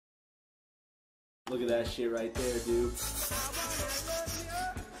Look at that shit right there, dude.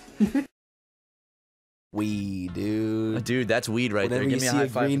 Weed, dude. Dude, that's weed right Whenever there. Give me you a see high a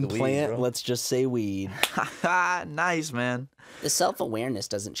five green for the plant, weed, bro. let's just say weed. Nice, man. The self-awareness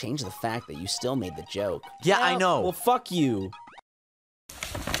doesn't change the fact that you still made the joke. Yeah, I know. Well, fuck you.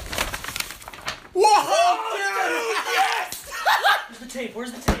 Whoa! Yes! Where's the tape?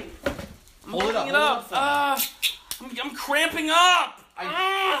 Where's the tape? I'm Hold it holding up, it up. I'm cramping up.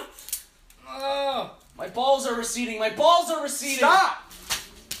 My balls are receding. My balls are receding. Stop!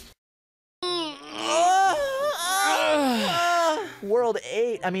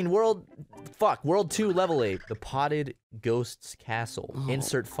 World 2, level 8. The Potted Ghost's Castle.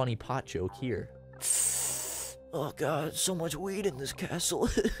 Insert funny pot joke here. Oh god, so much weed in this castle.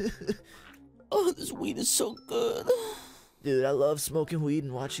 Oh, this weed is so good. Dude, I love smoking weed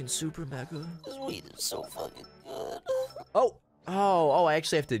and watching SuperMega. This weed is so fucking good. Oh, I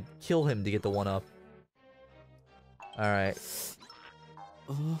actually have to kill him to get the one up. Alright.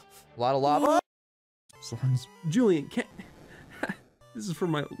 A lot of lava. Julian, can't... This is for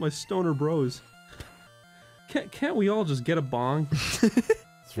my stoner bros. Can't we all just get a bong?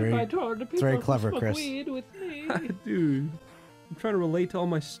 It's very clever, Chris. Dude, I'm trying to relate to all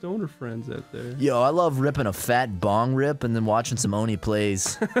my stoner friends out there. Yo, I love ripping a fat bong rip and then watching some Oni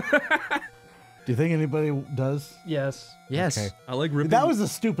plays. Do you think anybody does? Yes. Yes. Okay. I like ripping... That was a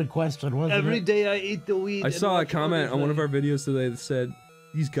stupid question, wasn't Every it? day I eat the weed. I and saw a watch comment on others one of eat. our videos today that said,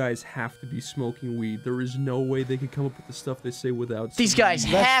 these guys have to be smoking weed. There is no way they could come up with the stuff they say without These smoking guys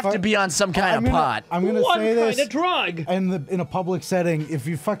weed. have to be on some kind of pot. I'm gonna What say kind this of drug? in a public setting. If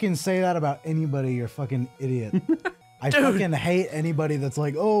you fucking say that about anybody, you're a fucking idiot. I fucking hate anybody that's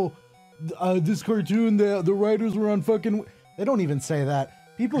like, oh, this cartoon, the writers were on fucking... They don't even say that.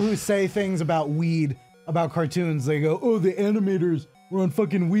 People who say things about weed, about cartoons, they go, oh, the animators were on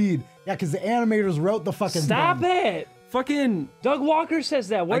fucking weed. Yeah, because the animators wrote the fucking Stop thing. it! Fucking... Doug Walker says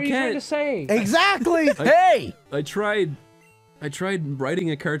that. What I are you trying can't- to say? Exactly! Hey! I tried writing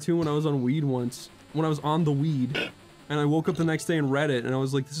a cartoon when I was on weed once. When I was on the weed. And I woke up the next day and read it, and I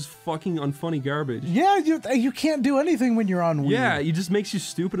was like, this is fucking unfunny garbage. Yeah, you can't do anything when you're on weed. Yeah, it just makes you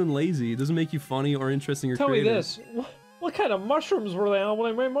stupid and lazy. It doesn't make you funny or interesting or Tell me creative. this. What kind of mushrooms were they on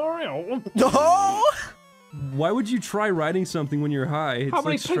when I made Mario? No! Why would you try writing something when you're high? It's How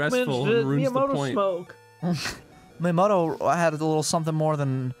many like stressful Pikmins and did ruins the Miyamoto point. smoke? Miyamoto had a little something more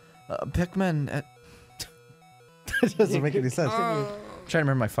than Pikmin. It doesn't make any sense. I'm trying to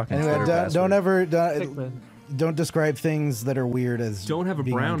remember my fucking Anyway, Twitter don't password. ever Pikmin. don't describe things that are weird as Don't have a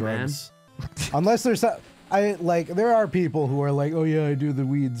being on brown, man. drugs. Unless there's there are people who are like, oh yeah, I do the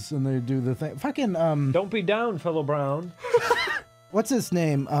weeds and they do the thing. Fucking Don't be down, fellow Brown. what's his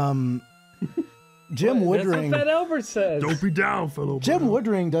name? Jim Woodring. That's what Fat Albert says. Don't be down, fellow. Jim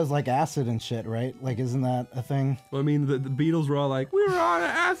Woodring does like acid and shit, right? Like, isn't that a thing? I mean, the Beatles were all like, we were on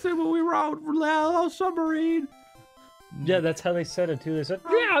acid when we wrote Hello Submarine. Yeah, that's how they said it too. They said,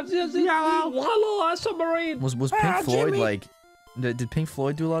 yeah, la submarine. Was Pink Floyd like... Did Pink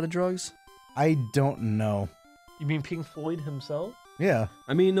Floyd do a lot of drugs? I don't know. You mean Pink Floyd himself? Yeah.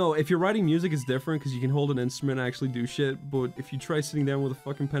 I mean, no, if you're writing music, it's different because you can hold an instrument and actually do shit, but if you try sitting down with a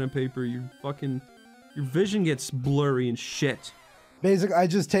fucking pen and paper, your vision gets blurry and shit. Basically, I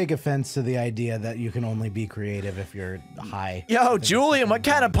just take offense to the idea that you can only be creative if you're high. Yo, Julian, what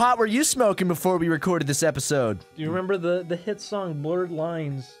kind of pot were you smoking before we recorded this episode? Do you remember the hit song Blurred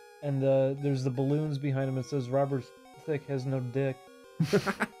Lines? And there's the balloons behind him. It says Robert Thicke has no dick.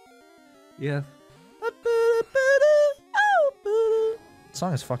 Yeah. The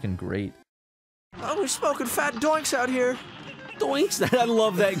song is fucking great. Oh, we're smoking fat doinks out here. Doinks? I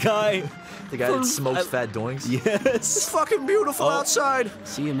love that guy. The guy that smokes fat doinks? Yes. It's fucking beautiful outside.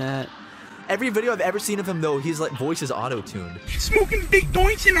 See you, Matt. Every video I've ever seen of him, though, his like voice is auto-tuned. Smoking big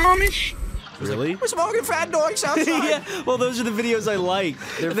doinks in Amish. Really? We're smoking fat doinks outside. Yeah, well, those are the videos I like.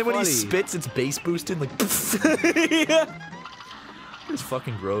 They're And then when he funny. spits, it's bass boosted, like. Yeah. It's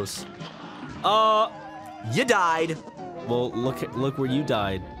fucking gross. You died. Well, look where you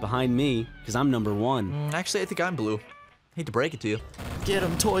died. Behind me, because I'm number 1. Actually, I think I'm blue. Hate to break it to you. Get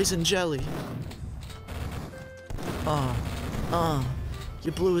him, toys and jelly.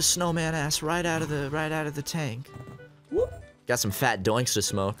 You blew his snowman ass right out of the tank. Whoop. Got some fat doinks to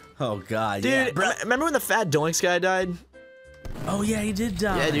smoke. Oh God, Dude, yeah. remember when the fat doinks guy died? Oh yeah, he did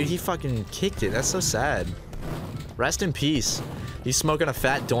die. Yeah, dude, he fucking kicked it. That's so sad. Rest in peace. He's smoking a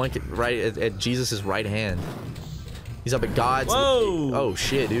fat doink right at Jesus' right hand. He's up at God's. Whoa! Oh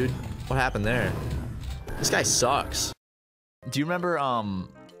shit, dude. What happened there? This guy sucks. Do you remember,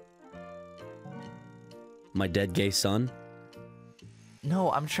 My dead gay son?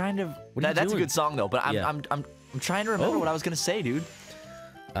 No, I'm trying to. are you That's a doing? good song though, but I'm Yeah. I'm trying to remember what I was gonna say, dude.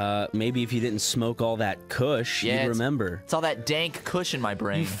 Maybe if you didn't smoke all that kush, Yeah, you'd it's- remember. It's all that dank kush in my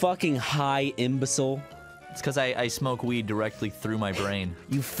brain. You fucking high imbecile. It's because I smoke weed directly through my brain.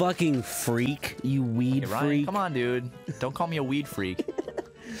 You fucking freak. You weed Hey, Ryan, freak. come on, dude. Don't call me a weed freak.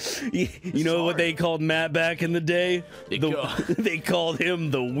 You know what they called Matt back in the day? They called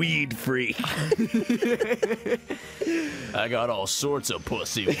him the weed freak. I got all sorts of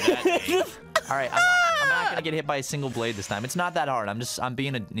pussy with that name. All right, I'm not gonna get hit by a single blade this time. It's not that hard. I'm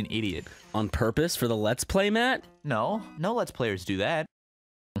being an idiot. On purpose for the Let's Play, Matt? No Let's Players do that.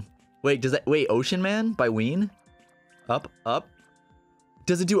 Wait, Ocean Man by Ween? Up.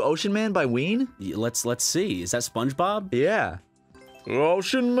 Does it do Ocean Man by Ween? Let's see. Is that SpongeBob? Yeah.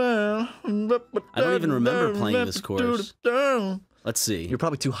 Ocean Man. I don't even remember playing this chorus. Let's see. You're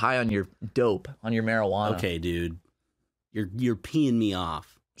probably too high on your dope, on your marijuana. Okay, dude. You're peeing me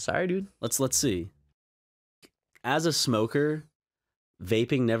off. Sorry, dude. Let's see. As a smoker,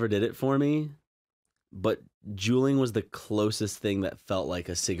 vaping never did it for me, but juuling was the closest thing that felt like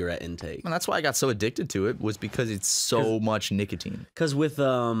a cigarette intake. And that's why I got so addicted to it, was because it's so much nicotine. Because with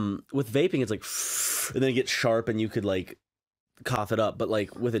vaping, it's like, and then it gets sharp, and you could like cough it up. But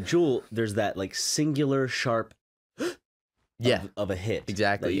like with a Juul, there's that like singular sharp, of a hit.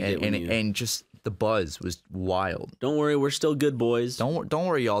 Exactly, and just the buzz was wild. Don't worry, we're still good boys. Don't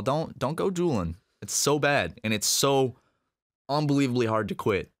worry, y'all. Don't go juuling. It's so bad, and it's so unbelievably hard to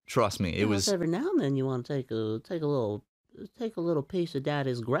quit. Trust me, it was. Every now and then you want to take a little piece of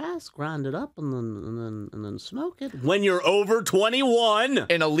daddy's grass, grind it up, and then smoke it. When you're over 21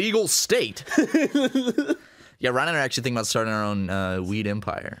 in a legal state. Yeah, Ryan and I are actually thinking about starting our own weed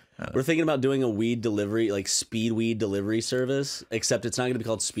empire. We're thinking about doing a weed delivery, like speed weed delivery service, except it's not going to be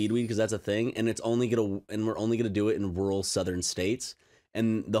called speed weed because that's a thing, and we're only gonna do it in rural southern states.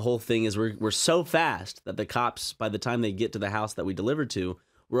 And the whole thing is we're so fast that the cops, by the time they get to the house that we delivered to,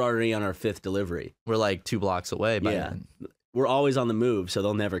 we're already on our 5th delivery. We're like 2 blocks away by then. We're always on the move, so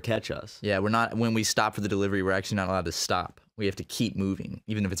they'll never catch us. Yeah, we're not. When we stop for the delivery, we're actually not allowed to stop. We have to keep moving,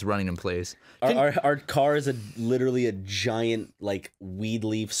 even if it's running in place. Our car is literally a giant, like, weed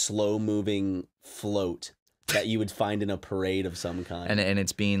leaf, slow-moving float that you would find in a parade of some kind. And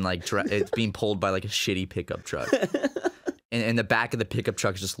it's being like it's being pulled by like a shitty pickup truck. And the back of the pickup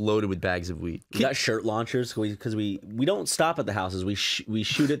truck is just loaded with bags of weed. We got shirt launchers because we don't stop at the houses. We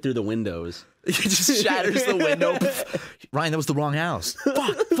shoot it through the windows. It just shatters the window. Ryan, that was the wrong house.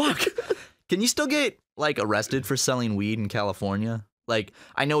 Fuck. Can you still get like arrested for selling weed in California? Like,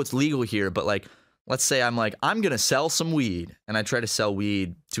 I know it's legal here, but like, let's say I'm gonna sell some weed, and I try to sell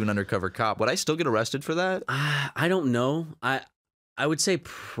weed to an undercover cop. Would I still get arrested for that? I don't know. I would say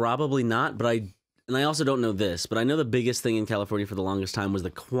probably not, but I also don't know this, but I know the biggest thing in California for the longest time was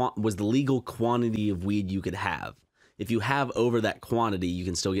the legal quantity of weed you could have. If you have over that quantity, you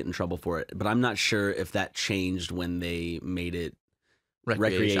can still get in trouble for it. But I'm not sure if that changed when they made it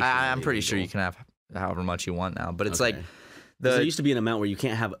recreational. I'm pretty sure you can have however much you want now, but it's like there used to be an amount where you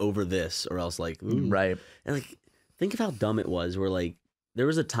can't have over this, or else like right. And like, think of how dumb it was. Where like there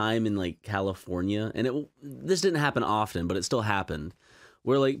was a time in like California, and this didn't happen often, but it still happened,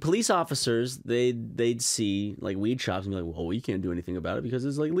 where like police officers they'd see like weed shops and be like, well, we can't do anything about it because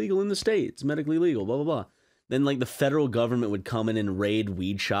it's like legal in the state, it's medically legal, blah blah blah. Then like the federal government would come in and raid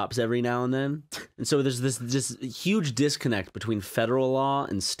weed shops every now and then, and so there's this huge disconnect between federal law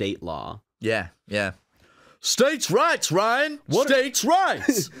and state law. Yeah. States' rights, Ryan. States'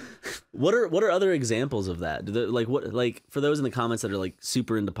 rights. What are other examples of that? For those in the comments that are like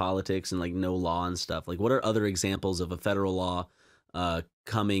super into politics and like no law and stuff, like what are other examples of a federal law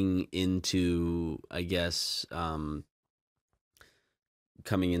coming into, I guess,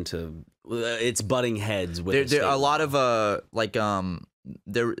 it's butting heads with there are a lot of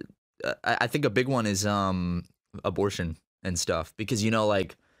I think a big one is abortion and stuff, because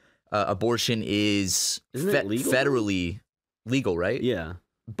like abortion is federally legal, right? Yeah,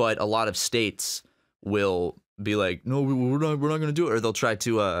 but a lot of states will be like, no, we're not going to do it, or they'll try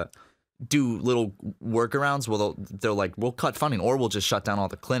to do little workarounds. Well, they're like, we'll cut funding, or we'll just shut down all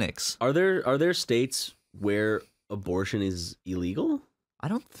the clinics. Are there states where abortion is illegal? I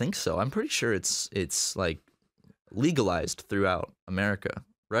don't think so. I'm pretty sure it's like legalized throughout America,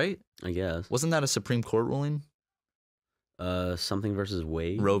 right? I guess. Wasn't that a Supreme Court ruling? Something versus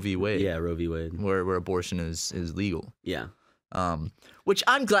Wade. Roe v. Wade. Yeah, Roe v. Wade. Where abortion is legal. Yeah. Which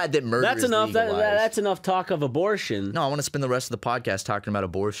I'm glad that murder that's is enough. legalized. That's enough talk of abortion. No, I want to spend the rest of the podcast talking about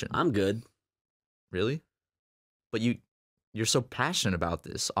abortion. I'm good. Really? But you're so passionate about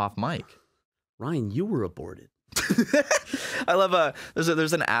this off mic. Ryan, you were aborted. I love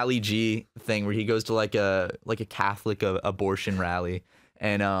there's an Ali G thing where he goes to like a Catholic abortion rally,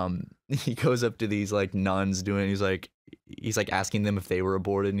 and he goes up to these like nuns doing. He's like asking them if they were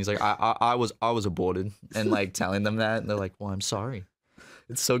aborted, and he's like, I was aborted, and like telling them that, and they're like, well, I'm sorry.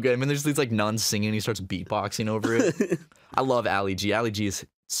 It's so good. I mean, there's these like nuns singing, and he starts beatboxing over it. I love Ali G. Ali G is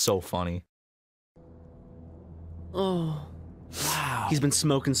so funny. Oh. Wow. He's been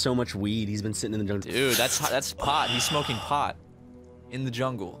smoking so much weed. He's been sitting in the jungle. Dude, that's pot. He's smoking pot in the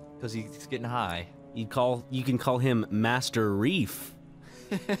jungle because he's getting high. You can call him Master Reef.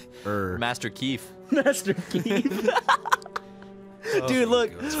 Or Master Keef. Master Keef. Dude,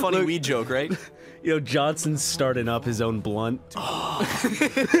 look. It's a funny weed joke, right? You know, Johnson's starting up his own blunt.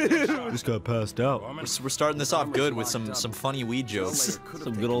 Just got passed out. We're starting this off good with some funny weed jokes.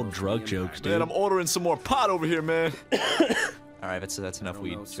 Some good old drug jokes, dude. Man, I'm ordering some more pot over here, man. All right, that's enough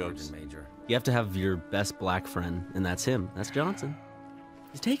weed jokes. You have to have your best black friend, and that's him. That's Johnson.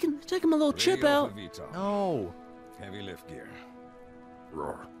 He's taking a little chip out. No. Heavy lift gear.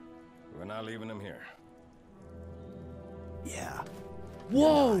 Roar. We're not leaving him here. Yeah.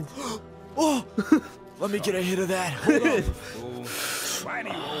 Whoa. Oh. Let me get a hit of that. Hold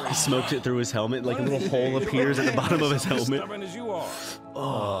on. He smoked it through his helmet, like a little hole appears at the bottom of his helmet. Stubborn as you are.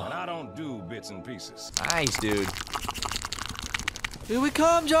 Oh. And I don't do bits and pieces. Nice, dude. Here we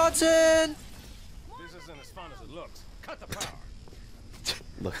come, Johnson. This isn't as fun as it looks. Cut the power.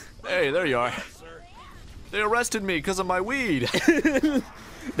 Look. Hey, there you are. They arrested me because of my weed.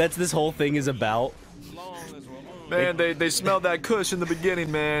 That's this whole thing is about. Man, they smelled that kush in the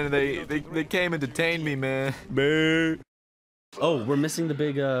beginning, man. They came and detained me, man. Oh, we're missing the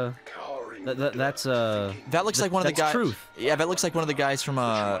big that's that looks like one of the guys. Truth. Yeah, that looks like one of the guys from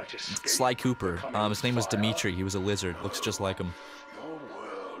Sly Cooper. His name was Dimitri. He was a lizard. Looks just like him. Your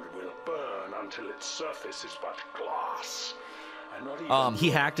world will burn until its surface is but glass.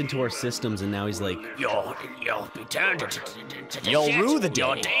 He hacked into our systems, and now he's like, You'll be turned to You'll rue the day.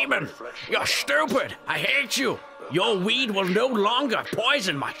 You're a demon. You're stupid. I hate you. Your weed will no longer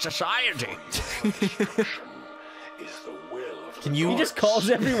poison my society. Can you? he just calls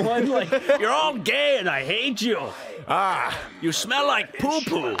everyone like, You're all gay and I hate you. Ah, you smell like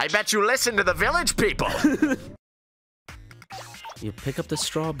poo-poo. I bet you listen to the village people. you pick up the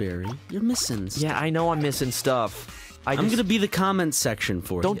strawberry, you're missing stuff. Yeah, I know I'm missing stuff. I'm gonna be the comment section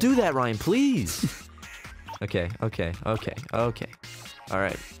for you. Don't do that, Ryan, please. Okay. All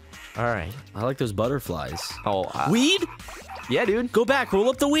right. I like those butterflies. Oh, Weed? Yeah, dude. Go back, roll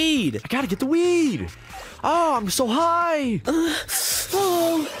up the weed. I gotta get the weed. Oh, I'm so high.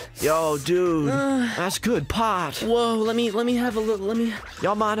 Yo, dude, that's good pot. Whoa, let me have a little,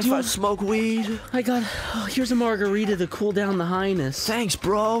 Y'all mind if I smoke weed? Here's a margarita to cool down the highness. Thanks,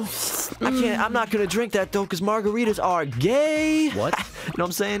 bro. I'm not gonna drink that though, cause margaritas are gay. What? You know what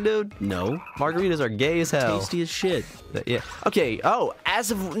I'm saying, dude? No. Margaritas are gay as hell. Tasty as shit. Yeah. Okay. Oh,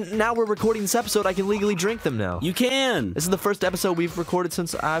 as of now, we're recording this episode. I can legally drink them now. You can. This is the first episode we've recorded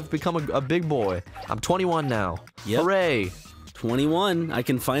since I've become a big boy. I'm 21 now. Yep. Hooray! 21. I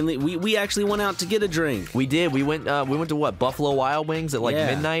can finally. We actually went out to get a drink. We did. We went to what? Buffalo Wild Wings at like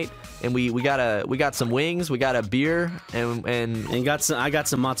midnight, and we got some wings. We got a beer, and got some. I got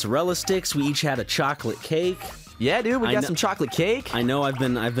some mozzarella sticks. We each had a chocolate cake. Yeah, dude, we got some chocolate cake. I know I've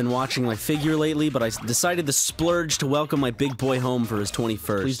been watching my figure lately, but I decided to splurge to welcome my big boy home for his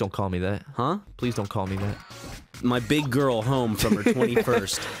 21st. Please don't call me that. Huh? Please don't call me that. My big girl home from her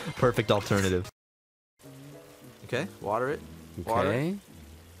 21st. Perfect alternative. Okay, water it. Okay.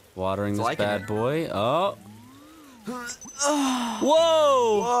 Watering this liking bad it. boy. Oh.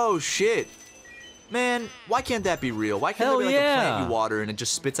 Whoa! Whoa, shit. Man, why can't that be real? Why can't Hell there be like a plant yeah. you water and it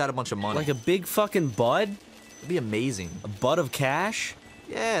just spits out a bunch of money? Like a big fucking bud? It'd be amazing. A bud of cash?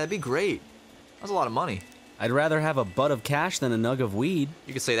 Yeah, that'd be great. That's a lot of money. I'd rather have a bud of cash than a nug of weed.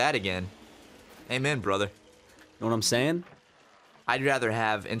 You could say that again. Amen, brother. Know what I'm saying? I'd rather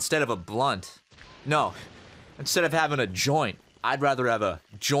have, instead of a blunt, no, instead of having a joint, I'd rather have a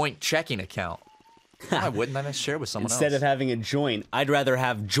joint checking account. Why wouldn't I share with someone Instead else? of having a joint, I'd rather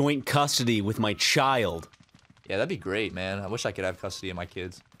have joint custody with my child. Yeah, that'd be great, man. I wish I could have custody of my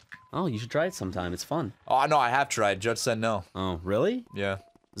kids. Oh, you should try it sometime. It's fun. Oh, no, I have tried. Judge said no. Oh, really? Yeah.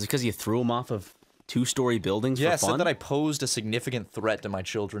 Is it because you threw them off of two-story buildings Yeah, for fun? said that I posed a significant threat to my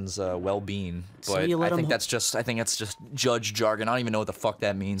children's well-being. So But you let I think 'em- that's just judge jargon. I don't even know what the fuck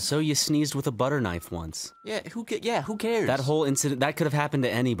that means. So you sneezed with a butter knife once. Yeah, who cares? That whole incident, that could have happened to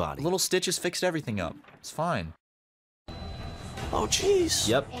anybody. Little stitches fixed everything up. It's fine. Oh, jeez.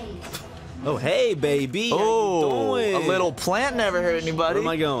 Yep. Oh, hey, baby. Oh, How you doing? a little plant never hurt anybody. Where am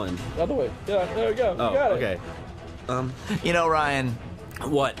I going? The other way. Yeah, there we go. Oh, you got it. okay. You know, Ryan,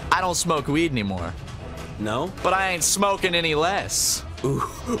 What? I don't smoke weed anymore, No? but I ain't smoking any less. Ooh.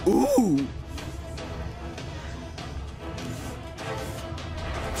 Ooh.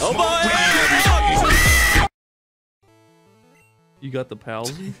 Oh boy! You got the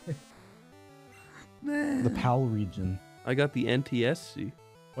PALs? The PAL region. I got the NTSC.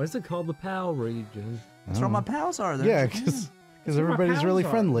 Why is it called the PAL region? That's where my pals are. Yeah, because That's where my everybody's pals really are.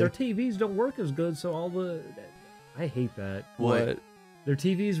 friendly. Their TVs don't work as good, so all the... I hate that. What? Their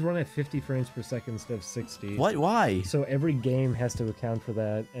TVs run at 50 frames per second instead of 60. What? Why? So every game has to account for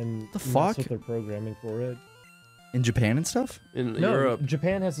that, and The that's fuck? what they're programming for it. In Japan and stuff? In No, Europe.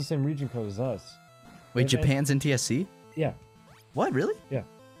 Japan has the same region code as us. Wait, And- Japan's NTSC? Yeah, What? Really? Yeah.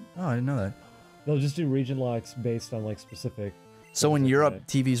 Oh, I didn't know that. they'll just do region locks based on like specific. So in things like Europe, that.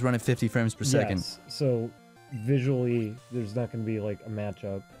 TVs run at 50 frames per second. Yes. So visually, there's not going to be like a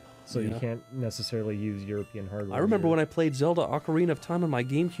matchup. So you Yeah. can't necessarily use European hardware. I remember here. when I played Zelda Ocarina of Time on my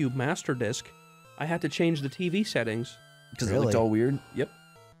GameCube Master Disc, I had to change the TV settings. Because it looked all weird. Yep.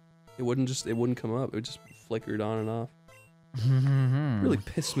 It wouldn't come up. It just flickered on and off. Really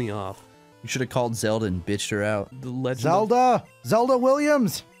pissed me off. You should have called Zelda and bitched her out. The legend Zelda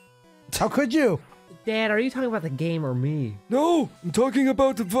Williams. How could you? Dad, are you talking about the game or me? No, I'm talking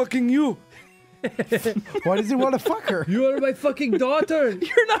about the fucking you. Why does he want to fuck her? You are my fucking daughter.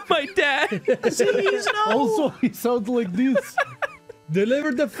 You're not my dad. Also, he sounds like this.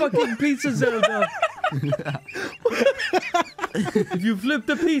 Deliver the fucking pizza, Zelda. If you flip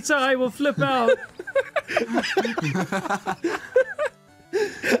the pizza, I will flip out.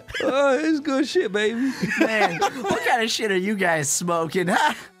 Oh, it's good shit, baby. Man, what kind of shit are you guys smoking,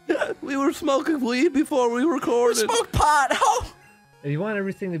 huh? We were smoking weed before we recorded. Smoke pot! Oh! If you want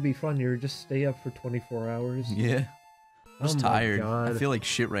everything to be funnier, just stay up for 24 hours. Yeah. I'm just Oh my tired. I God. feel like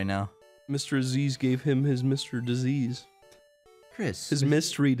shit right now. Mr. Aziz gave him his Mr. Disease. Chris. His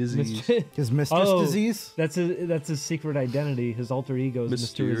mystery disease. His mistress disease? That's his secret identity. His alter ego is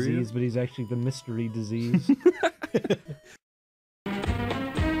Mr. Mysterio? Aziz, but he's actually the mystery disease.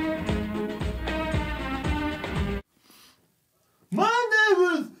 My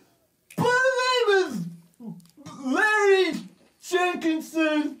name is Larry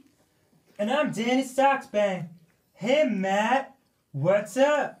Jenkinson. And I'm Danny Stocksbang. Hey, Matt. What's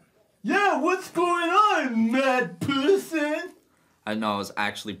up? Yeah, what's going on, mad person? I know I was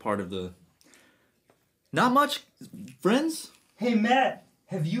actually part of the... Not much, friends? Hey, Matt.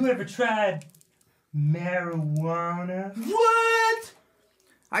 Have you ever tried marijuana? What?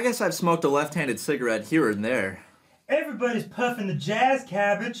 I guess I've smoked a left-handed cigarette here and there. Everybody's puffing the jazz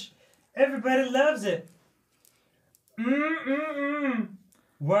cabbage. Everybody loves it.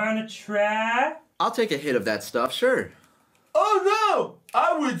 Wanna try? I'll take a hit of that stuff, sure. Oh no!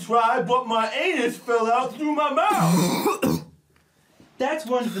 I would try, but my anus fell out through my mouth. That's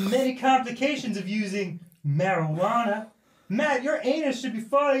one of the many complications of using marijuana. Matt, your anus should be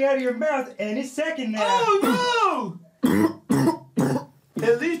falling out of your mouth any second now. Oh no!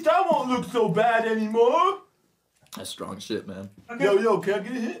 At least I won't look so bad anymore. That's strong shit, man. Okay. Yo, can I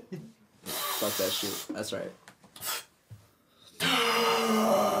get a hit? Fuck that shit. That's right.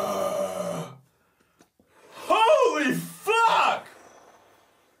 Holy fuck!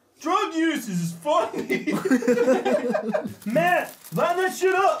 Drug use is funny. Matt, line that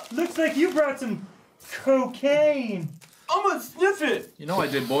shit up. Looks like you brought some cocaine. I'm gonna sniff it. You know I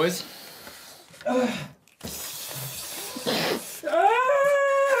did, boys.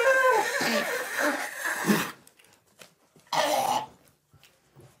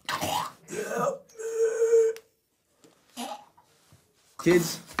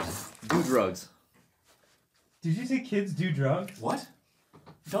 Kids, do drugs. Did you say kids do drugs? What?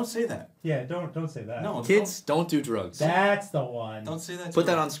 Don't say that. Yeah, don't say that. No, Kids, don't do drugs. That's the one. Don't say that. Put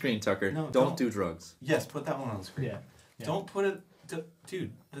that on screen, Tucker. No, don't do drugs. Yes, put that one on the screen. Yeah. Don't put it,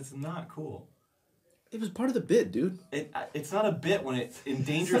 dude. That's not cool. It was part of the bid, dude. It's not a bit when it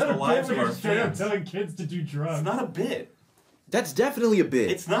endangers the lives of our fans. telling kids to do drugs. It's not a bit. That's definitely a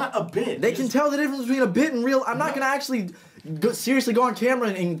bid. It's not a bit. They can tell the difference between a bit and real. I'm not gonna actually seriously go on camera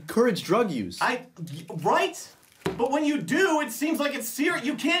and encourage drug use. Right? But when you do, it seems like it's serious.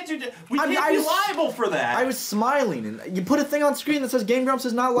 You can't do. We can't I be was- liable for that. I was smiling, and you put a thing on screen that says Game Grumps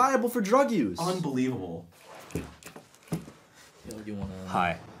is not liable for drug use. Unbelievable.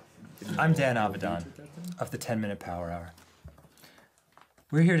 Hi, I'm Dan Avedon of the 10-Minute Power Hour.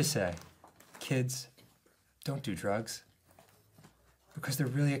 We're here to say, kids, don't do drugs because they're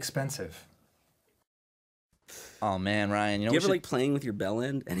really expensive. Oh man, Ryan, You ever like playing with your bell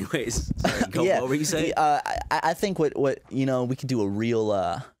end? Anyways, sorry, go, yeah, what were you saying? I think what we could do a real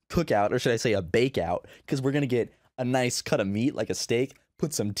cookout, or should I say a bake out, because we're gonna get a nice cut of meat, like a steak,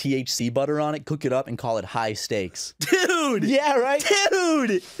 put some THC butter on it, cook it up, and call it high steaks. Dude! Yeah, right?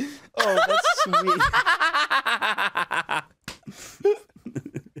 Dude! Oh, that's sweet.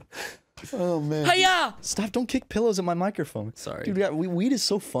 Oh, man. Hiya! Stop, don't kick pillows at my microphone. Sorry. Dude, weed is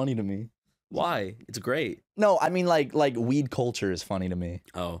so funny to me. Why? It's great. No, I mean, like weed culture is funny to me.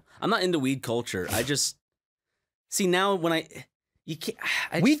 Oh, I'm not into weed culture. I just... See, now when you can't...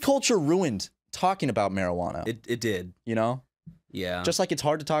 Weed culture ruined talking about marijuana. It did. You know? Yeah. Just like it's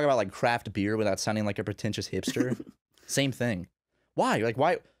hard to talk about like craft beer without sounding like a pretentious hipster. Same thing. Why? Like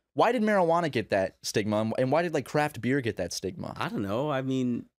why did marijuana get that stigma and why did like craft beer get that stigma? I don't know. I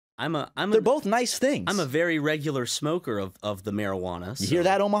mean, They're both nice things. I'm a very regular smoker of the marijuana. So. You hear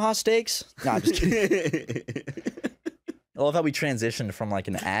that, Omaha Steaks? Nah, I'm just kidding. I love how we transitioned from like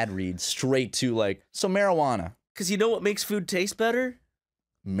an ad read straight to like, so marijuana. Because you know what makes food taste better?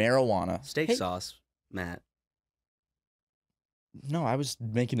 Marijuana. Steak sauce, Matt. No, I was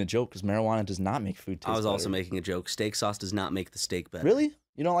making a joke because marijuana does not make food taste better. I was also making a joke. Steak sauce does not make the steak better. Really?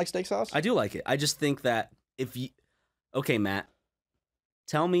 You don't like steak sauce? I do like it. I just think that if you... Okay, Matt.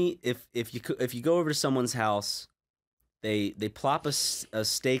 Tell me if you go over to someone's house, they plop a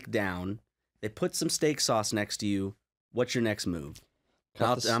steak down, they put some steak sauce next to you, what's your next move?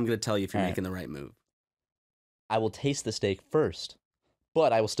 I'm going to tell you if you're making the right move. I will taste the steak first,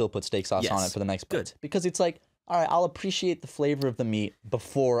 but I will still put steak sauce on it for the next bite. Good. Because it's like, all right, I'll appreciate the flavor of the meat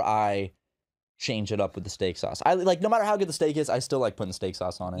before I change it up with the steak sauce. I like no matter how good the steak is, I still like putting steak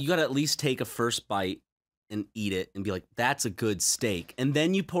sauce on it. You got to at least take a first bite and eat it and be like, that's a good steak. And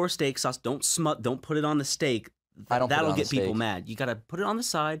then you pour steak sauce. Don't put it on the steak. That'll get people mad. You got to put it on the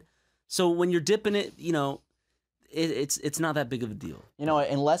side. So when you're dipping it, you know, it's not that big of a deal. You know,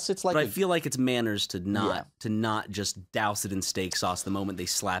 unless it's like But I feel like it's manners to not just douse it in steak sauce the moment they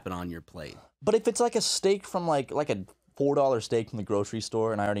slap it on your plate. But if it's like a steak from like a $4 steak from the grocery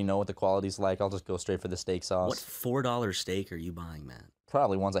store and I already know what the quality's like, I'll just go straight for the steak sauce. What $4 steak are you buying, Matt?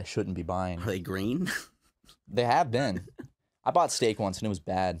 Probably ones I shouldn't be buying. Are they green? They have been. I bought steak once and it was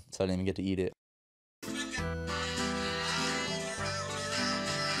bad, so I didn't even get to eat it.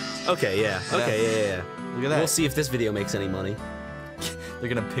 Okay, yeah. Okay, yeah. Look at that. We'll see if this video makes any money. They're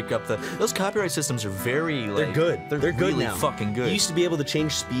gonna pick up those copyright systems are very like they're good. They're good really now. Fucking good. You used to be able to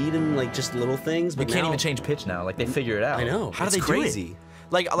change speed and like just little things, but you can't now, even change pitch now. Like they figure it out. I know. How do It's they crazy. do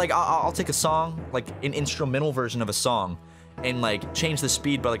it? Like I'll take a song, like an instrumental version of a song, and like change the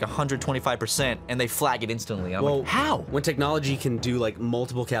speed by like 125%, and they flag it instantly. I'm like, how? When technology can do like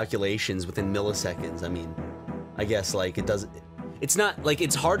multiple calculations within milliseconds, I mean, I guess like it does. It's not like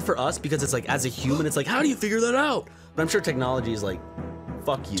it's hard for us because it's like as a human, it's like how do you figure that out? But I'm sure technology is like,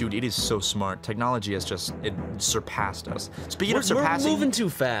 fuck you, dude. It is so smart. Technology has just surpassed us. Speaking of we're surpassing, moving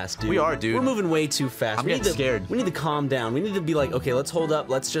too fast, dude. We are, dude. We're moving way too fast. I'm getting scared. We need to calm down. We need to be like, okay, let's hold up.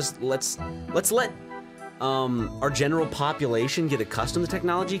 Let's let our general population get accustomed to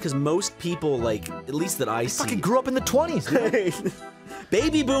technology because most people, like at least that I see, fucking grew up in the 20s.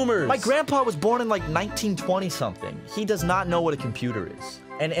 Baby boomers. My grandpa was born in like 1920 something. He does not know what a computer is.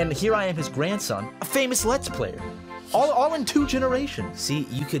 And here I am, his grandson, a famous Let's Player. All in 2 generations. See,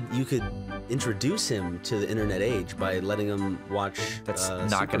 you could introduce him to the internet age by letting him watch not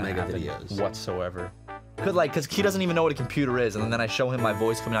gonna SuperMega happen videos whatsoever. Cause he doesn't even know what a computer is, and then I show him my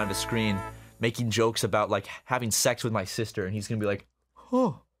voice coming out of the screen, making jokes about like having sex with my sister, and he's gonna be like,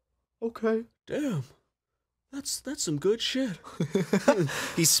 "Huh, okay, damn, that's some good shit."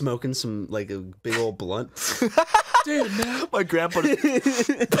 He's smoking some like a big old blunt. Damn, man, my grandpa.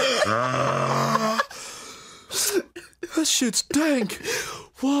 That shit's dank.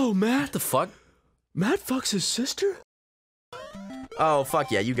 Whoa, Matt. What the fuck? Matt fucks his sister? Oh, fuck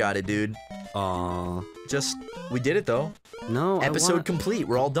yeah, you got it, dude. We did it, though. No, Episode complete.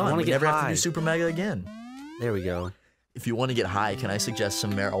 We're all done. We never have to do Super Mega again. There we go. If you want to get high, can I suggest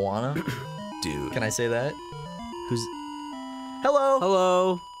some marijuana? Dude. Can I say that? Who's... Hello?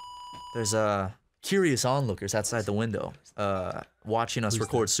 Hello? There's, curious onlookers outside the window, watching us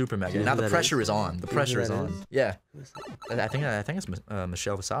record Super Mega. Now the pressure is on. The pressure is on. Yeah, I think it's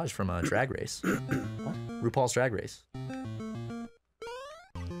Michelle Visage from Drag Race. RuPaul's Drag Race.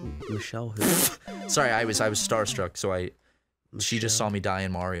 Michelle who? Sorry, I was starstruck. So she just saw me die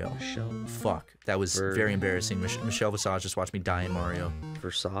in Mario. Michelle. Fuck, that was very embarrassing. Michelle Visage just watched me die in Mario.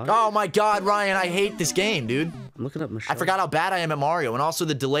 Visage? Oh my God, Ryan, I hate this game, dude. I'm looking up Michelle. I forgot how bad I am at Mario, and also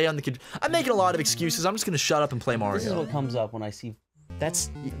the delay on the. I'm making a lot of excuses. I'm just gonna shut up and play Mario. This is what comes up when I see. That's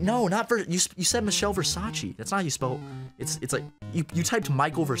no, not you said Michelle Versace. That's not how you spell. It's like you typed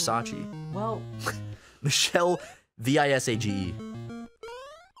Michael Versace. Well, Michelle Visage.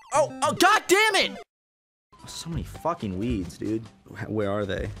 Oh, God damn it! So many fucking weeds, dude. Where are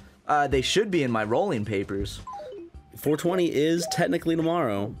they? They should be in my rolling papers. 420 is technically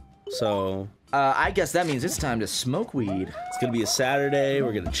tomorrow, so... I guess that means it's time to smoke weed. It's gonna be a Saturday,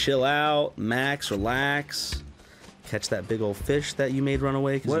 we're gonna chill out, max, relax, catch that big old fish that you made run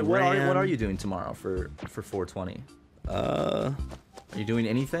away because you ran. What are you doing tomorrow for 420? Are you doing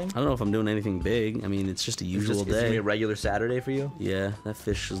anything? I don't know if I'm doing anything big. I mean, it's just a usual day. It's gonna be a regular Saturday for you? Yeah, that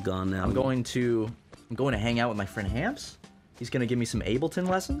fish is gone now. I'm going to hang out with my friend Hamps. He's gonna give me some Ableton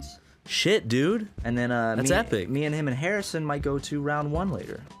lessons. Shit, dude. And then that's epic. Me and him and Harrison might go to round 1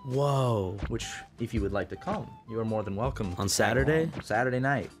 later. Whoa. Which, if you would like to come, you are more than welcome. On Saturday? Saturday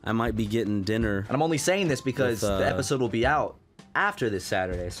night. I might be getting dinner. And I'm only saying this because with, the episode will be out after this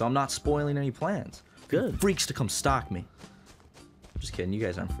Saturday, so I'm not spoiling any plans. Good. Freaks to come stalk me. Just kidding, you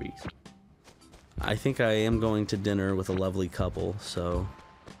guys aren't freaks. I think I am going to dinner with a lovely couple, so...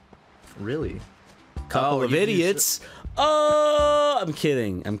 Really? Couple of idiots. Oh, I'm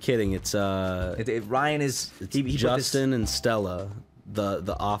kidding. I'm kidding. It's Ryan is he Justin and Stella,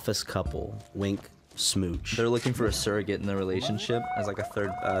 the office couple. Wink, smooch. They're looking for a surrogate in the relationship as like a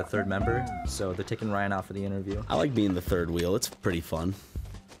third member, so they're taking Ryan out for the interview. I like being the third wheel. It's pretty fun.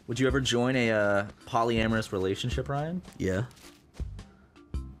 Would you ever join a polyamorous relationship, Ryan? Yeah.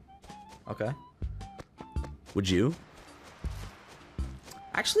 Okay. Would you?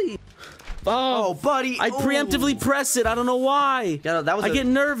 Actually. Oh, buddy! I preemptively press it. I don't know why. Yeah, that was. I get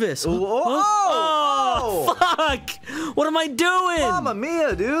nervous. Oh, fuck! What am I doing? Mamma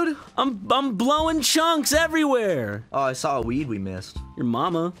mia, dude! I'm blowing chunks everywhere. Oh, I saw a weed we missed. Your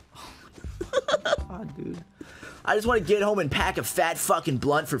mama. God, dude. I just want to get home and pack a fat fucking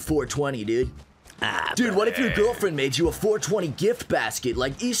blunt for 420, dude. Dude, what if your girlfriend made you a 420 gift basket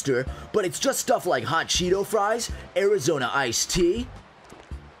like Easter, but it's just stuff like hot Cheeto fries, Arizona iced tea,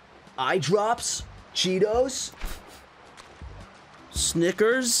 eye drops, Cheetos,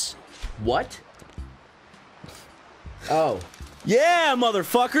 Snickers? What? Oh. Yeah,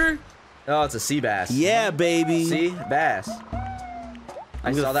 motherfucker! Oh, it's a sea bass. Yeah, baby. See? Bass.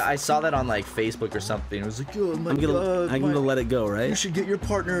 I saw that on like Facebook or something. It was like, oh my god. I'm gonna let it go, right? You should get your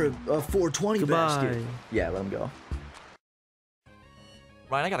partner a 420 basket. Yeah, let him go.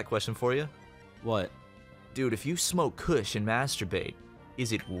 Ryan, I got a question for you. What? Dude, if you smoke kush and masturbate,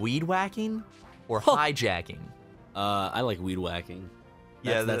 is it weed whacking or hijacking? I like weed whacking.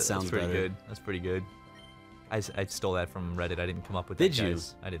 Yeah, that sounds pretty better. good. That's pretty good. I stole that from Reddit. I didn't come up with Did that, you?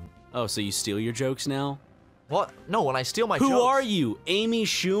 guys. I didn't. Oh, so you steal your jokes now? What? No, when I steal my jokes... Who are you? Amy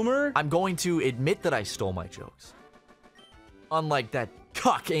Schumer? I'm going to admit that I stole my jokes. Unlike that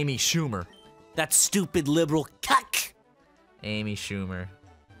cuck Amy Schumer. That stupid liberal cuck. Amy Schumer.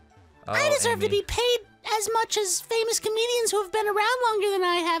 Oh, I deserve Amy. to be paid as much as famous comedians who have been around longer than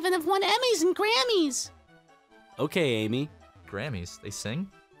I have and have won Emmys and Grammys. Okay, Amy. Grammys? They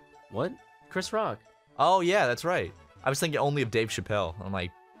sing? What? Chris Rock. Oh, yeah, that's right. I was thinking only of Dave Chappelle. I'm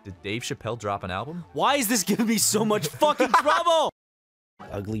like, did Dave Chappelle drop an album? Why is this giving me so much fucking trouble?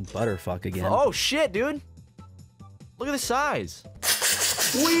 Ugly butterfuck again. Oh, shit, dude. Look at the size.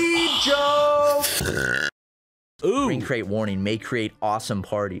 Weed joke! Ooh. Green crate warning may create awesome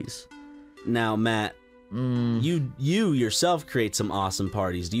parties. Now, Matt, you yourself create some awesome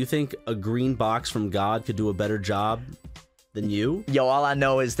parties. Do you think a green box from God could do a better job than you? Yo, all I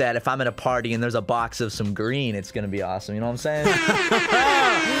know is that if I'm at a party and there's a box of some green, it's gonna be awesome. You know what I'm saying?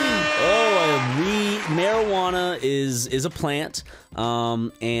 Marijuana is a plant,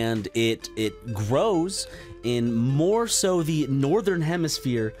 and it grows in more so the northern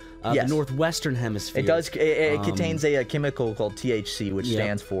hemisphere, Yes. the northwestern hemisphere. It does. It contains a chemical called THC, which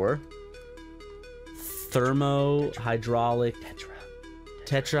stands for thermohydraulic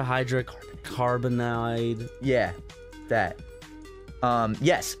tetrahydrocarbonide. Yeah, that.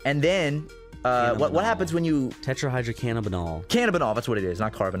 Yes, and then what happens when you tetrahydrocannabinol? Cannabinol, that's what it is,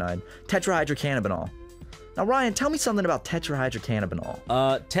 not carbonide. Tetrahydrocannabinol. Now, Ryan, tell me something about tetrahydrocannabinol.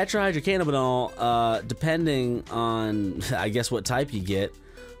 Tetrahydrocannabinol, depending on, I guess, what type you get,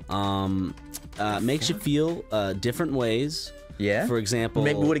 makes you feel different ways. Yeah. For example,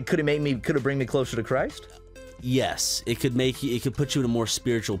 could it bring me closer to Christ? Yes, it could make you. It could put you in a more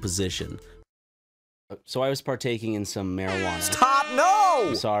spiritual position. So I was partaking in some marijuana. Stop! No!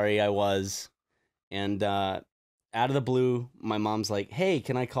 I'm sorry, I was. And out of the blue, my mom's like, "Hey,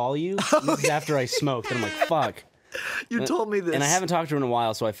 can I call you?" And this is after I smoked, and I'm like, "Fuck." You told me this. And I haven't talked to her in a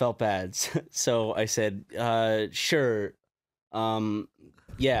while, so I felt bad. So I said, "Sure."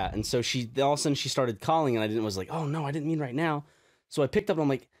 Yeah. And so all of a sudden she started calling, and I was like, "Oh no, I didn't mean right now." So I picked up, and I'm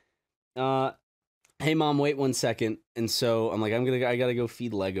like, "Hey, Mom, wait 1 second." And so I'm like, I gotta go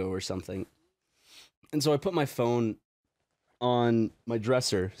feed Lego or something. And so I put my phone on my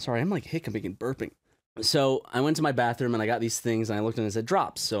dresser. Sorry, I'm like hiccuping and burping. So I went to my bathroom and I got these things and I looked and it said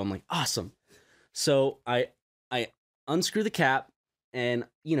drops. So I'm like, awesome. So I unscrew the cap and,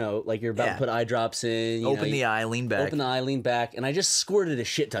 you know, like you're about to put eye drops in. Open the eye, lean back. Open the eye, lean back. And I just squirted a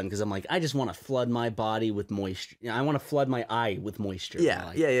shit ton because I'm like, I just want to flood my body with moisture. I want to flood my eye with moisture.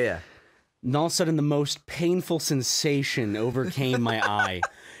 Yeah, yeah. And all of a sudden, the most painful sensation overcame my eye.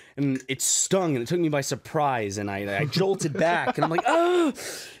 And it stung, and it took me by surprise, and I jolted back, and I'm like, oh!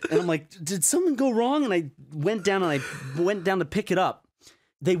 And I'm like, did something go wrong? And I went down to pick it up.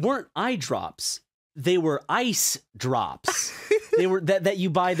 They weren't eye drops. They were ice drops. They were that you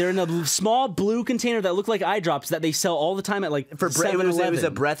buy. They're in a small blue container that look like eye drops that they sell all the time at like 7-Eleven. It was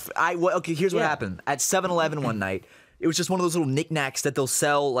a breath. Okay, here's what happened. At 7-Eleven one night, it was just one of those little knickknacks that they'll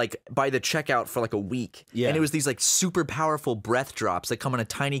sell like by the checkout for like a week. Yeah. And it was these like super powerful breath drops that come in a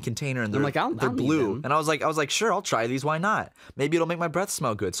tiny container and they're like, they're blue. And I was like, sure, I'll try these. Why not? Maybe it'll make my breath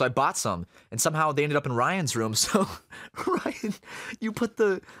smell good. So I bought some, and somehow they ended up in Ryan's room. So Ryan, you put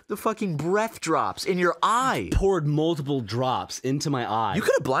the fucking breath drops in your eye. Poured multiple drops into my eye. You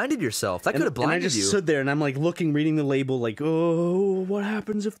could have blinded yourself. That could have blinded you. And I just stood there and I'm like reading the label, like, oh, what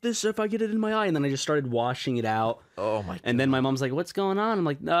happens if I get it in my eye? And then I just started washing it out. Oh my God. And then my mom's like, what's going on? I'm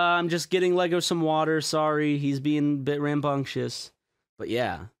like, I'm just getting Lego some water. Sorry, he's being a bit rambunctious. But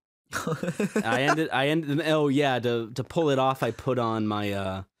yeah. I ended oh yeah, to pull it off, I put on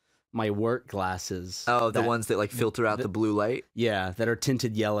my my work glasses. Oh, the ones that like filter out the blue light? Yeah, that are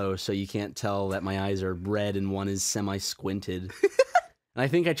tinted yellow so you can't tell that my eyes are red and one is semi-squinted. And I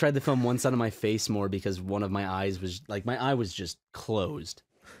think I tried to film one side of my face more because one of my eyes was like my eye was just closed.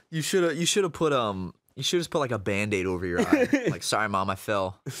 You should have put you should just put like a Band-Aid over your eye. Like, sorry, Mom, I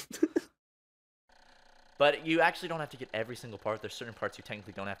fell. But you actually don't have to get every single part. There's certain parts you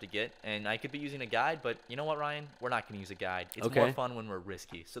technically don't have to get. And I could be using a guide, but you know what, Ryan? We're not going to use a guide. It's more fun when we're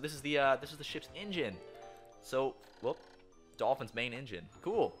risky. So this is the ship's engine. So, well, Dolphin's main engine.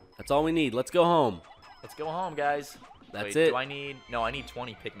 Cool. That's all we need. Let's go home. Let's go home, guys. That's it. I need 20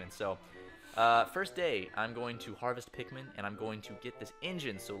 Pikmin. So, first day, I'm going to harvest Pikmin, and I'm going to get this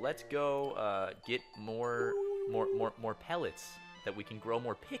engine. So let's go get more pellets that we can grow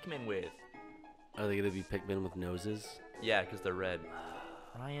more Pikmin with. Are they gonna be Pikmin with noses? Yeah, because they're red.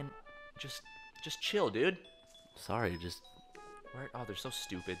 Ryan, just chill, dude. Sorry, just... Oh, they're so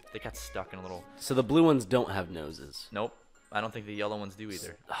stupid. They got stuck in a little... So the blue ones don't have noses? Nope. I don't think the yellow ones do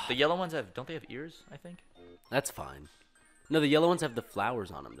either. The yellow ones don't they have ears, I think? That's fine. No, the yellow ones have the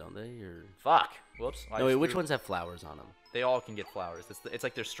flowers on them, don't they? Or... Fuck. Whoops. No, wait, which ones have flowers on them? They all can get flowers. It's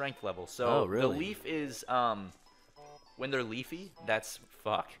like their strength level. So oh, really? The leaf is... when they're leafy, that's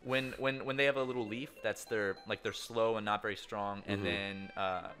fuck. When they have a little leaf, that's they're slow and not very strong. And then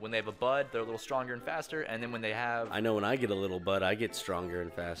when they have a bud, they're a little stronger and faster. And then when they have... I know when I get a little bud, I get stronger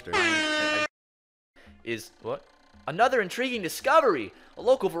and faster. Is what? Another intriguing discovery! A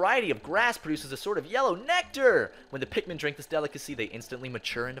local variety of grass produces a sort of yellow nectar. When the Pikmin drink this delicacy, they instantly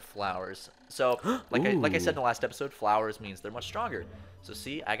mature into flowers. So, like I said in the last episode, flowers means they're much stronger. So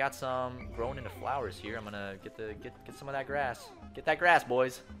see, I got some growing into flowers here. I'm gonna get some of that grass. Get that grass,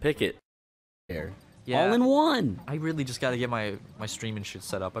 boys. Pick it. There. Yeah, all in one. I really just gotta get my streaming shit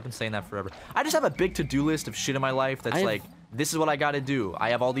set up. I've been saying that forever. I just have a big to-do list of shit in my life that's like, this is what I gotta do. I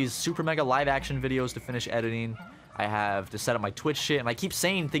have all these SuperMega live action videos to finish editing. I have to set up my Twitch shit, and I keep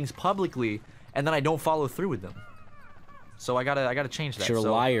saying things publicly, and then I don't follow through with them. So I gotta change that. You're a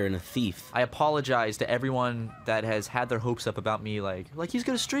liar and a thief. I apologize to everyone that has had their hopes up about me, like he's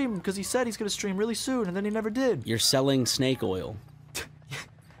gonna stream because he said he's gonna stream really soon, and then he never did. You're selling snake oil.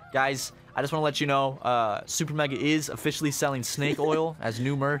 Guys, I just want to let you know, SuperMega is officially selling snake oil as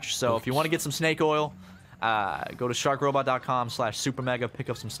new merch. So if you want to get some snake oil, go to sharkrobot.com/SuperMega, pick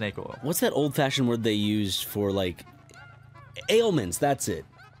up some snake oil. What's that old-fashioned word they used for, like, ailments? That's it.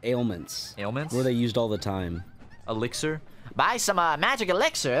 Ailments. Ailments? Where they used all the time. Elixir? Buy some magic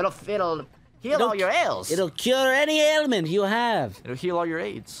elixir. It'll heal all your ails. It'll cure any ailment you have. It'll heal all your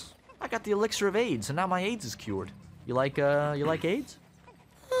AIDS. I got the elixir of AIDS, and now my AIDS is cured. You like AIDS?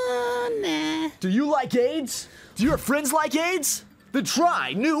 Nah. Do you like AIDS? Do your friends like AIDS? Then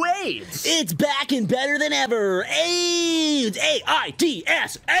try new AIDS. It's back and better than ever. AIDS!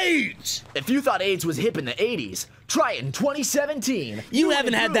 AIDS! AIDS! If you thought AIDS was hip in the 80s, try it in 2017. You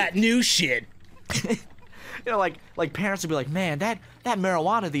haven't had that new shit. You know, like parents would be like, man, that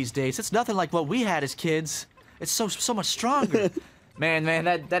marijuana these days, it's nothing like what we had as kids. It's so much stronger. Man,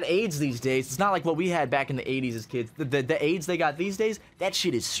 that AIDS these days, it's not like what we had back in the 80s as kids. The AIDS they got these days, that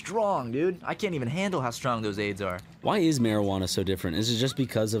shit is strong, dude. I can't even handle how strong those AIDS are. Why is marijuana so different? Is it just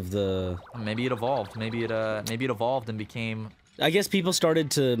because of the... Maybe it evolved. Maybe it evolved and became... I guess people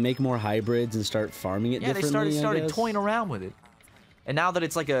started to make more hybrids and start farming it differently, they started toying around with it. And now that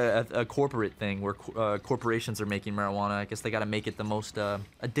it's like a corporate thing where corporations are making marijuana, I guess they gotta make it the most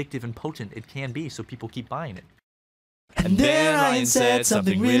addictive and potent it can be so people keep buying it. And then Ryan said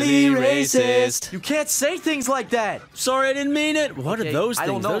something really racist. You can't say things like that. Sorry, I didn't mean it. What are those I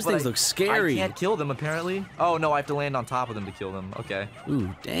don't things? know, Those but things look scary. I can't kill them, apparently. Oh, no, I have to land on top of them to kill them. Okay.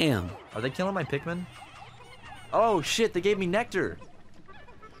 Ooh, damn. Are they killing my Pikmin? Oh, shit, they gave me nectar.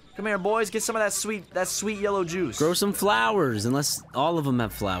 Come here, boys. Get some of that sweet yellow juice. Grow some flowers, unless all of them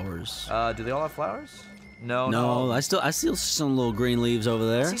have flowers. Do they all have flowers? No. No, I see some little green leaves over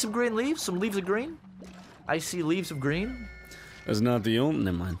there. I see some green leaves, some leaves of green. I see leaves of green. That's not the only.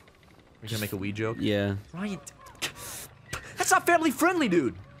 Never mind. You're gonna make a weed joke? Yeah. Ryan, that's not family friendly,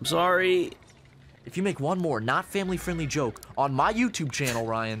 dude. I'm sorry. If you make one more not family friendly joke on my YouTube channel,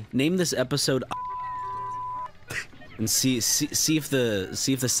 Ryan. Name this episode and see if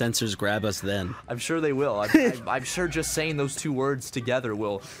the censors grab us then. I'm sure they will. I'm sure just saying those two words together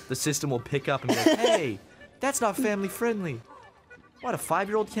the system will pick up and be like, hey, that's not family friendly. What, a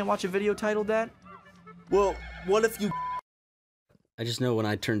 5-year-old can't watch a video titled that? Well, what if you... I just know when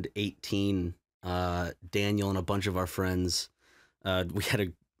I turned 18, Daniel and a bunch of our friends, we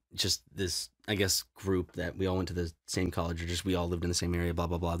had this, I guess, group that we all went to the same college, or just we all lived in the same area, blah,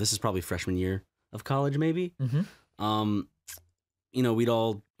 blah, blah. This is probably freshman year of college, maybe. Mm-hmm. You know, we'd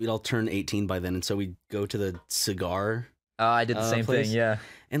all turn 18 by then, and so we'd go to the cigar. I did the same place. thing, yeah.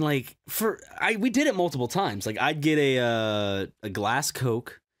 And like we did it multiple times. Like I'd get a glass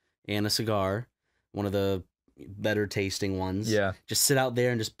Coke and a cigar, one of the better tasting ones. Yeah. Just sit out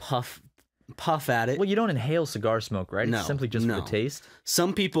there and just puff at it. Well, you don't inhale cigar smoke, right? No, It's simply just for the taste.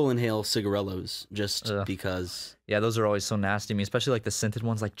 Some people inhale cigarellos just because. Yeah, those are always so nasty to me, especially like the scented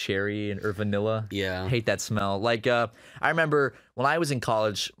ones like cherry or vanilla. Yeah. I hate that smell. Like, I remember when I was in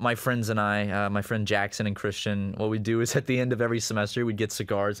college, my friends and I, my friend Jackson and Christian, what we'd do is at the end of every semester, we'd get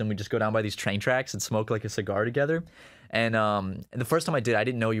cigars and we'd just go down by these train tracks and smoke like a cigar together. And the first time I did, I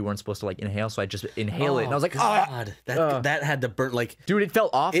didn't know you weren't supposed to like inhale, so I just inhale it. And I was like, God, that had to burn. Like, dude, it felt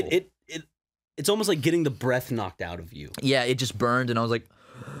awful. It's almost like getting the breath knocked out of you. Yeah, it just burned, and I was like,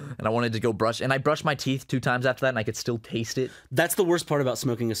 and I wanted to go brush, and I brushed my teeth 2 times after that, and I could still taste it. That's the worst part about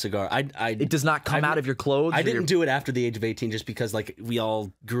smoking a cigar. It does not come out of your clothes. I didn't do it after the age of 18 just because like we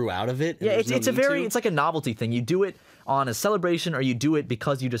all grew out of it. Yeah, it's like a novelty thing. You do it on a celebration, or you do it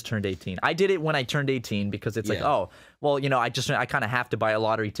because you just turned 18. I did it when I turned 18 because it's like, oh, well, you know, I kind of have to buy a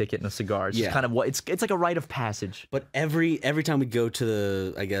lottery ticket and a cigar. It's just kind of what it's like a rite of passage. But every time we go to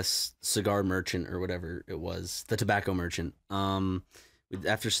the, I guess, cigar merchant or whatever it was, the tobacco merchant,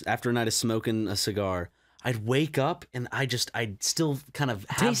 after a night of smoking a cigar, I'd wake up and I'd still kind of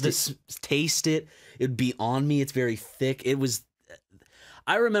taste it. It'd be on me. It's very thick.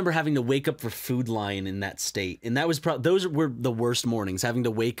 I remember having to wake up for Food Lion in that state, and that was those were the worst mornings. Having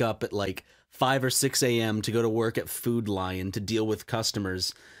to wake up at like 5 or 6 a.m. to go to work at Food Lion to deal with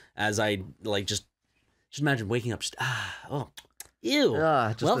customers, as I like just imagine waking up. Ew.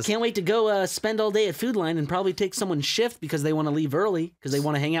 Can't wait to go spend all day at Food Lion and probably take someone's shift because they want to leave early because they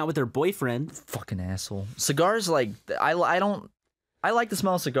want to hang out with their boyfriend. Fucking asshole. Cigars, like I like the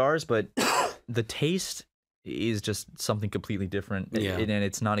smell of cigars, but the taste is just something completely different. Yeah. And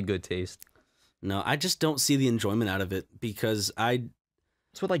it's not a good taste. No, I just don't see the enjoyment out of it because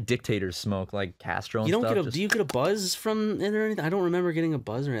it's what like dictators smoke, like Castro and you don't stuff. Do you get a buzz from it or anything? I don't remember getting a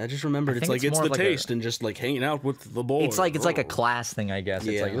buzz or anything. I just remembered it's the taste and just like hanging out with the boys. It's like a class thing, I guess.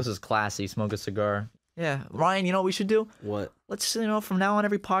 It's like, this is classy, smoke a cigar. Yeah. Ryan, you know what we should do? What? Let's, from now on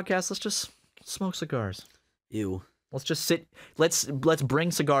every podcast, let's just smoke cigars. Ew. Let's just sit. Let's bring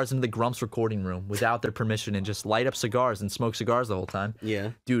cigars into the Grumps recording room without their permission and just light up cigars and smoke cigars the whole time. Yeah,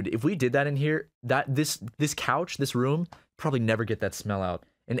 dude. If we did that in here, this couch, this room, probably never get that smell out,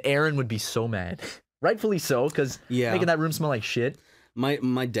 and Aaron would be so mad, rightfully so, because making that room smell like shit.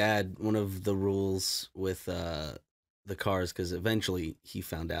 My dad, one of the rules with the cars, because eventually he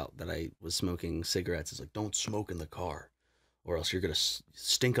found out that I was smoking cigarettes. Is like, don't smoke in the car, or else you're gonna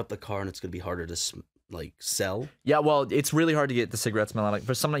stink up the car, and it's gonna be harder to sell. Yeah, well, it's really hard to get the cigarette smell out. Like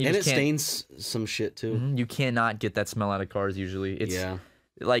for some, it stains some shit too. You cannot get that smell out of cars usually.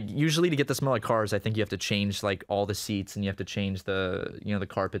 Like usually to get the smell of cars, I think you have to change like all the seats and you have to change the the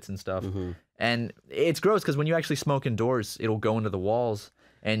carpets and stuff. And it's gross because when you actually smoke indoors, it'll go into the walls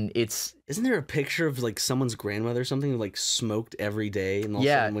And isn't there a picture of like someone's grandmother or something who like smoked every day, and all of a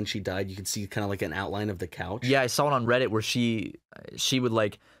sudden when she died, you could see kind of like an outline of the couch? Yeah, I saw it on Reddit where she would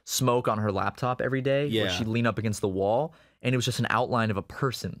like smoke on her laptop every day. Yeah. Where she'd lean up against the wall, and it was just an outline of a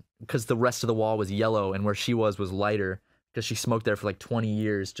person because the rest of the wall was yellow, and where she was lighter because she smoked there for like 20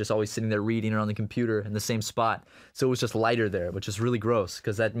 years, just always sitting there reading or on the computer in the same spot. So it was just lighter there, which is really gross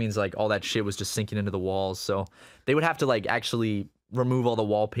because that means like all that shit was just sinking into the walls. So they would have to like actually remove all the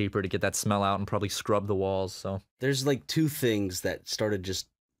wallpaper to get that smell out and probably scrub the walls. So there's like two things that started just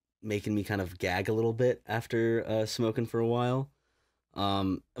making me kind of gag a little bit after smoking for a while.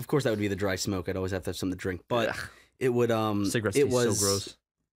 Of course that would be the dry smoke. I'd always have to have something to drink, but it would cigarettes it was was so gross.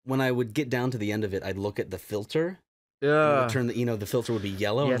 When I would get down to the end of it, I'd look at the filter. Yeah. Turn the the filter would be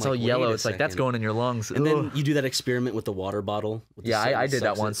yellow. Yeah, I'm it's like, all yellow. wait a It's like that's second. going in your lungs. And then Ugh. you do that experiment with the water bottle. With the Yeah, soap I and did that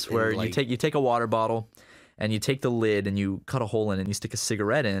sucks it, once and, where like, you take a water bottle and you take the lid and you cut a hole in it and you stick a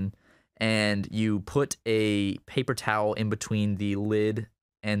cigarette in and you put a paper towel in between the lid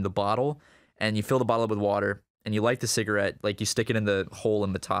and the bottle and you fill the bottle up with water and you light the cigarette, like you stick it in the hole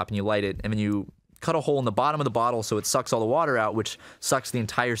in the top and you light it and then you cut a hole in the bottom of the bottle so it sucks all the water out, which sucks the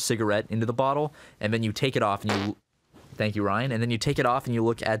entire cigarette into the bottle, and then you take it off and you thank you, Ryan. And then you take it off and you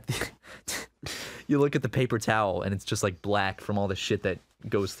look at the paper towel and it's just like black from all the shit that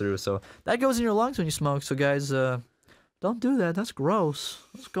goes through. So that goes in your lungs when you smoke. So guys, don't do that. That's gross.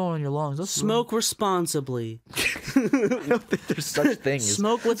 That's going in your lungs. That's Smoke responsibly. I don't think there's such thing as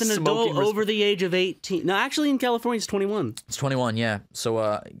Smoke with an adult over the age of 18. No, actually in California it's 21. It's 21, yeah.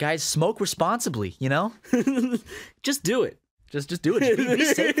 So guys, smoke responsibly, you know? Just do it. Just do it. Just be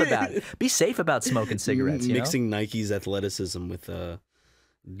safe about it. Be safe about smoking cigarettes, you know? Mixing Nike's athleticism with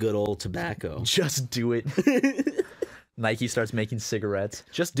good old tobacco. Just do it. Nike starts making cigarettes.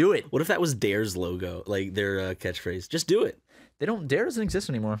 Just do it. What if that was Dare's logo, like their catchphrase? Just do it. Dare doesn't exist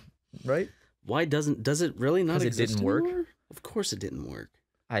anymore, right? Why does it really not exist? It didn't work. Anymore? Of course it didn't work.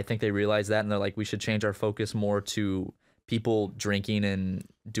 I think they realized that and they're like, we should change our focus more to people drinking and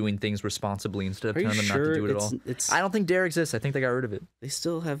doing things responsibly instead of telling them not to do it at all. I don't think Dare exists. I think they got rid of it. They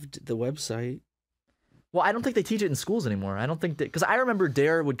still have the website. Well, I don't think they teach it in schools anymore. I don't think that, because I remember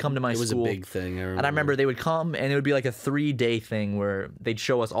Dare would come to my school. It was a big thing. And I remember they would come and it would be like a 3-day thing where they'd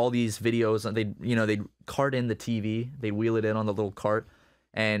show us all these videos and they'd cart in the TV, they'd wheel it in on the little cart,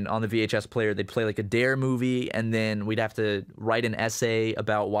 and on the VHS player they'd play like a Dare movie, and then we'd have to write an essay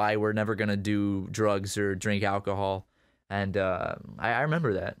about why we're never gonna do drugs or drink alcohol. And I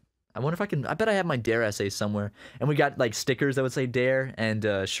remember that. I wonder if I can. I bet I have my Dare essay somewhere. And we got like stickers that would say Dare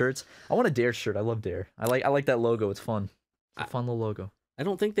and shirts. I want a Dare shirt. I love Dare. I like that logo. It's fun. It's a fun little logo. I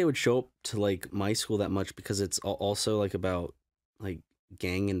don't think they would show up to like my school that much because it's also like about like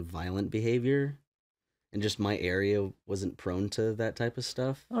gang and violent behavior, and just my area wasn't prone to that type of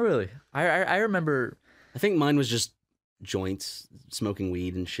stuff. Oh really? I remember. I think mine was just joints, smoking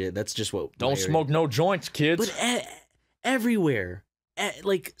weed and shit. That's just what. Don't smoke no joints, kids. But everywhere.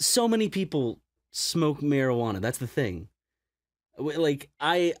 Like so many people smoke marijuana. That's the thing. Like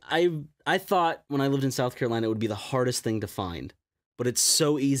I thought when I lived in South Carolina it would be the hardest thing to find, but it's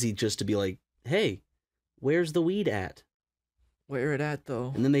so easy just to be like, "Hey, where's the weed at?" Where it at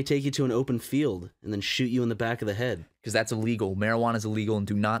though? And then they take you to an open field and then shoot you in the back of the head because that's illegal. Marijuana is illegal, and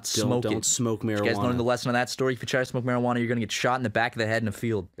do not smoke it. Don't smoke marijuana. You guys learned the lesson of that story. If you try to smoke marijuana, you're gonna get shot in the back of the head in a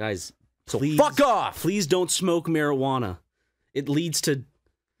field, guys. So please, fuck off. Please don't smoke marijuana. It leads to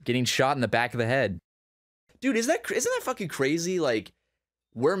getting shot in the back of the head. Dude, isn't that fucking crazy? Like,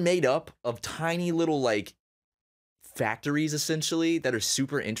 we're made up of tiny little, like, factories, essentially, that are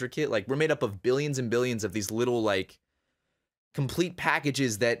super intricate. Like, we're made up of billions and billions of these little, like, complete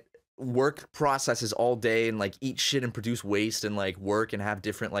packages that work processes all day and, like, eat shit and produce waste and, like, work and have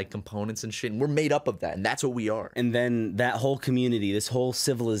different, like, components and shit. And we're made up of that, and that's what we are. And then that whole community, this whole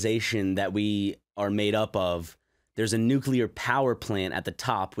civilization that we are made up of, there's a nuclear power plant at the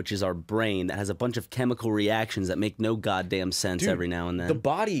top, which is our brain, that has a bunch of chemical reactions that make no goddamn sense. Dude, every now and then. The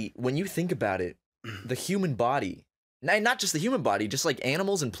body, when you think about it, the human body, not just the human body, just like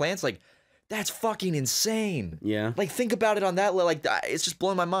animals and plants, like, that's fucking insane. Yeah. Like, think about it on that level. Like, it's just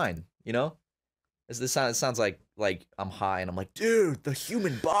blowing my mind, you know? It sounds like I'm high and I'm like, dude, the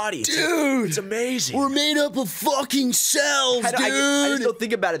human body. Dude! It's amazing. We're made up of fucking cells, dude! I just don't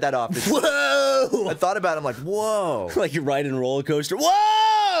think about it that often. Whoa! I thought about it, I'm like, whoa. Like you're riding a roller coaster.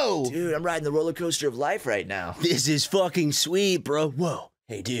 Whoa! Dude, I'm riding the roller coaster of life right now. This is fucking sweet, bro. Whoa.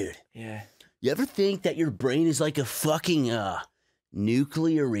 Hey, dude. Yeah. You ever think that your brain is like a fucking,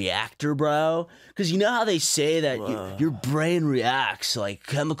 nuclear reactor, bro? Because you know how they say that your brain reacts like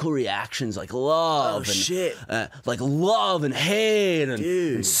chemical reactions, like love like love and hate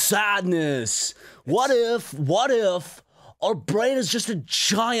and sadness. What if our brain is just a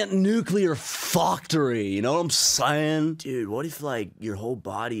giant nuclear factory? You know what I'm saying? Dude, what if like your whole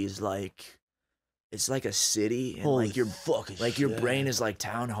body is like, it's like a city, and Holy like your your brain is like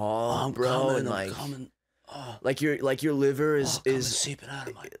town hall, bro, and like like your liver is seeping out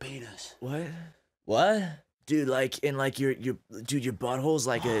of my penis. What? Dude, like in like your your butthole's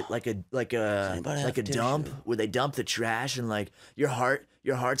like a dump where they dump the trash, and like your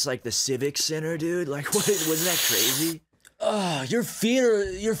heart's like the civic center, dude. Like wasn't that crazy? Your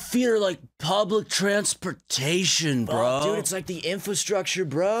feet are like public transportation, bro. Dude, it's like the infrastructure,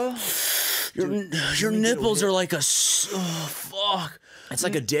 bro. Your nipples are like a fuck. It's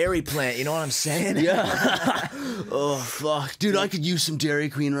like a dairy plant, you know what I'm saying? Yeah. Oh fuck, dude, I could use some Dairy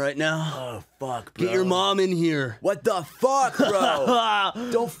Queen right now. Oh fuck, bro. Get your mom in here. What the fuck, bro?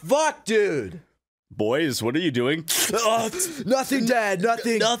 Don't fuck, dude. Boys, what are you doing? Nothing, Dad.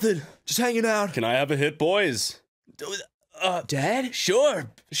 Nothing. Nothing. Just hanging out. Can I have a hit, boys? Dad? Sure,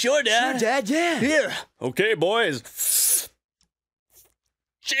 Dad. Sure, Dad, yeah. Here. Okay, boys.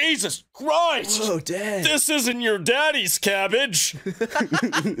 Jesus Christ! Whoa, Dad. This isn't your daddy's cabbage. I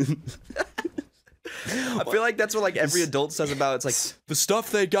feel like that's what like every adult says about it's like the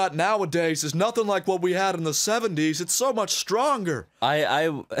stuff they got nowadays is nothing like what we had in the 70s. It's so much stronger.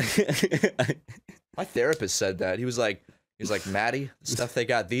 My therapist said that. He was like, Maddie, the stuff they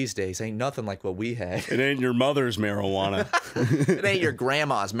got these days ain't nothing like what we had. It ain't your mother's marijuana. It ain't your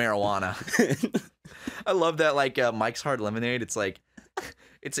grandma's marijuana. I love that like Mike's Hard Lemonade. It's like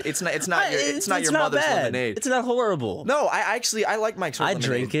it's not your mother's bad. lemonade. It's not horrible. No, I like Mike's Hard Lemonade. I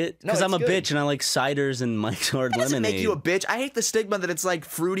drink it because No, I'm a it's good. bitch and I like ciders and Mike's Hard It doesn't Lemonade. make you a bitch. I hate the stigma that it's like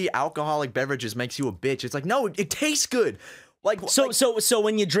fruity alcoholic beverages makes you a bitch. It's like no, it tastes good. Like so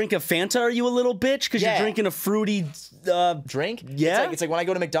when you drink a Fanta, are you a little bitch because you're drinking a fruity drink? Yeah, it's like when I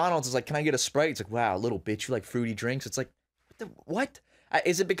go to McDonald's, it's like, can I get a Sprite? It's like, wow, little bitch, you like fruity drinks? It's like, what?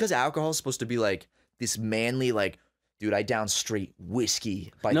 Is it because alcohol is supposed to be like this manly, like, dude, I down straight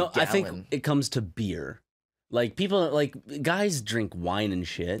whiskey by the gallon? I think it comes to beer. Like people, like guys drink wine and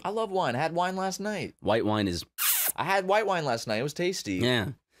shit. I love wine. I had wine last night. White wine is. I had white wine last night. It was tasty. Yeah.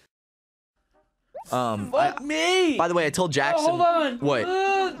 Fuck me. By the way, I told Jackson. hold on. What?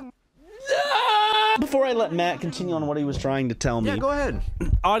 Before I let Matt continue on what he was trying to tell me. Yeah, go ahead.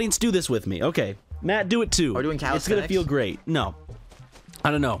 Audience, do this with me. Okay. Matt, do it too. Are we doing calisthenics? It's gonna feel great. No. I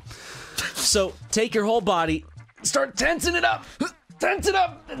don't know. So take your whole body, start tensing it up. Tense it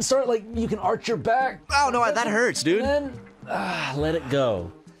up and start like you can arch your back. Oh no, that hurts, dude. And then let it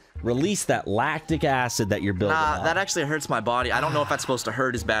go. Release that lactic acid that you're building up. That actually hurts my body. I don't know if that's supposed to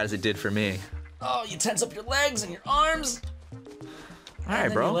hurt as bad as it did for me. Oh, you tense up your legs and your arms. All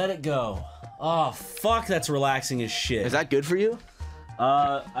right, bro. You let it go. Oh, fuck, that's relaxing as shit. Is that good for you?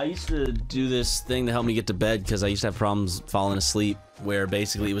 I used to do this thing to help me get to bed because I used to have problems falling asleep where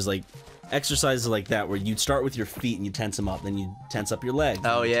basically it was like exercises like that where you'd start with your feet and you tense them up, then you tense up your legs.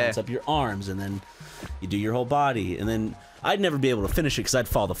 Oh, yeah. Tense up your arms, and then you do your whole body, and then I'd never be able to finish it because I'd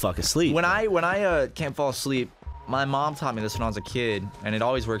fall the fuck asleep. When I can't fall asleep, my mom taught me this when I was a kid, and it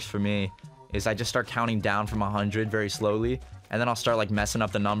always works for me, is I just start counting down from 100 very slowly, and then I'll start like messing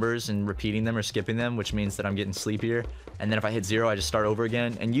up the numbers and repeating them or skipping them, which means that I'm getting sleepier. And then if I hit 0, I just start over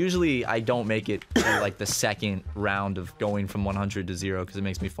again. And usually I don't make it through like the second round of going from 100 to 0 because it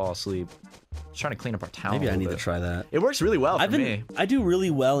makes me fall asleep. Just trying to clean up our town. Maybe I need to try that. It works really well for me. I do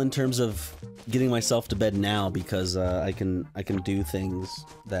really well in terms of getting myself to bed now because I can do things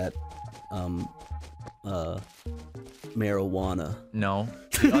that marijuana. No,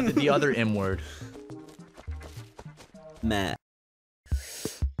 the other M word. Matt.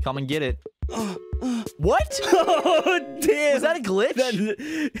 Come and get it. What? Oh, damn. Was that a glitch?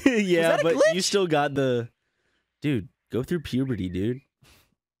 Yeah, Was that a but glitch? you still got the... Dude, go through puberty, dude.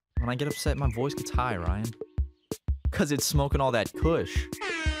 When I get upset, my voice gets high, Ryan. Because it's smoking all that kush.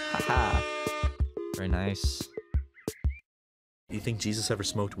 Haha. Very nice. You think Jesus ever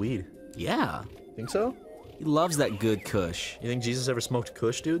smoked weed? Yeah. Think so? He loves that good kush. You think Jesus ever smoked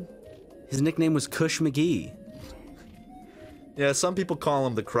kush, dude? His nickname was Kush McGee. Yeah, some people call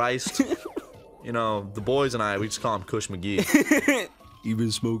him the Christ. You know, the boys and I, we just call him Kush McGee. You've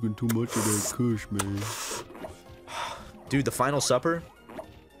been smoking too much of that kush, man. Dude, the Final Supper,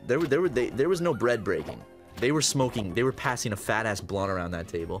 there was no bread breaking. They were smoking, they were passing a fat-ass blunt around that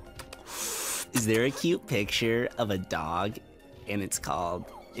table. Is there a cute picture of a dog, and it's called,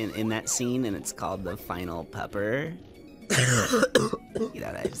 in that scene, and it's called the Final Pepper? You know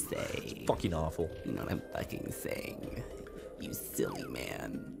what I'm saying? Fucking awful. You know what I'm fucking saying? You silly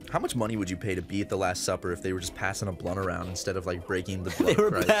man. How much money would you pay to be at the Last Supper if they were just passing a blunt around instead of like breaking the blood? They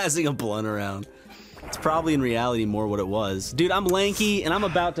were passing a blunt around. It's probably in reality more what it was. Dude, I'm lanky and I'm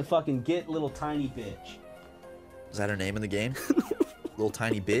about to fucking get little tiny bitch. Is that her name in the game? Little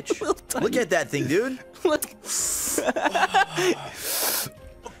tiny bitch? Look at that thing, dude. Look.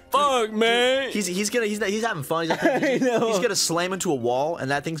 Fuck, man. He's having fun. He's gonna slam into a wall and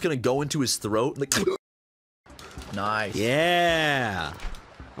that thing's gonna go into his throat. Like, nice. Yeah.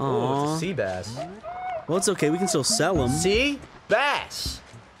 Oh, it's a sea bass. Well, it's okay. We can still sell them. Sea bass.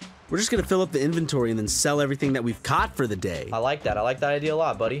 We're just gonna fill up the inventory and then sell everything that we've caught for the day. I like that. I like that idea a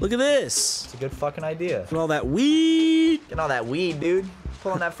lot, buddy. Look at this. It's a good fucking idea. Look at all that weed. Get all that weed, dude.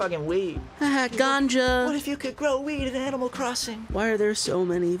 Pulling that fucking weed. Ganja. What if you could grow weed in Animal Crossing? Why are there so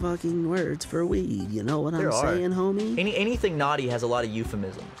many fucking words for weed? You know what I'm saying, homie? Anything naughty has a lot of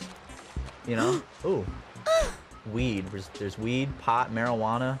euphemisms. You know? Ooh. Weed. There's weed, pot,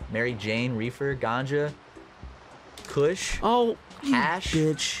 marijuana, Mary Jane, reefer, ganja, kush. Oh, hash.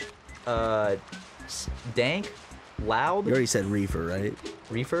 Bitch. Dank, loud. You already said reefer, right?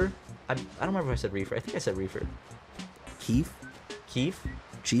 Reefer? I don't remember if I said reefer. I think I said reefer. Keef? Keef?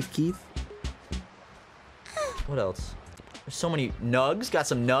 Chief Keef? What else? There's so many nugs. Got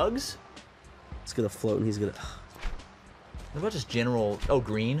some nugs. It's gonna float and he's gonna... What about just general... Oh,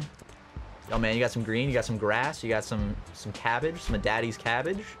 green. Oh, man, you got some green. You got some grass. You got some cabbage. Some of Daddy's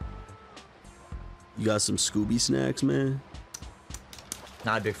cabbage. You got some Scooby snacks, man?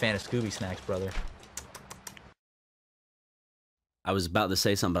 Not a big fan of Scooby snacks, brother. I was about to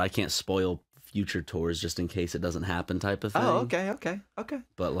say something, but I can't spoil future tours just in case it doesn't happen type of thing. Oh, okay.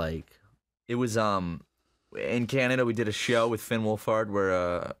 But, like... It was, in Canada, we did a show with Finn Wolfhard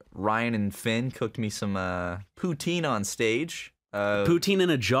where, Ryan and Finn cooked me some, poutine on stage. Poutine in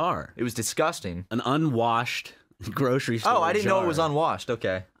a jar. It was disgusting. An unwashed grocery store Oh, I didn't jar. know it was unwashed.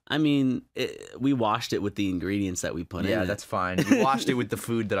 Okay. I mean, we washed it with the ingredients that we put in it. Yeah, that's fine. You washed it with the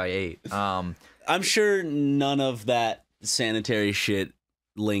food that I ate. I'm sure none of that sanitary shit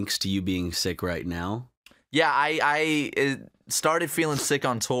links to you being sick right now. Yeah, I started feeling sick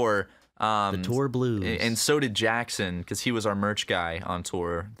on tour. The tour blues. And so did Jackson, because he was our merch guy on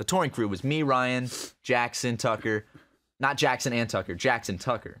tour. The touring crew was me, Ryan, Jackson, Tucker. Not Jackson and Tucker, Jackson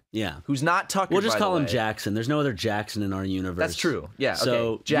Tucker. Yeah. Who's not Tucker, We'll just by call the him way. Jackson. There's no other Jackson in our universe. That's true. Yeah, So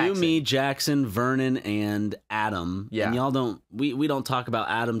okay. Jackson. you, me, Jackson, Vernon, and Adam. Yeah. And y'all don't, we don't talk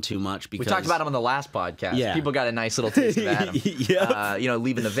about Adam too much because... We talked about him on the last podcast. Yeah. People got a nice little taste of Adam. Yep. You know,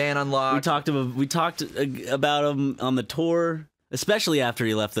 leaving the van unlocked. We talked about him on the tour, especially after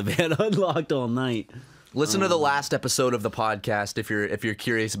he left the van unlocked all night. Listen to the last episode of the podcast if you're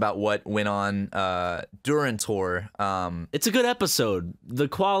curious about what went on during tour. It's a good episode.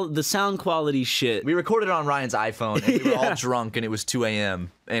 The sound quality shit. We recorded it on Ryan's iPhone and we were all drunk and it was 2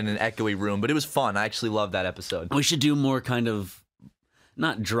 a.m. in an echoey room, but it was fun. I actually loved that episode. We should do more kind of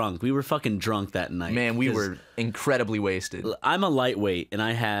not drunk. We were fucking drunk that night. Man, we were incredibly wasted. I'm a lightweight and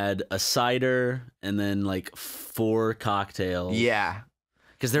I had a cider and then like 4 cocktails. Yeah.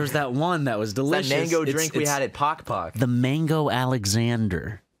 Because there was that one that was delicious. That mango drink we had at Pock Pock. The Mango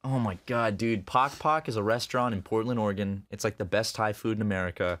Alexander. Oh my god, dude. Pock Pock is a restaurant in Portland, Oregon. It's like the best Thai food in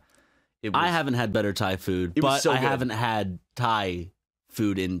America. I haven't had better Thai food, but so I good. haven't had Thai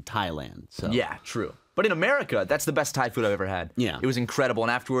food in Thailand. So yeah, true. But in America, that's the best Thai food I've ever had. Yeah. It was incredible.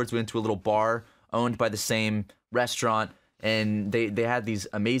 And afterwards, we went to a little bar owned by the same restaurant. And they had these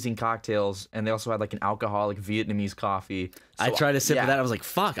amazing cocktails, and they also had like an alcoholic Vietnamese coffee. So, I tried to sip of that. I was like,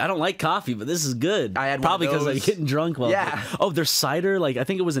 "Fuck, I don't like coffee, but this is good." I had probably because I one of was those. getting drunk. Yeah. Oh, there's cider. Like I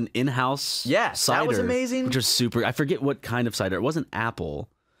think it was an in-house. Cider. That was amazing. Which was super. I forget what kind of cider. It wasn't apple.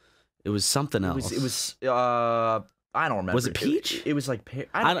 It was something else. It was. I don't remember. Was it peach? It was like. It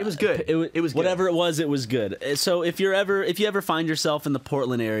was good. It was good. Whatever it was good. So if you ever find yourself in the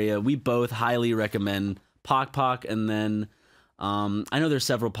Portland area, we both highly recommend Pock Pock, and then. I know there's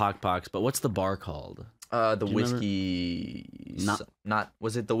several Pock Pocks, but what's the bar called? The whiskey. Not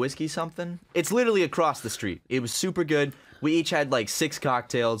was it the whiskey something? It's literally across the street. It was super good. We each had like 6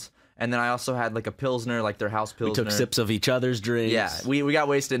 cocktails, and then I also had like a pilsner, like their house pilsner. We took sips of each other's drinks. Yeah, we got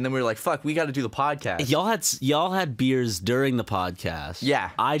wasted, and then we were like, "Fuck, we got to do the podcast." Y'all had beers during the podcast. Yeah,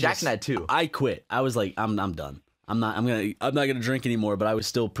 Jackson had 2. I quit. I was like, I'm done. I'm not gonna drink anymore. But I was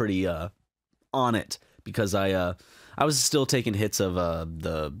still pretty on it because I was still taking hits of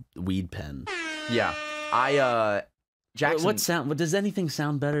the weed pen. Yeah, Jackson. What does anything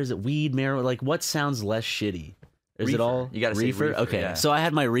sound better? Is it weed, marijuana? Like what sounds less shitty? Is reefer. it all? You gotta say reefer, Okay, yeah. so I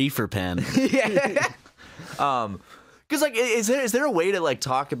had my reefer pen. Yeah. Because like, is there a way to like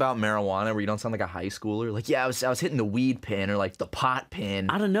talk about marijuana where you don't sound like a high schooler? Like, yeah, I was hitting the weed pin or like the pot pin.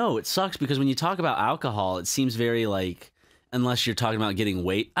 I don't know. It sucks because when you talk about alcohol, it seems very like, unless you're talking about getting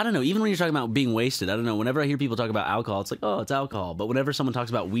weight. I don't know. Even when you're talking about being wasted, I don't know. Whenever I hear people talk about alcohol, it's like, oh, it's alcohol. But whenever someone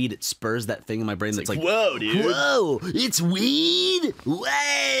talks about weed, it spurs that thing in my brain that's like, whoa, dude. Whoa, it's weed.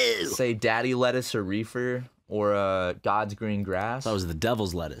 Whoa. Say daddy lettuce or reefer. Or God's green grass. That was the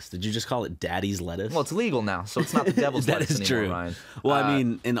devil's lettuce. Did you just call it daddy's lettuce? Well, it's legal now, so it's not the devil's that lettuce is anymore, true. Ryan. Well, I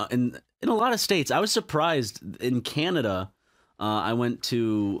mean, in a lot of states, I was surprised. In Canada, I went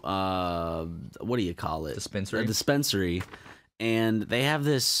to what do you call it? Dispensary. A dispensary, and they have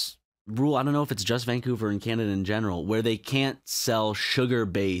this rule. I don't know if it's just Vancouver and Canada in general, where they can't sell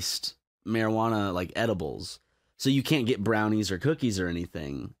sugar-based marijuana like edibles. So you can't get brownies or cookies or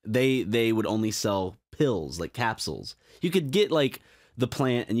anything. They would only sell pills, like capsules. You could get like the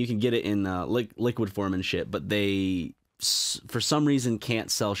plant and you can get it in liquid form and shit, but they for some reason can't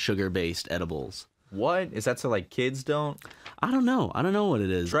sell sugar-based edibles. What? Is that so like kids don't? I don't know. I don't know what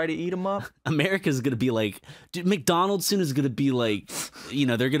it is. Try to eat them up? America's going to be like, dude, McDonald's soon is going to be like, you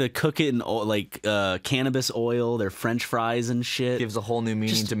know, they're going to cook it in like cannabis oil, their french fries and shit. Gives a whole new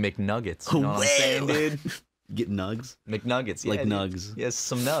meaning to McNuggets. You know what I'm saying, dude? Get nugs? McNuggets, yeah. Like dude. nugs. Yes,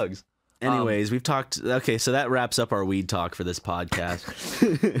 some nugs. Anyways, we've talked. Okay, so that wraps up our weed talk for this podcast.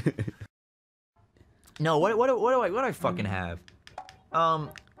 No, what do I fucking have? I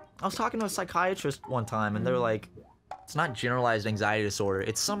was talking to a psychiatrist one time, and they're like, it's not generalized anxiety disorder.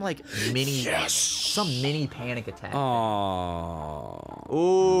 It's some like mini panic attack. Aww.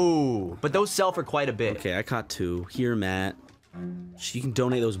 Ooh, but those sell for quite a bit. Okay, I caught 2. Here, Matt. You can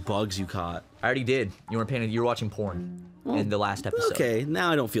donate those bugs you caught. I already did. You were watching porn in the last episode. Okay,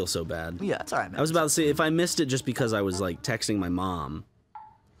 now I don't feel so bad. Yeah, it's alright, man. I was about to say, if I missed it just because I was like texting my mom.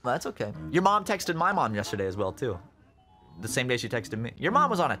 Well, that's okay. Your mom texted my mom yesterday as well, too. The same day she texted me. Your mom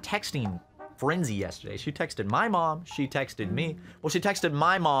was on a texting frenzy yesterday. She texted my mom, she texted me. Well, she texted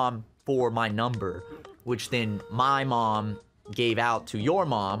my mom for my number, which then my mom gave out to your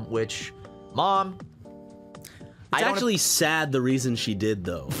mom, which, Mom... It's actually sad the reason she did,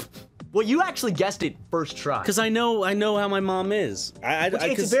 though. Well, you actually guessed it first try. Because I know how my mom is.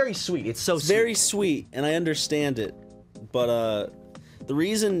 It's very sweet. It's so sweet. Very sweet, and I understand it. But the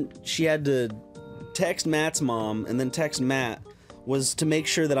reason she had to text Matt's mom and then text Matt was to make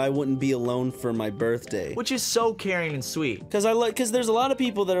sure that I wouldn't be alone for my birthday. Which is so caring and sweet. Because there's a lot of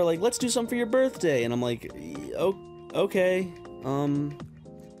people that are like, let's do something for your birthday, and I'm like, oh, okay,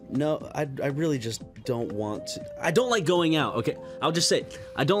 no, I really just don't want to. I don't like going out. Okay, I'll just say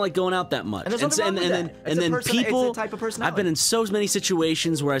I don't like going out that much. And then people. It's a type of personality. I've been in so many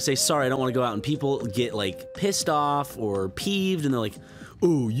situations where I say sorry, I don't want to go out, and people get like pissed off or peeved, and they're like,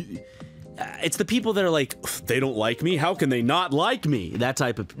 "Ooh, it's the people that are like, they don't like me. How can they not like me?" That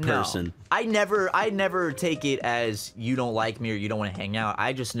type of person. No, I never take it as you don't like me or you don't want to hang out.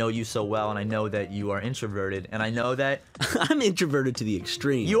 I just know you so well, and I know that you are introverted, and I know that I'm introverted to the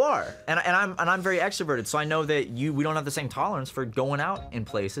extreme. You are, and I'm very extroverted. So I know that we don't have the same tolerance for going out in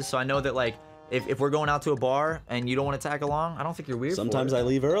places. So I know that like if we're going out to a bar and you don't want to tag along, I don't think you're weird. Sometimes I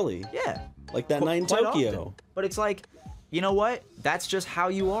leave early. Yeah, like that night in Tokyo. Often. But it's like, you know what? That's just how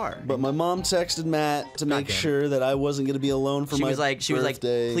you are. But my mom texted Matt to make sure that I wasn't gonna be alone for my birthday. She was like,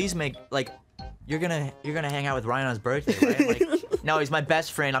 please make like, you're gonna hang out with Ryan on his birthday, right? I'm like, no, he's my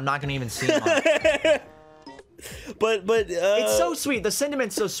best friend. I'm not gonna even see him. But it's so sweet. The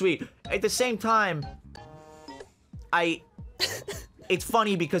sentiment's so sweet. At the same time, it's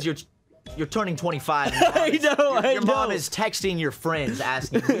funny because you're turning 25. Your mom is texting your friends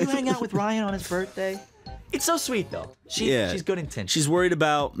asking, will you hang out with Ryan on his birthday? It's so sweet, though. She's good intentions. She's worried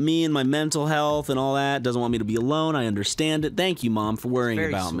about me and my mental health and all that. Doesn't want me to be alone. I understand it. Thank you, Mom, for worrying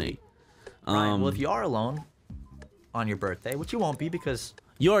about me. Ryan, well, if you are alone on your birthday, which you won't be because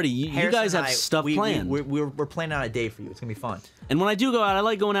you guys have stuff planned. We're planning out a day for you. It's gonna be fun. And when I do go out, I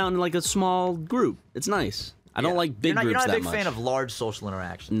like going out in like a small group. It's nice. I don't like big groups that much. You're not a big fan of large social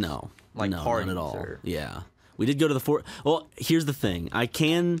interactions. No, like parties not at all. Or... Yeah, we did go to the Fort. Well, here's the thing. I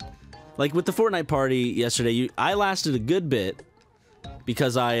can. Like with the Fortnite party yesterday, I lasted a good bit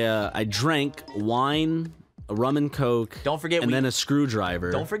because I drank wine, a rum and coke, and then a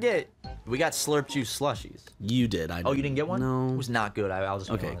screwdriver. Don't forget, we got Slurp Juice slushies. You did. I didn't. Oh, you didn't get one? No. It was not good. I'll just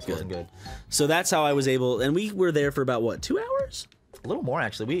be honest. It wasn't good. So that's how I was able, and we were there for about, what, 2 hours? A little more,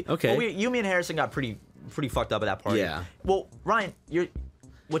 actually. You, me, and Harrison got pretty fucked up at that party. Yeah. Well, Ryan,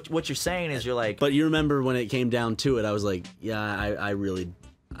 what you're saying is you're like... But you remember when it came down to it, I was like, yeah,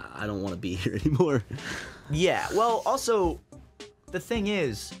 I don't want to be here anymore. Yeah, well, also, the thing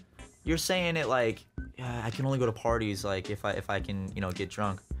is, you're saying it like, I can only go to parties like if I can get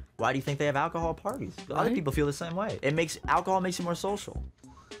drunk. Why do you think they have alcohol parties? Other people feel the same way. Alcohol makes you more social.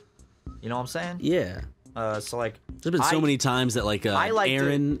 You know what I'm saying? Yeah. So like, there's been so many times that like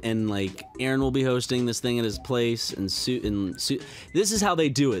Aaron Aaron will be hosting this thing at his place, and this is how they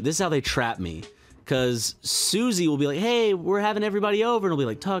do it. This is how they trap me, because Susie will be like, "Hey, we're having everybody over," and it'll be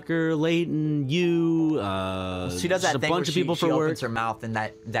like Tucker, Layton, you. She does that a thing bunch where of people she for work. opens her mouth and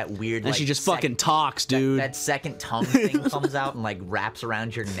that weird. And like, she just fucking talks, dude. That second tongue thing comes out and like wraps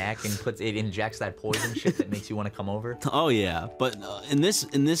around your neck and injects that poison shit that makes you want to come over. Oh yeah, but in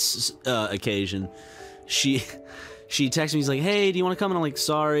this occasion, she texts me. He's like, "Hey, do you want to come?" And I'm like,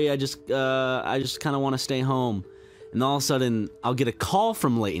 "Sorry, I just kind of want to stay home." And all of a sudden, I'll get a call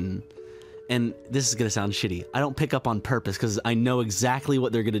from Layton, and this is gonna sound shitty. I don't pick up on purpose because I know exactly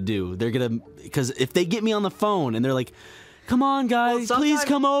what they're gonna do. Because if they get me on the phone and they're like, "Come on, guys, please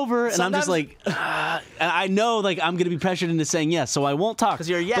come over," and I'm just like, and I know like I'm gonna be pressured into saying yes, so I won't talk. Because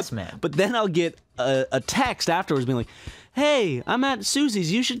you're a yes man. But then I'll get a text afterwards being like, "Hey, I'm at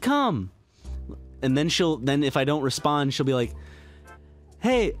Susie's. You should come." And then then if I don't respond, she'll be like,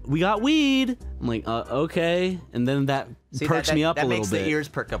 "Hey, we got weed." I'm like, "Okay." And then that perks me up a little bit. That makes the ears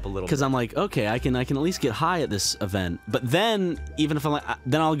perk up a little bit. Because I'm like, okay, I can at least get high at this event. But then, even if I'm like,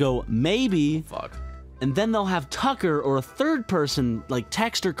 then I'll go, maybe. Fuck. And then they'll have Tucker or a third person like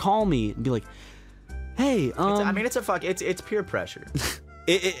text or call me and be like, "Hey, it's peer pressure."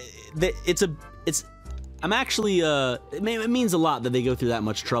 I'm actually, it means a lot that they go through that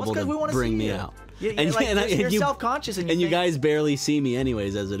much trouble to bring me out. You're self-conscious and you guys barely see me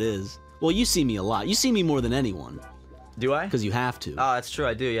anyways as it is. Well, you see me a lot. You see me more than anyone. Do I? Because you have to. Oh, that's true.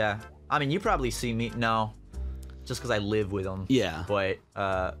 I do, yeah. I mean, you probably see me. No. Just because I live with them. Yeah. But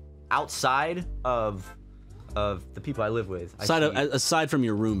outside of the people I live with. Aside from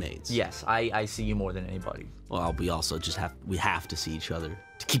your roommates. Yes, I see you more than anybody. Well, we also just have to see each other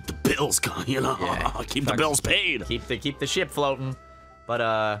to keep the bills going, you know. Yeah, keep the bills paid. Keep the ship floating.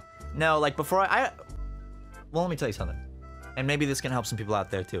 But no, like before well, let me tell you something. And maybe this can help some people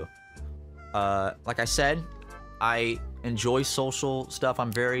out there too. Like I said, I enjoy social stuff.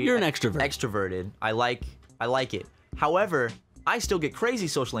 I'm very You're an extrovert. Extroverted. I like it. However, I still get crazy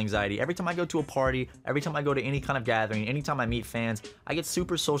social anxiety. Every time I go to a party, every time I go to any kind of gathering, anytime I meet fans, I get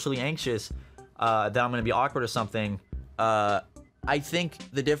super socially anxious that I'm gonna be awkward or something. I think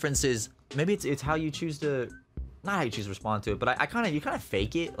the difference is maybe it's how you choose to, not how you choose to respond to it, but you kind of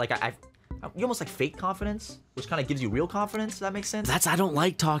fake it. Like you almost like fake confidence, which kind of gives you real confidence. Does that make sense? I don't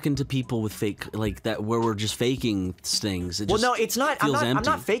like talking to people with fake like that where we're just faking things. No, it's not. I'm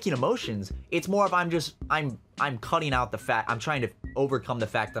not faking emotions. It's more of I'm cutting out the fact. I'm trying to overcome the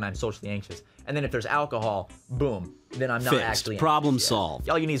fact that I'm socially anxious. And then if there's alcohol, boom, then I'm not actually problem anxious. solved.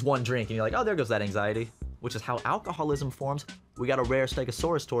 All you need is one drink, and you're like, oh, there goes that anxiety. Which is how alcoholism forms. We got a rare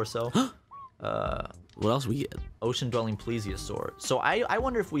Stegosaurus torso. What else we get? Ocean-dwelling plesiosaur. So I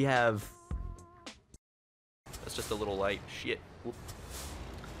wonder if we have. That's just a little light. Shit.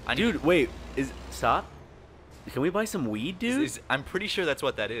 Dude, wait. Stop. Can we buy some weed, dude? I'm pretty sure that's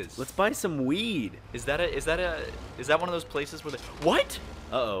what that is. Let's buy some weed. Is that one of those places where what?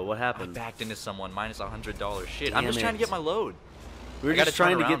 Uh-oh, what happened? I backed into someone minus $100. Shit. Damn I'm just trying to get my load. We were just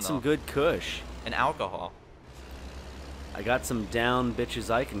trying to get some good kush. And alcohol. I got some down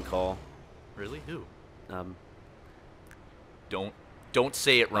bitches I can call. Really? Who? Don't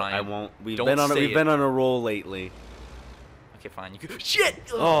say it, Ryan. I won't. We've been on a roll lately. Okay, fine. You could. Shit!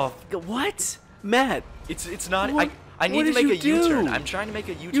 Oh, what? Matt, it's not. What? I need to make a U-turn. I'm trying to make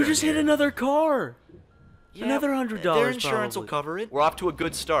a U-turn. You just hit another car. Yeah, another $100. Their insurance will cover it. We're off to a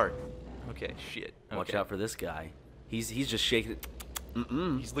good start. Okay, shit. Okay. Watch out for this guy. He's just shaking it.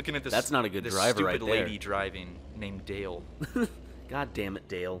 He's looking at this. That's not a good driver right there. Stupid lady driving named Dale. God damn it,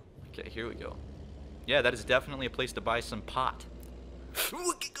 Dale. Okay, here we go. Yeah, that is definitely a place to buy some pot.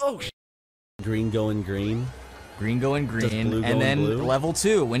 Oh, green going green. Green going green, blue and going then blue? level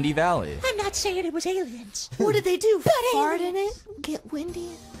 2, Windy Valley. I'm not saying it was aliens. What did they do? Fart in it? Get windy?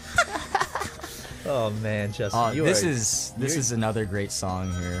 Oh man, Justin. This is another great song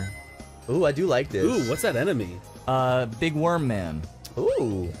here. Ooh, I do like this. Ooh, what's that enemy? Big Worm Man.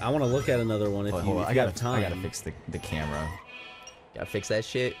 Ooh, I want to look at another one if you got time. I gotta fix the camera. Gotta fix that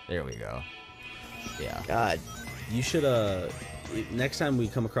shit. There we go. Yeah. God, you should next time we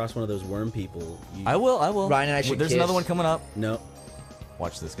come across one of those worm people. I will. Ryan and I should There's another one coming up. No.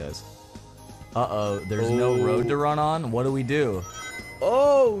 Watch this, guys. Uh-oh, there's no road to run on. What do we do?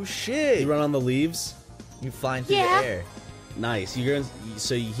 Oh shit! You run on the leaves. You flying through the air. Nice.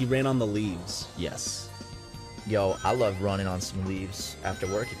 So he ran on the leaves. Yes. Yo, I love running on some leaves after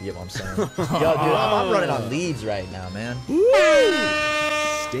work, if you get what I'm saying. Yo, dude, I'm running on leaves right now, man.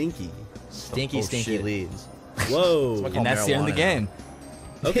 Stinky. Stinky leaves. Whoa. And that's the end of the game.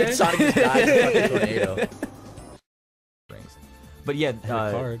 Okay. Sonic just died in a fucking tornado. But yeah,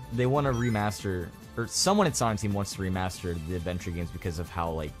 they want to remaster, or someone at Sonic Team wants to remaster the adventure games because of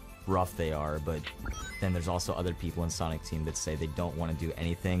how like rough they are. But then there's also other people in Sonic Team that say they don't want to do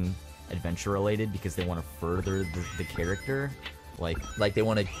anything adventure related because they want to further the character. Like they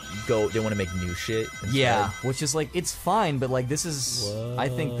want to go, they want to make new shit. Instead. Yeah, which is like, it's fine, but like this is, I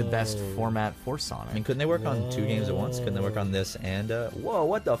think, the best format for Sonic. I mean, couldn't they work on 2 games at once? Couldn't they work on this and, whoa,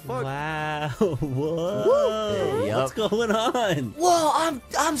 what the fuck? Wow, whoa. Hey, What's going on? Whoa,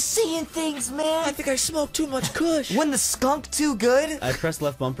 I'm seeing things, man. I think I smoked too much kush. When the skunk too good? I pressed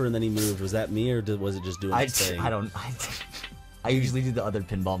left bumper and then he moved. Was that me or was it just doing its thing? I usually do the other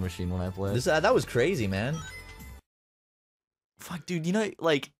pinball machine when I play. That was crazy, man. Fuck, dude, you know,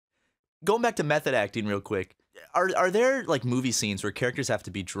 like, going back to method acting real quick, are there, like, movie scenes where characters have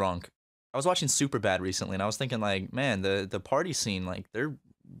to be drunk? I was watching Superbad recently, and I was thinking, like, man, the party scene, like, they're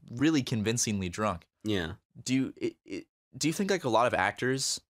really convincingly drunk. Yeah. Do you think, like, a lot of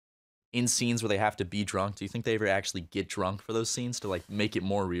actors in scenes where they have to be drunk, do you think they ever actually get drunk for those scenes to, like, make it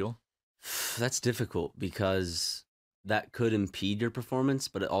more real? That's difficult because that could impede your performance,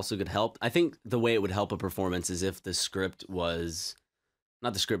 but it also could help. I think the way it would help a performance is if the script was,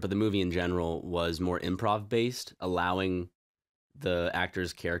 not the script, but the movie in general was more improv based, allowing the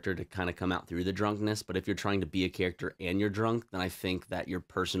actor's character to kind of come out through the drunkenness. But if you're trying to be a character and you're drunk, then I think that your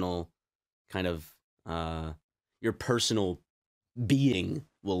personal kind of, your personal being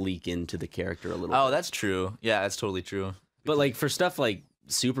will leak into the character a little bit. Oh, that's true. Yeah, that's totally true. But like for stuff like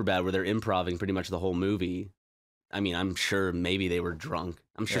Superbad where they're improving pretty much the whole movie, I mean, I'm sure maybe they were drunk.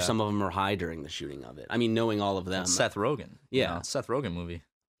 I'm sure some of them were high during the shooting of it. I mean, knowing all of them. Seth Rogen. Yeah. You know, Seth Rogen movie.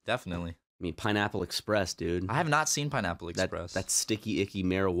 Definitely. I mean, Pineapple Express, dude. I have not seen Pineapple Express. That's sticky, icky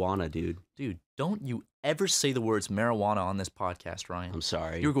marijuana, dude. Dude, don't you ever say the words marijuana on this podcast, Ryan. I'm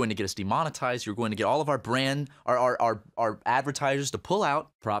sorry. You're going to get us demonetized. You're going to get all of our brand, our advertisers to pull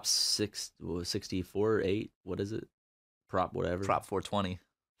out. Prop 64, 8, what is it? Prop whatever. Prop 420.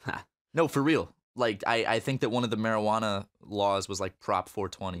 No, for real. Like, I think that one of the marijuana laws was like Prop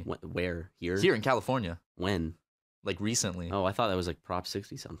 420. Where? Here? Here in California. When? Like recently. Oh, I thought that was like Prop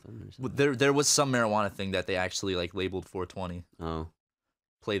 60 something. There was some marijuana thing that they actually like labeled 420. Oh.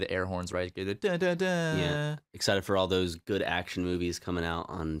 Play the air horns, right? Dun, dun, dun. Yeah. Excited for all those good action movies coming out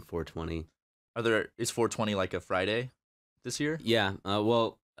on 420. Is 420 like a Friday this year? Yeah.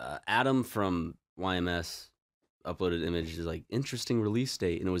 Well, Adam from YMS uploaded images like interesting release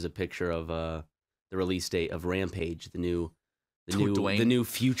date, and it was a picture of the release date of Rampage, the new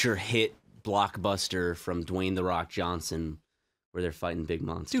future hit blockbuster from Dwayne "The Rock" Johnson, where they're fighting big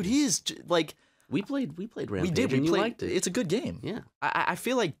monsters. Dude, he is like we played Rampage. We did. And you liked it. It's a good game. Yeah. I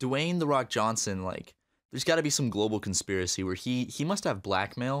feel like Dwayne "The Rock" Johnson, like, there's got to be some global conspiracy where he must have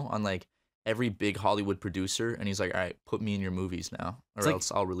blackmail on like every big Hollywood producer, and he's like, all right, put me in your movies now, or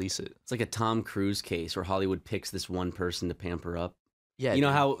else I'll release it. It's like a Tom Cruise case where Hollywood picks this one person to pamper up. Yeah. You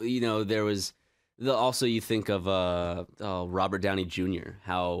know how there was. Also, you think of Robert Downey Jr.,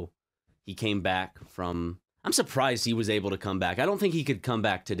 how he came back from. I'm surprised he was able to come back. I don't think he could come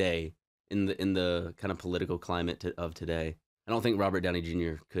back today in the kind of political climate of today. I don't think Robert Downey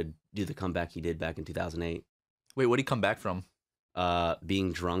Jr. could do the comeback he did back in 2008. Wait, what did he come back from?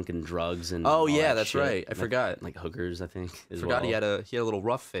 Being drunk and drugs and oh yeah, that's shit. right. I forgot. Like hookers, I think. Forgot he had a little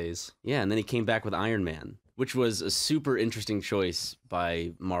rough phase. Yeah, and then he came back with Iron Man, which was a super interesting choice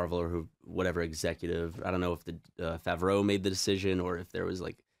by Marvel or whatever executive. I don't know if the Favreau made the decision or if there was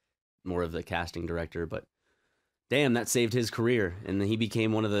like more of the casting director, but damn, that saved his career, and then he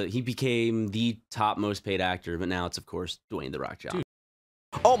became the top most paid actor. But now it's of course Dwayne "The Rock" Johnson.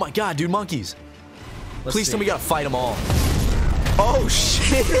 Oh my god, dude, monkeys! Please tell me we gotta fight them all. Oh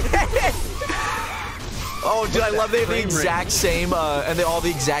shit! Oh, dude, I love they have the exact same, and they all the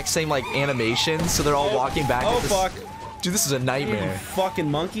exact same like animations, so they're all walking back. Oh fuck! Dude, this is a nightmare. You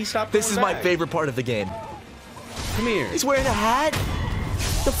fucking monkey, stop! This is my favorite part of the game. Come here. He's wearing a hat.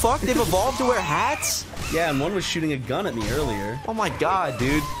 The fuck? They've evolved to wear hats? Yeah, and one was shooting a gun at me earlier. Oh my god,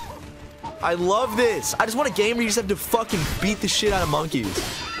 dude. I love this. I just want a game where you just have to fucking beat the shit out of monkeys.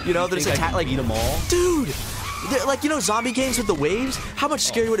 You know, there's attack like beat them all, dude. Like, you know, zombie games with the waves? How much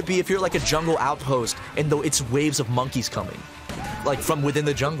scarier would it be if you're like a jungle outpost and it's waves of monkeys coming? Like, from within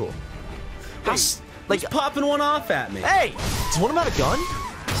the jungle. Hey, like, popping one off at me. Hey! Does one of them have a gun?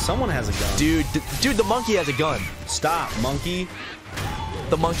 Someone has a gun. Dude, the monkey has a gun. Stop, monkey.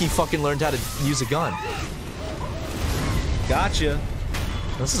 The monkey fucking learned how to use a gun. Gotcha.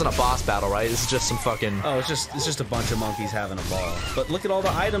 This isn't a boss battle, right? This is just some fucking... Oh, it's just a bunch of monkeys having a ball. But look at all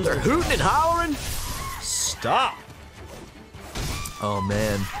the items. They're hooting and hollering. Stop. Oh,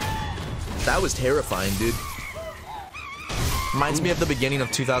 man. That was terrifying, dude. Reminds me of the beginning of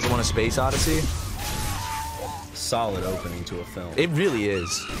 2001: A Space Odyssey. Solid opening to a film. It really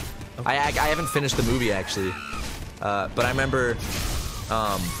is. I haven't finished the movie, actually. But I remember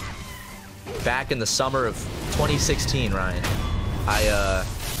back in the summer of 2016, Ryan,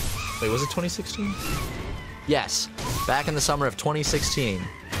 wait, was it 2016? Yes. Back in the summer of 2016,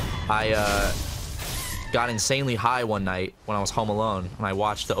 I got insanely high one night when I was home alone, and I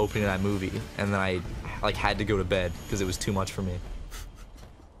watched the opening of that movie, and then I like had to go to bed because it was too much for me.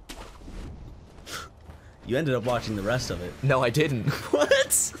 You ended up watching the rest of it. No, I didn't.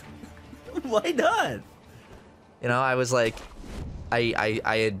 What? Why not? You know, I was like, I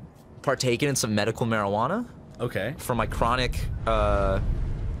had partaken in some medical marijuana. Okay. For my chronic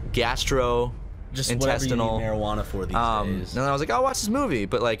gastro Just intestinal whatever you need marijuana for these days. And then I was like, I'll watch this movie,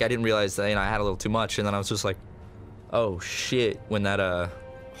 but like I didn't realize that, you know, I had a little too much, and then I was just like, oh shit, when that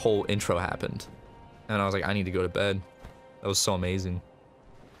whole intro happened, and I was like, I need to go to bed. That was so amazing.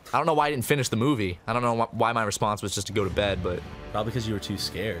 I don't know why I didn't finish the movie. I don't know why my response was just to go to bed, but probably because you were too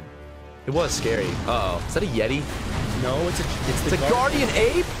scared. It was scary. Uh-oh. Is that a Yeti? No, it's a guardian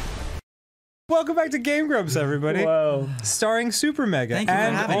ape. Welcome back to Game Grumps, everybody. Wow. Starring SuperMega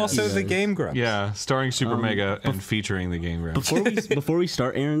and also the Game Grumps. Yeah, starring SuperMega and featuring the Game Grumps. Before we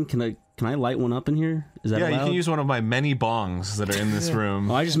start, Aaron, can I light one up in here? Is that yeah, allowed? you can use one of my many bongs that are in this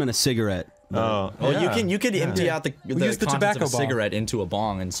room. Oh, I just meant a cigarette. Oh, yeah. you can empty out the use the contents tobacco of a cigarette into a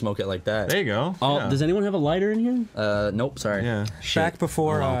bong and smoke it like that. There you go. Oh, Yeah. does anyone have a lighter in here? Nope, sorry. Yeah.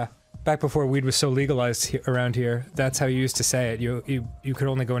 Back before weed was so legalized around here, that's how you used to say it. You could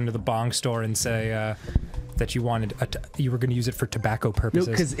only go into the bong store and say that you wanted you were going to use it for tobacco purposes.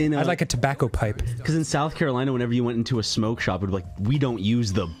 No, because I'd like a tobacco pipe. Because in South Carolina, whenever you went into a smoke shop, it would be like, we don't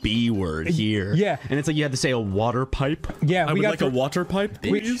use the B word here. Yeah. And it's like you had to say a water pipe. Yeah, I we would got like a water pipe,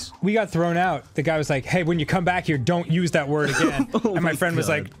 please. We got thrown out. The guy was like, "Hey, when you come back here, don't use that word again." And my friend was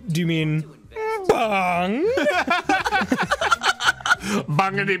like, "Do you mean bong?"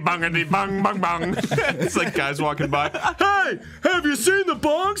 Bongity bongity bong bong bong. It's like guys walking by. Hey, have you seen the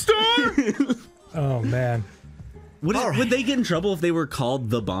bong store? Oh man. Would they get in trouble if they were called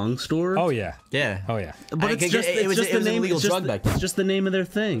the Bong Store? Oh yeah. Yeah. Oh yeah. But it's just the name. It's just the name of their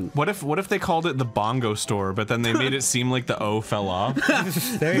thing. What if they called it the Bongo Store, but then they made it seem like the O fell off?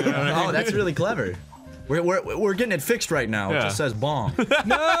 There you go. Oh, that's really clever. We're getting it fixed right now. It Yeah. just says bong.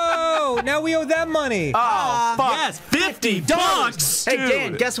 No! Now we owe them money. Oh, fuck. Yes, $50. Hey,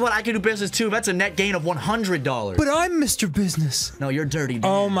 Dan, guess what? I can do business too. That's a net gain of $100. But I'm Mr. Business. No, you're dirty,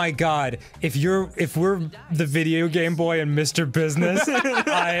 Dan. Oh my God! If we're the video game boy and Mr. Business,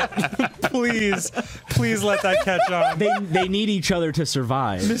 please let that catch on. They need each other to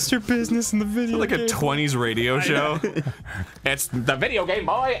survive. Mr. Business and the video Like a game 20s radio show. It's the video game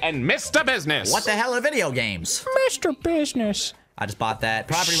boy and Mr. Business. What the hell are video games? Mr. Business. I just bought that.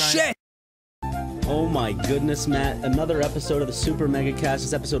 Property right. Shit. Oh my goodness, Matt. Another episode of the Super Mega Cast.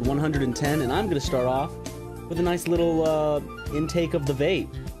 It's episode 110, and I'm going to start off with a nice little intake of the vape.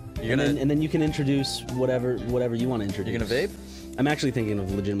 And then you can introduce whatever you want to introduce. You're gonna vape? I'm actually thinking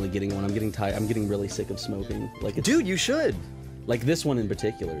of legitimately getting one. I'm getting tired. I'm getting really sick of smoking. Dude, you should. Like this one in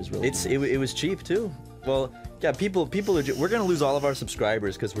particular is really. It was cheap too. Well, yeah, people are. We're gonna lose all of our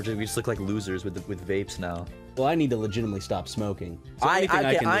subscribers because we just look like losers with vapes now. Well, I need to legitimately stop smoking. So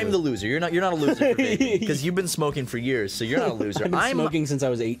I'm the loser. You're not a loser for vaping because you've been smoking for years, so you're not a loser. I've been smoking since I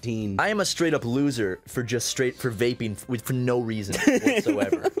was 18. I am a straight up loser for vaping for no reason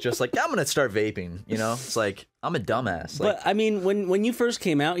whatsoever. Just like I'm gonna start vaping. You know, it's like I'm a dumbass. Like, but I mean, when you first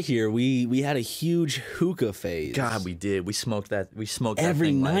came out here, we had a huge hookah phase. God, we did. We smoked that. We smoked every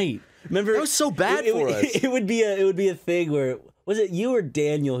that thing, night. Like, remember, that was so bad for us. It would be a thing where was it you or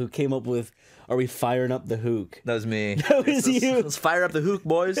Daniel who came up with? Are we firing up the hook? That was me. That was you. Let's fire up the hook,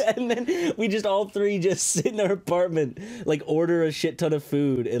 boys. And then we just all three just sit in our apartment, like order a shit ton of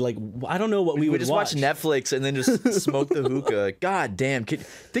food, and like I don't know what we would just watch. watch Netflix and then just smoke the hookah. God damn!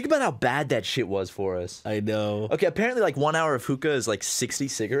 Think about how bad that shit was for us. I know. Okay, apparently like 1 hour of hookah is like 60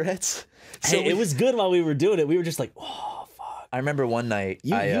 cigarettes. So it was good while we were doing it. We were just like, oh. I remember one night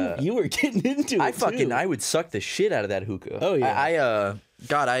you were getting into it. I would suck the shit out of that hookah. Oh yeah.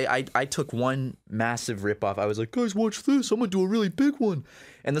 I took one massive rip off. I was like, guys, watch this. I'm gonna do a really big one.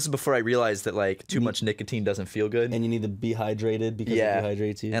 And this is before I realized that like too much nicotine doesn't feel good. And you need to be hydrated because it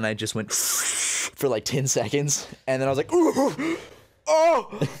dehydrates you. And I just went for like 10 seconds. And then I was like,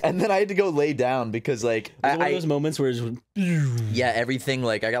 oh, and then I had to go lay down because like one of those moments where it's yeah, everything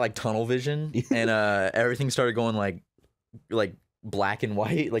like I got like tunnel vision and everything started going like black and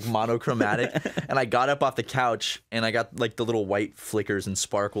white, like monochromatic. And I got up off the couch and I got like the little white flickers and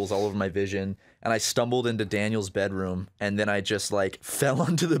sparkles all over my vision. And I stumbled into Daniel's bedroom and then I just like fell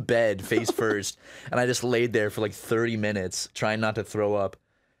onto the bed face first. And I just laid there for like 30 minutes trying not to throw up.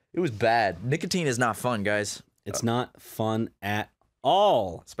 It was bad. Nicotine is not fun, guys. It's not fun at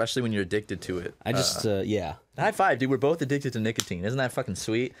all. Especially when you're addicted to it. I just, yeah. High five, dude. We're both addicted to nicotine. Isn't that fucking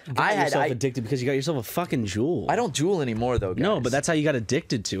sweet? You got yourself addicted because you got yourself a fucking Juul. I don't Juul anymore, though, guys. No, but that's how you got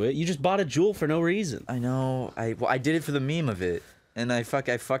addicted to it. You just bought a Juul for no reason. I know. I did it for the meme of it. And I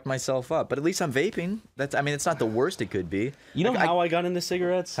fucked myself up. But at least I'm vaping. I mean, it's not the worst it could be. You know how I got into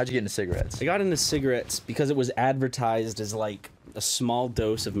cigarettes? How'd you get into cigarettes? I got into cigarettes because it was advertised as like a small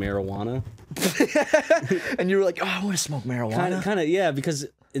dose of marijuana. And you were like, oh, I want to smoke marijuana. Kind of, yeah, because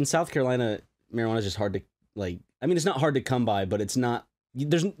in South Carolina, marijuana is just hard to, like, I mean, it's not hard to come by, but it's not,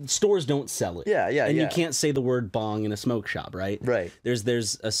 stores don't sell it. Yeah, and you can't say the word bong in a smoke shop, right? Right.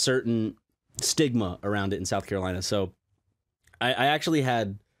 There's a certain stigma around it in South Carolina. So I actually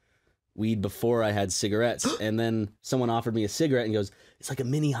had weed before I had cigarettes, and then someone offered me a cigarette and goes, it's like a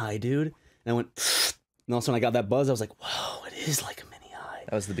mini high, dude. And I went, and also when I got that buzz, I was like, whoa, it is like a mini high.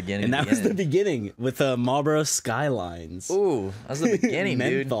 That was the beginning. And that was the beginning with Marlboro Skylines. Ooh, that was the beginning,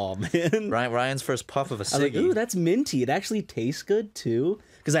 Menthol, dude. Man. Ryan's first puff of a ciggy. I was like, ooh, that's minty. It actually tastes good too.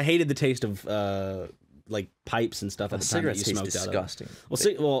 Because I hated the taste of like pipes and stuff at the time that you smoked disgusting. Out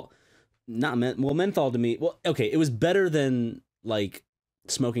of. Well, not menthol to me. Well, okay, it was better than like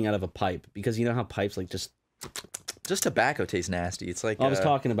smoking out of a pipe because you know how pipes like just tobacco tastes nasty. It's like I was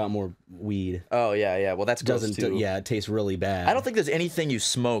talking about more weed. Oh yeah. Well, that's gross too. Yeah, it tastes really bad. I don't think there's anything you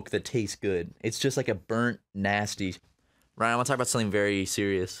smoke that tastes good. It's just like a burnt, nasty. Ryan, I want to talk about something very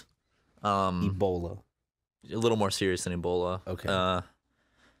serious. Ebola. A little more serious than Ebola. Okay.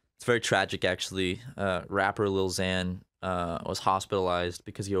 It's very tragic, actually. Rapper Lil Xan was hospitalized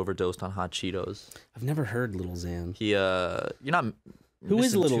because he overdosed on hot Cheetos. I've never heard Lil Xan. You're not. Who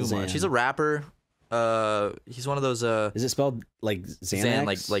is Lil Xan? Xan? He's a rapper. He's one of those. Is it spelled like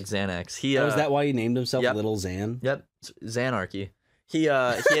Xanax? Like Xanax. Is that why he named himself Little Xan? Yep, Xanarchy. He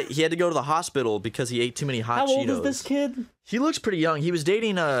had to go to the hospital because he ate too many hot Cheetos. How old is this kid? He looks pretty young. He was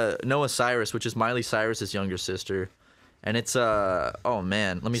dating Noah Cyrus, which is Miley Cyrus's younger sister. And it's oh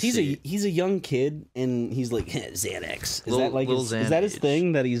man, let me see. He's a young kid and he's like Xanax. Is that like Lil is that his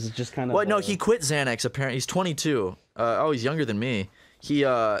thing that he's just kind of? Well, no, he quit Xanax. Apparently, he's 22. He's younger than me.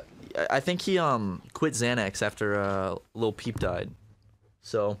 I think he quit Xanax after Lil Peep died.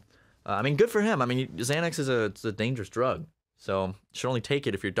 So, I mean, good for him. I mean, Xanax is a dangerous drug. So you should only take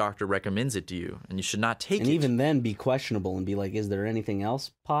it if your doctor recommends it to you, and you should not take it. And even then, be questionable and be like, is there anything else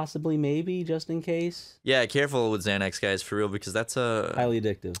possibly, maybe, just in case? Yeah, careful with Xanax, guys, for real, because that's highly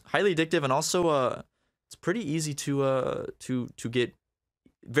addictive. Highly addictive, and also it's pretty easy to get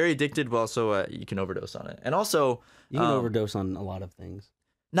very addicted, but also you can overdose on it, and also you can overdose on a lot of things.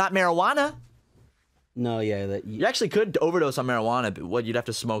 Not marijuana. No, yeah, you actually could overdose on marijuana, but what you'd have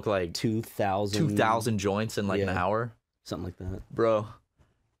to smoke like 2,000 joints in like an hour. Something like that. Bro,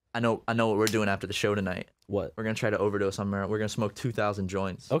 I know what we're doing after the show tonight. What? We're going to try to overdose on marijuana. We're going to smoke 2,000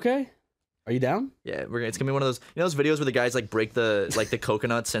 joints. Okay. Are you down? Yeah, it's going to be one of those, those videos where the guys like break the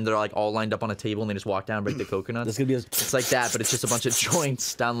coconuts and they're like all lined up on a table and they just walk down and break the coconuts. It's going to be It's like that, but it's just a bunch of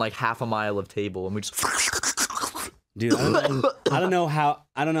joints down like half a mile of table and we just Dude, I don't know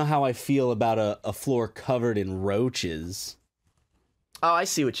how I feel about a floor covered in roaches. Oh, I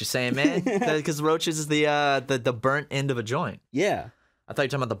see what you're saying, man. Because roaches is the burnt end of a joint. Yeah. I thought you were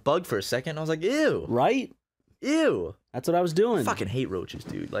talking about the bug for a second. I was like, ew. Right? Ew. That's what I was doing. I fucking hate roaches,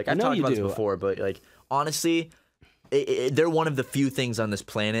 dude. Like, I've talked about this before, but, like, honestly, they're one of the few things on this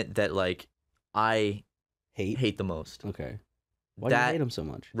planet that, like, I hate the most. Okay. Why do you hate them so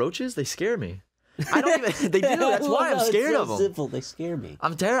much? Roaches? They scare me. I don't even... They do. That's why I'm scared of them. Simple. They scare me.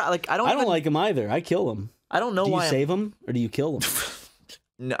 I'm terrified. Like, I don't like them either. I kill them. I don't know why. Do you save them or do you kill them?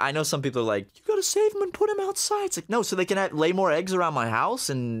 No, I know some people are like, you gotta save them and put them outside. It's like, no, so they can lay more eggs around my house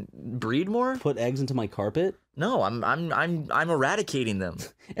and breed more. Put eggs into my carpet? No, I'm eradicating them.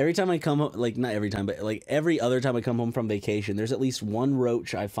 Every time I come home, like not every time, but like every other time I come home from vacation, there's at least one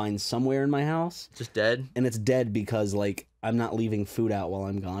roach I find somewhere in my house. Just dead? And it's dead because like I'm not leaving food out while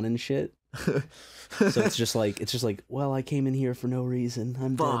I'm gone and shit. So it's just like, well, I came in here for no reason.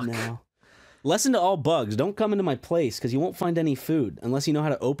 I'm dead now. Lesson to all bugs, don't come into my place because you won't find any food unless you know how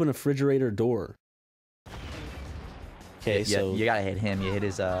to open a refrigerator door. Okay, so... You gotta hit him. You hit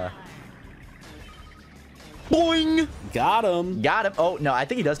his, Boing! Got him. Got him. Oh, no, I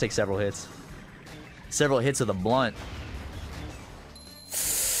think he does take several hits. Several hits of the blunt.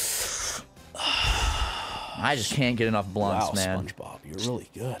 I just can't get enough blunts, man. SpongeBob, you're really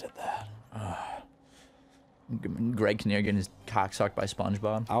good at that. Greg Kinnear getting his cock sucked by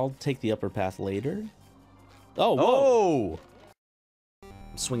SpongeBob. I'll take the upper path later. Oh, whoa. Oh!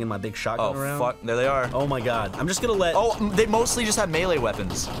 I'm swinging my big shotgun around. Oh, fuck. There they are. Oh, my God. I'm just gonna let... Oh, they mostly just have melee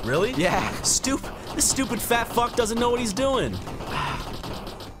weapons. Really? Yeah. This stupid fat fuck doesn't know what he's doing.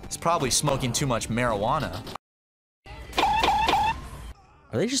 He's probably smoking too much marijuana.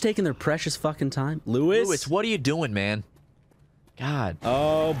 Are they just taking their precious fucking time? Lewis, what are you doing, man? God.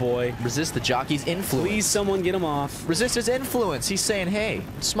 Oh, boy. Resist the jockey's influence. Please, someone get him off. Resist his influence. He's saying, hey,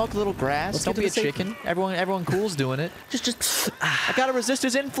 smoke a little grass. Let's Don't get be a to the chicken. Everyone cool's doing it. I gotta resist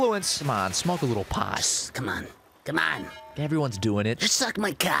his influence. Come on, smoke a little pot. Come on. Come on. Everyone's doing it. Just suck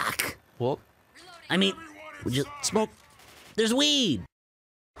my cock. Well, I mean, would you smoke? There's weed.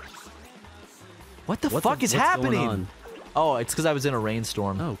 What the fuck is happening? Oh, it's because I was in a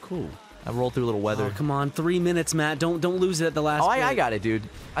rainstorm. Oh, cool. I rolled through a little weather. Oh, come on. 3 minutes, Matt. Don't lose it at the last Oh, bit. I got it, dude.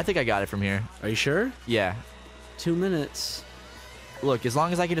 I think I got it from here. Are you sure? Yeah. 2 minutes. Look, as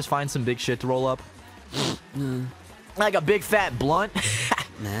long as I can just find some big shit to roll up. Like a big fat blunt.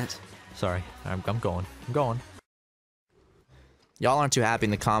 Matt. Sorry. I'm going. I'm going. Y'all aren't too happy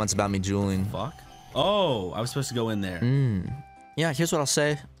in the comments about me juuling. Fuck. Oh, I was supposed to go in there. Yeah, here's what I'll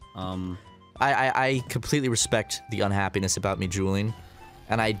say. I completely respect the unhappiness about me juuling.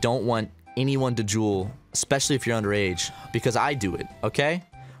 And I don't want anyone to jewel, especially if you're underage, because I do it, okay?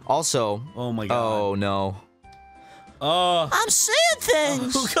 Also... Oh my god. Oh, no. Oh. I'm seeing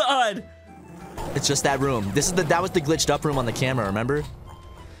things. Oh god. It's just that room. That was the glitched up room on the camera, remember?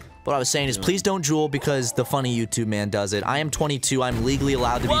 What I was saying is, please don't jewel because the funny YouTube man does it. I am 22. I'm legally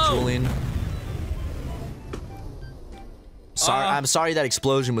allowed to be jeweling. Sorry, I'm sorry that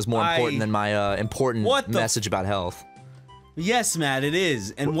explosion was more important than my important message about health. Yes, Matt, it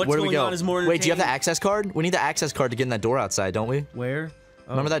is. And what's Where do we going go? on is more Wait, do you have the entertaining. access card? We need the access card to get in that door outside, don't we? Where?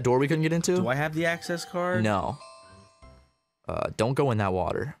 Remember that door we couldn't get into? Do I have the access card? No. Don't go in that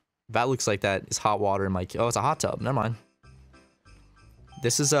water. That looks like that is hot water in my... Oh, it's a hot tub. Never mind.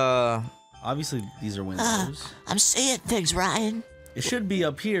 This is, Obviously, these are windows. I'm seeing things, Ryan. It should be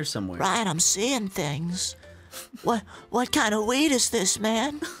up here somewhere. Ryan, I'm seeing things. What kind of weed is this,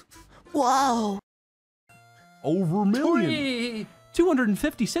 man? Whoa. Over a million.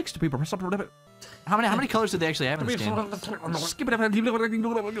 256 to be precise. How many colors did they actually have in this game?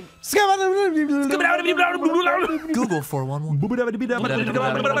 Google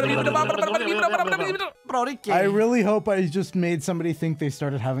 411. I really hope I just made somebody think they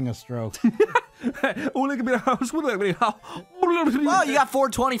started having a stroke. Oh, you got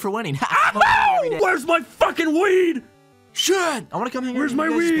 420 for winning. Where's my fucking weed? Shit! I want to come hang out. Where's at my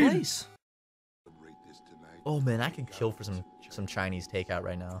you guys' weed? place. Oh man, I can kill for some Chinese takeout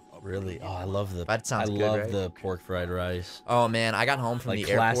right now. Really? Oh, I love the. That sounds I good, love right? the pork fried rice. Oh man, I got home from Like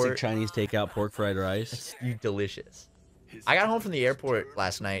the classic airport. Chinese takeout pork fried rice. It's delicious. I got home from the airport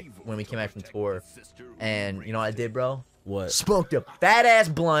last night when we came back from tour, and you know what I did, bro? What? Smoked a fat ass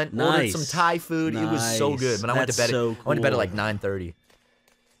blunt. Ordered Nice. some Thai food. It was so good. But I went to That's bed. so I went to bed at cool. like 9:30.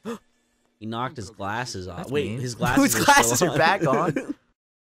 He knocked his glasses off. That's Wait, mean. his glasses. His glasses are back on.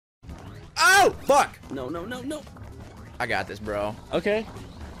 Oh fuck! No, no, no, no. I got this, bro. Okay.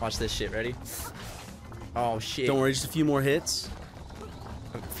 Watch this shit. Ready? Oh shit. Don't worry, just a few more hits.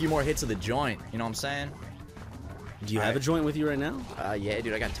 A few more hits of the joint. You know what I'm saying? Do you have a joint with you right now? Yeah,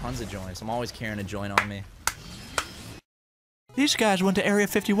 dude. I got tons of joints. I'm always carrying a joint on me. These guys went to Area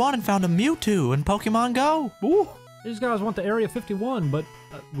 51 and found a Mewtwo in Pokemon Go. Ooh, these guys went to Area 51, but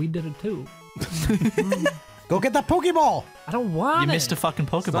we did it too. Go get that Pokeball! I don't want You it. missed a fucking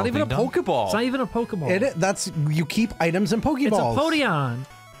Pokeball. It's not even a Ding Dong. Pokeball. It's not even a Pokeball. That's you keep items in Pokeballs. It's a Podion.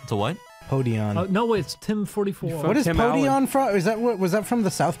 It's a what? Podion. No, it's Tim 44. What is Tim Podion Allen. from? Is that what was that from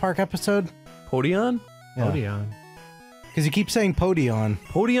the South Park episode? Podion? Yeah. Podion. Because you keep saying Podion.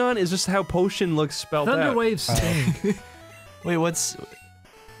 Podion is just how potion looks spelled out. Thunderwave Sting. Wait, what's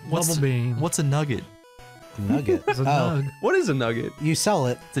Double beam. What's a nugget? Nugget. It's a nug. What is a nugget? You sell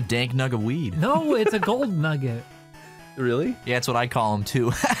it. It's a dank nug of weed. No, it's a gold nugget. Really? Yeah, that's what I call them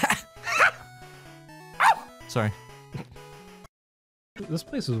too. Sorry. This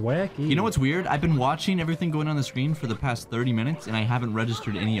place is wacky. You know what's weird? I've been watching everything going on the screen for the past 30 minutes, and I haven't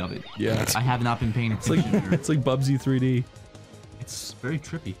registered any of it. Yeah. I have not been paying It's like attention. it's like Bubsy 3D. It's very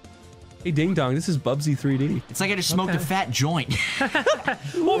trippy. Hey, Ding Dong, this is Bubsy 3D. It's like I just smoked a fat joint.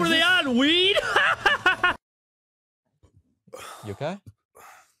 What were they on? Weed? You okay?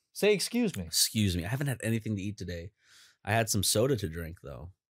 Say excuse me. Excuse me. I haven't had anything to eat today. I had some soda to drink though.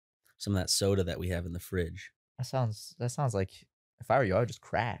 Some of that soda that we have in the fridge. That sounds like if I were you, I would just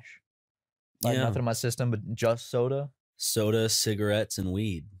crash. Like Yeah. nothing in my system but just soda. Soda, cigarettes, and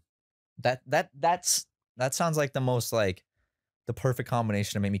weed. That sounds like the most like the perfect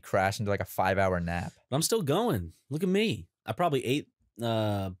combination to make me crash into like a 5-hour nap. But I'm still going. Look at me. I probably ate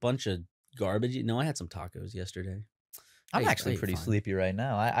a bunch of garbage. No, I had some tacos yesterday. I'm I actually ate pretty fine. sleepy right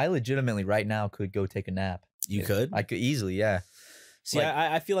now. I legitimately right now could go take a nap. You could? I could easily, yeah. See, Like,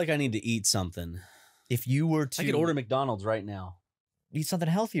 I feel like I need to eat something. if you were to I could order McDonald's right now. eat something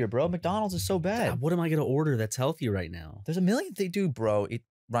healthier, bro. McDonald's is so bad. God, what am I going to order that's healthy right now? There's a million they do, bro.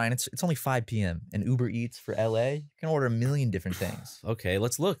 Ryan, it's only 5 p.m. and Uber Eats for LA. You can order a million different things. Okay,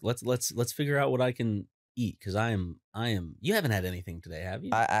 let's look. Let's figure out what I can eat because I am. You haven't had anything today, have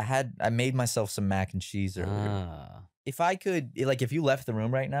you? I made myself some mac and cheese earlier. If I could, like, if you left the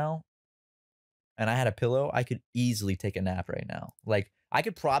room right now and I had a pillow, I could easily take a nap right now. Like, I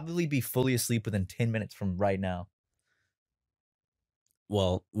could probably be fully asleep within 10 minutes from right now.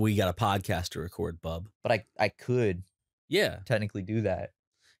 Well, we got a podcast to record, bub. But I could, yeah, technically do that.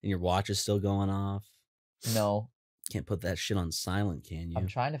 And your watch is still going off. No, can't put that shit on silent, can you? I'm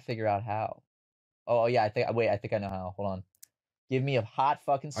trying to figure out how. Oh yeah, I think I know how. Hold on. Give me a hot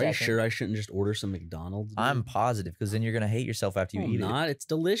fucking second. Are you sure I shouldn't just order some McDonald's? I'm positive because then you're gonna hate yourself after you eat not. it. It's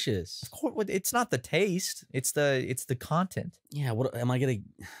delicious. Of course, it's not the taste. It's the content. Yeah. What am I gonna?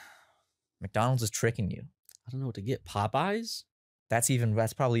 McDonald's is tricking you. I don't know what to get. Popeyes.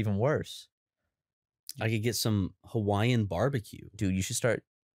 That's probably even worse. I could get some Hawaiian barbecue. Dude, you should start.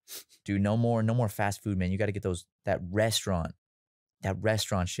 Dude, no more fast food, man. You got to get that restaurant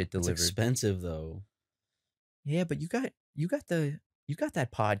shit delivered. It's expensive though. Yeah, but you got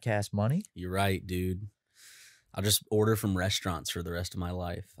that podcast money. You're right, dude. I'll just order from restaurants for the rest of my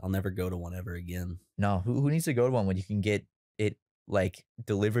life. I'll never go to one ever again. No, who needs to go to one when you can get it like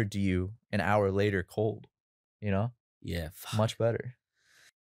delivered to you an hour later cold? You know? Yeah, much better.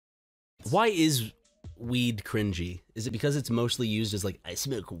 Why is weed cringy? Is it because it's mostly used as like I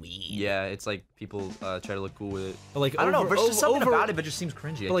smoke weed? Yeah, it's like people try to look cool with it. But like I don't know, there's just something about it, but it just seems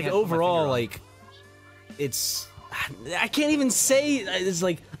cringy. But like overall, like it's I can't even say it's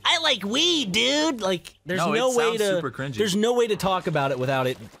like I like weed, dude. Like there's no way to super cringy. There's no way to talk about it without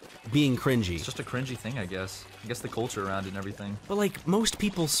it being cringy. It's just a cringy thing, I guess. I guess the culture around it and everything. But like most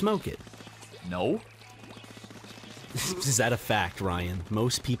people smoke it. No. Is that a fact, Ryan?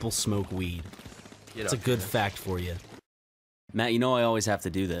 Most people smoke weed. It's a good fact for you. Matt, you know I always have to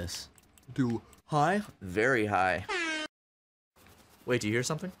do this. Do high? Very high. Wait, do you hear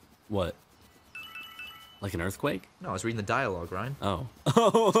something? What? Like an earthquake? No, I was reading the dialogue, Ryan. Oh.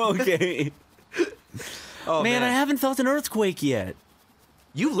 Oh, okay. Oh, man, I haven't felt an earthquake yet.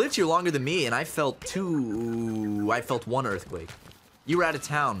 You've lived here longer than me, and I felt one earthquake. You were out of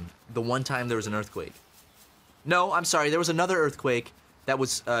town the one time there was an earthquake. No, I'm sorry, there was another earthquake that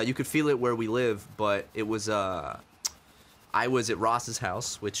was, you could feel it where we live, but it was, I was at Ross's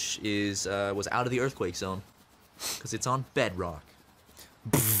house, which is, was out of the earthquake zone, because it's on bedrock.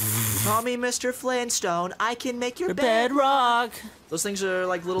 Call me Mr. Flintstone, I can make your bedrock. Those things are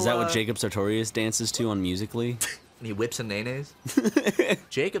like little, Is that what Jacob Sartorius dances to on Musically? And he whips and nays?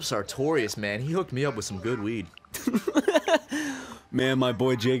 Jacob Sartorius, man, he hooked me up with some good weed. Man, my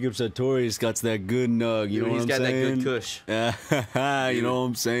boy Jacob Sartorius got that good nug. You know what I'm saying? He's got that good kush. You know what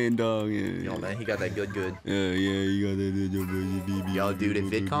I'm saying, dog? Yeah, you know, man, he got that good. Yeah, you got that. Yo, dude, at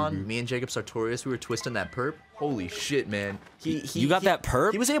VidCon, me and Jacob Sartorius, we were twisting that perp. Holy shit, man. You got that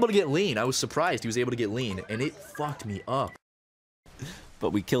perp? He was able to get lean. I was surprised he was able to get lean, and it fucked me up.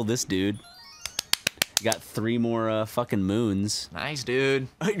 But we killed this dude. Got 3 more fucking moons. Nice, dude.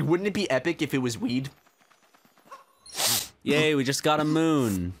 Wouldn't it be epic if it was weed? Yay, we just got a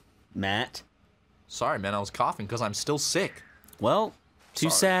moon, Matt. Sorry, man, I was coughing because I'm still sick. Well,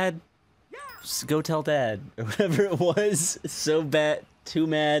 too sad. Go tell Dad. Or whatever it was. So bad. Too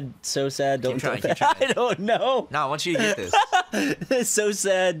mad. So sad. Don't tell Dad. I don't know. No, I want you to get this. So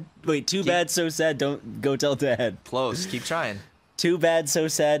sad. Wait, too bad, so sad. Don't go tell Dad. Close. Keep trying. Too bad, so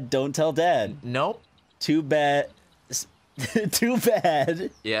sad. Don't tell Dad. Nope. Too bad. Too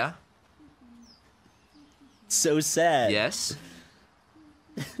bad. Yeah. So sad. Yes.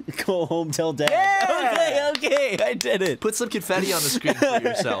 Go home, tell Dad. Yeah! Okay, I did it. Put some confetti on the screen for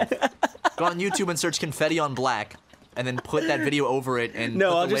yourself. Go on YouTube and search confetti on black, and then put that video over it and no,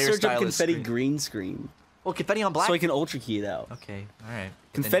 put I'll the just layer search up stylus confetti screen. green screen. Well, confetti on black. So I can ultra key it out. Okay, all right.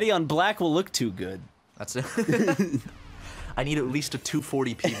 Confetti on black will look too good. That's it. I need at least a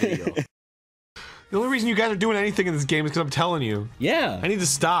 240p video. The only reason you guys are doing anything in this game is because I'm telling you. Yeah. I need to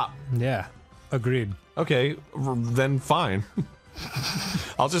stop. Yeah. Agreed. Okay, then fine.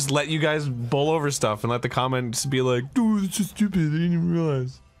 I'll just let you guys bowl over stuff and let the comments be like, dude, it's just stupid. I didn't even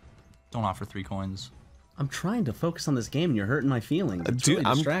realize. Don't offer 3 coins. I'm trying to focus on this game and you're hurting my feelings. It's Dude,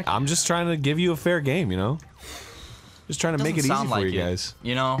 really distracting. I'm just trying to give you a fair game, you know? Just trying to make it easy for you guys.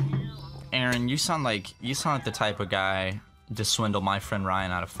 You know, Aaron, you sound like the type of guy to swindle my friend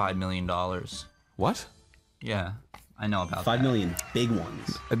Ryan out of $5 million. What? Yeah, I know about 5 million big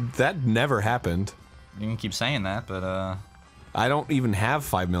ones. That never happened. You can keep saying that, but I don't even have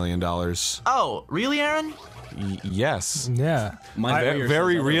 $5 million. Oh, really, Aaron? Yes. Yeah.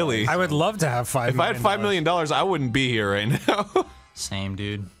 Very really. I would love to have $5 million. If I had $5 million, I wouldn't be here right now. Same,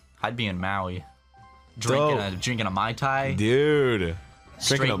 dude. I'd be in Maui, drinking a Mai Tai. Dude.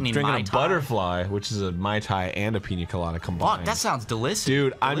 Drinking Mai a Tai. butterfly, which is a Mai Tai and a pina colada combined. Fuck, that sounds delicious.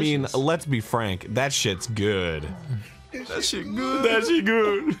 Dude, I mean, let's be frank. That shit's good. That shit good. That shit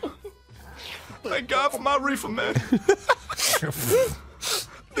good. Thank God for my reefer, man.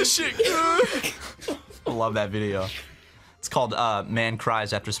 This shit good. I love that video. It's called Man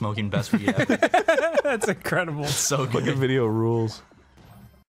Cries After Smoking Best Weed Ever. That's incredible. It's so good. Fucking video rules.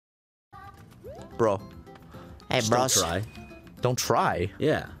 Bro. Hey, Just bros. don't try. Don't try?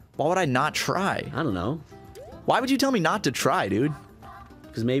 Yeah. Why would I not try? I don't know. Why would you tell me not to try, dude?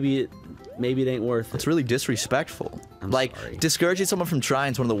 Because maybe it ain't worth it. It's really disrespectful. I'm like, sorry. discouraging someone from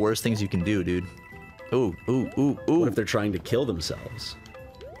trying is one of the worst things you can do, dude. Ooh. What if they're trying to kill themselves?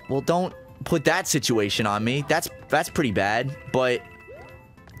 Well, don't put that situation on me. That's pretty bad. But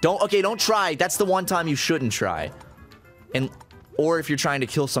don't try. That's the one time you shouldn't try. Or if you're trying to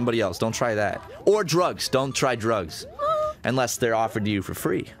kill somebody else, don't try that. Or drugs. Don't try drugs. Unless they're offered to you for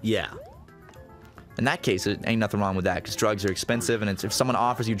free. Yeah. In that case, it ain't nothing wrong with that, because drugs are expensive, and if someone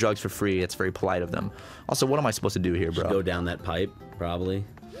offers you drugs for free, it's very polite of them. Also, what am I supposed to do here, bro? Go down that pipe, probably.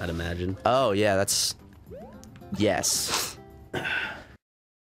 I'd imagine. Oh, yeah, that's... Yes.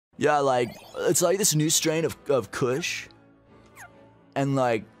 Yeah, like, it's like this new strain of Kush. And,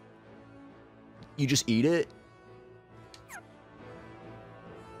 like, you just eat it.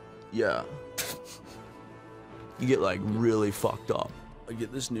 Yeah. You get, like, really fucked up. I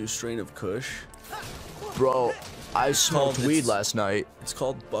get this new strain of Kush. Bro, I smoked weed last night. It's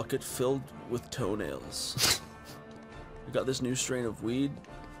called Bucket Filled with Toenails. We got this new strain of weed.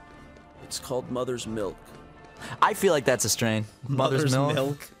 It's called Mother's Milk. I feel like that's a strain. Mother's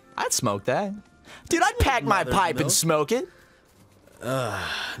milk. I'd smoke that. Dude, I'd pack my pipe and smoke it.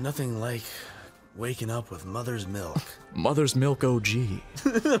 Nothing like waking up with Mother's Milk. Mother's Milk OG.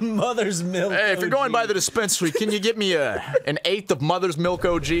 Mother's Milk. Hey, if you're going by the dispensary, can you get me an eighth of Mother's Milk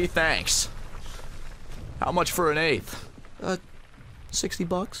OG? Thanks. How much for an eighth?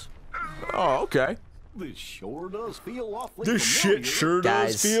 $60. Oh, okay. This sure does feel awfully This shit sure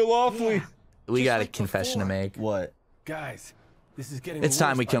Guys. does feel awfully. We got a confession to make. What? Guys, this is getting It's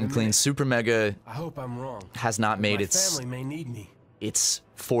time we worse by come the clean. minute. SuperMega I hope I'm wrong. has not made My its family may need me.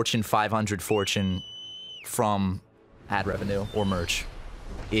 Fortune 500 fortune from ad revenue or merch.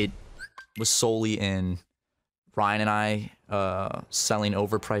 It was solely in Ryan and I selling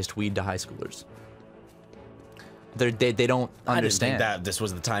overpriced weed to high schoolers. They don't understand. I didn't think that this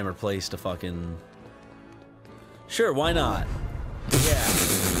was the time or place to fucking... Sure, why not?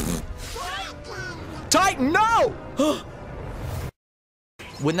 Yeah. Titan, no!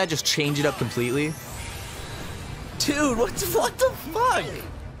 Wouldn't that just change it up completely? Dude, what the fuck?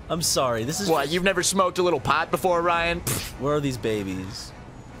 I'm sorry, this is... What, you've never smoked a little pot before, Ryan? Where are these babies?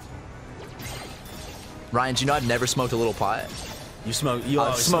 Ryan, do you know I've never smoked a little pot? You smoke...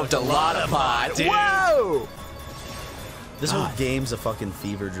 I've smoked a lot of pot, dude. Whoa! This whole game's a fucking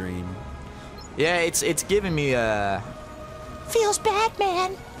fever dream. Yeah, it's giving me Feels bad,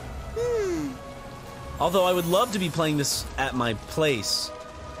 man. Although I would love to be playing this at my place,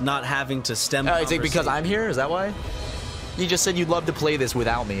 not having to stem. Oh, is it because I'm here? Is that why? You just said you'd love to play this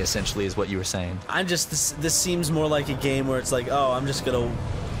without me, essentially, is what you were saying. I'm just this seems more like a game where it's like, oh, I'm just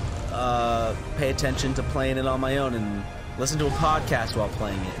gonna pay attention to playing it on my own and listen to a podcast while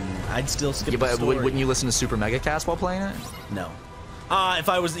playing it, and I'd still skip. Yeah, but the story. wouldn't you listen to Super Mega Cast while playing it? No. If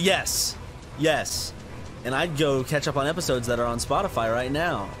I was, yes, and I'd go catch up on episodes that are on Spotify right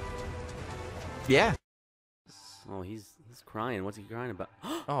now. Yeah. Oh, he's crying. What's he crying about?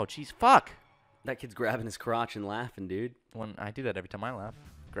 Oh, jeez, fuck. That kid's grabbing his crotch and laughing, dude. When I do that every time I laugh,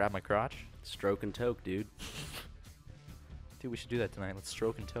 grab my crotch. Stroke and toke, dude. Dude, we should do that tonight. Let's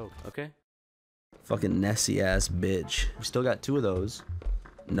stroke and toke. Okay. Fucking Nessie ass bitch. We still got 2 of those.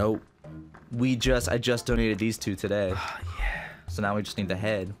 Nope. I just donated these 2 today. Oh, yeah. So now we just need the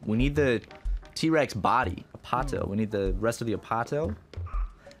head. We need the T-Rex body, Apato. We need the rest of the Apato.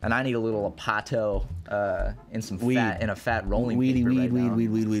 And I need a little Apato in some fat, in a fat rolling paper right now.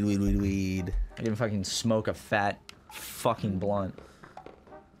 Weed. I can fucking smoke a fat fucking blunt.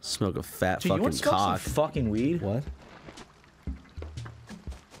 Smoke a fat Dude, you fucking want to smoke some cock. fucking weed? What?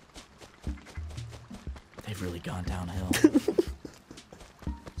 They've really gone downhill.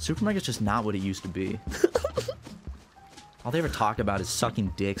 SuperMega's just not what it used to be. All they ever talk about is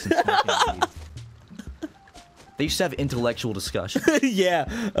sucking dicks and smoking weed. They used to have intellectual discussions.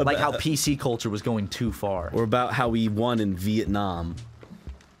 Yeah. Like how PC culture was going too far. Or about how we won in Vietnam.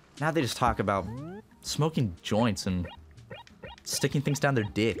 Now they just talk about smoking joints and sticking things down their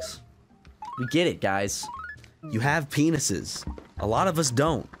dicks. We get it, guys. You have penises. A lot of us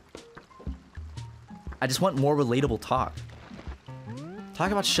don't. I just want more relatable talk.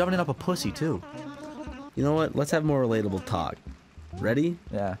 Talk about shoving it up a pussy, too. You know what? Let's have more relatable talk. Ready?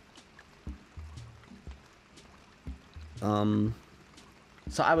 Yeah.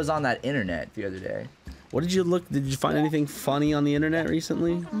 So I was on that internet the other day. What did you look? Did you find anything funny on the internet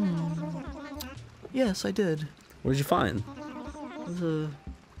recently? Yes, I did. What did you find? It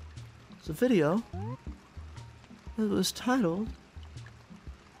was a video. It was titled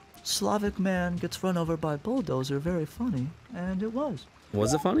 "Slavic Man Gets Run Over by Bulldozer." Very funny, and it was.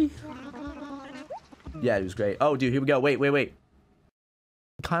 Was it funny? Yeah, it was great. Oh, dude, here we go. Wait.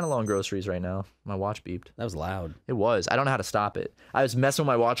 Kind of low on groceries right now. My watch beeped. That was loud. It was. I don't know how to stop it. I was messing with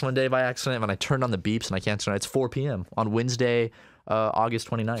my watch one day by accident, and I turned on the beeps, and I can't turn it. It's 4 p.m. on Wednesday, August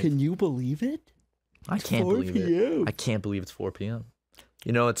 29th. Can you believe it? I can't believe it. I can't believe it's 4 p.m.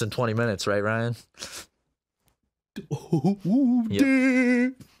 You know it's in 20 minutes, right, Ryan? Oh,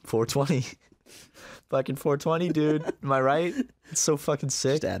 yep. 420. Fucking 420, dude. Am I right? It's so fucking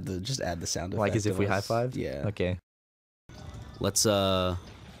sick. Just add the sound effect. Like as if of we us. high-fived? Yeah. Okay. Let's show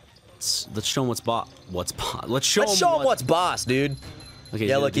them what's boss. Let's show them what's boss, dude. Okay.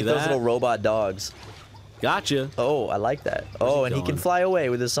 Yeah, you look, do get those that? little robot dogs. Gotcha. Oh, I like that. Oh, and he can fly away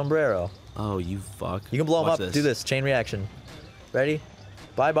with his sombrero. Oh, you fuck. You can blow him Watch up. this. Do this. Chain reaction. Ready?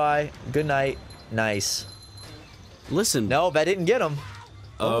 Bye-bye. Good night. Nice. Listen. No, that didn't get him.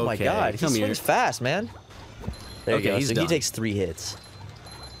 Oh my Okay, god. He come swings here. fast, man. There Okay, you go. he's So done. he takes 3 hits.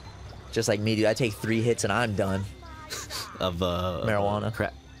 Just like me, dude. I take 3 hits and I'm done. Of marijuana.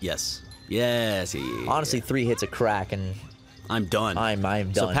 Crap. Yes. Yes. Yeah. Honestly, 3 hits of crack and I'm done. I'm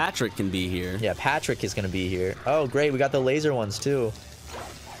done. So Patrick can be here. Yeah, Patrick is gonna be here. Oh, great. We got the laser ones too.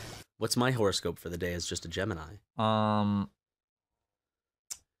 What's my horoscope for the day? Is just a Gemini.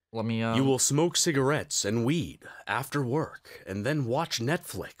 Let me. You will smoke cigarettes and weed after work, and then watch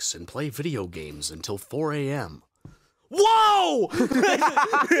Netflix and play video games until 4 a.m. Whoa!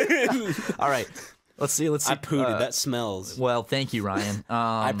 All right. Let's see. I pooted. That smells. Well, thank you, Ryan.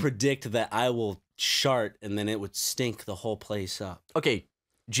 I predict that I will shart and then it would stink the whole place up. Okay,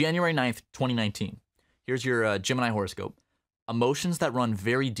 January 9th, 2019. Here's your Gemini horoscope. Emotions that run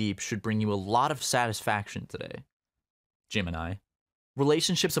very deep should bring you a lot of satisfaction today. Gemini.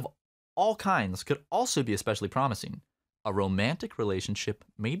 Relationships of all kinds could also be especially promising. A romantic relationship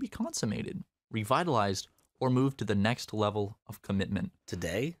may be consummated, revitalized, or moved to the next level of commitment.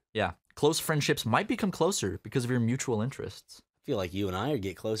 Today? Yeah. Close friendships might become closer because of your mutual interests. I feel like you and I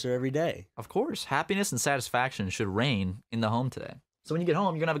get closer every day. Of course, happiness and satisfaction should reign in the home today. So when you get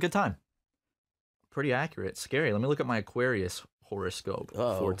home, you're going to have a good time. Pretty accurate. Scary. Let me look at my Aquarius horoscope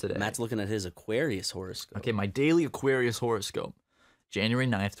for today. Matt's looking at his Aquarius horoscope. Okay, my daily Aquarius horoscope. January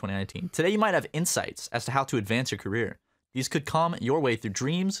 9th, 2019. Today you might have insights as to how to advance your career. These could come your way through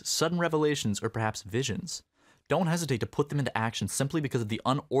dreams, sudden revelations, or perhaps visions. Don't hesitate to put them into action simply because of the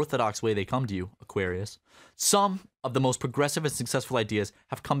unorthodox way they come to you, Aquarius. Some of the most progressive and successful ideas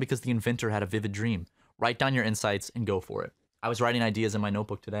have come because the inventor had a vivid dream. Write down your insights and go for it. I was writing ideas in my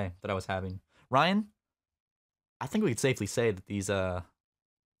notebook today that I was having. Ryan, I think we could safely say that these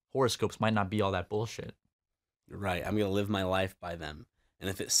horoscopes might not be all that bullshit. You're right. I'm going to live my life by them. And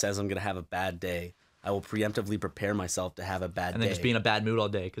if it says I'm going to have a bad day, I will preemptively prepare myself to have a bad day. And then just be in a bad mood all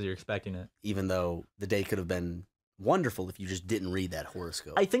day because you're expecting it. Even though the day could have been wonderful if you just didn't read that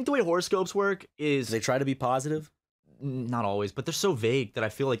horoscope. I think the way horoscopes work is... Do they try to be positive? Not always, but they're so vague that I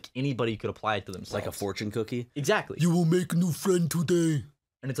feel like anybody could apply it to themselves. Like a fortune cookie? Exactly. You will make a new friend today.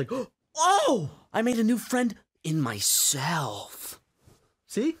 And it's like, oh, I made a new friend in myself.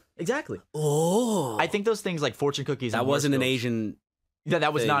 See? Exactly. Oh. I think those things like fortune cookies. That and wasn't an horoscopes- Asian. Yeah,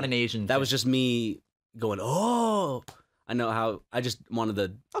 that was thing. not an Asian. That thing. was just me going, oh. I know how. I just wanted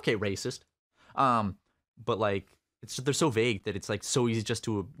the. Okay, racist. But like, they're so vague that it's like so easy just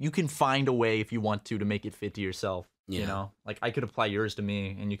to. You can find a way if you want to make it fit to yourself. Yeah. You know, like I could apply yours to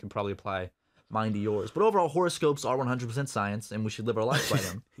me, and you can probably apply mind yours. But overall, horoscopes are 100% science, and we should live our lives by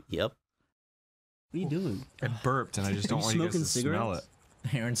them. Yep. What are you doing? I burped, and I just don't want you guys to smell it.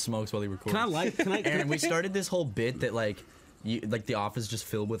 Aaron smokes while he records. Can I light? Can I? Aaron, we started this whole bit that like, the office just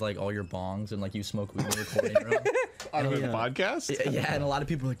filled with like all your bongs and like you smoke weed in the recording room. On the podcast? Yeah, and a lot of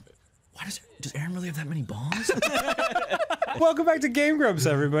people are like, why does Aaron really have that many bongs? Welcome back to Game Grumps,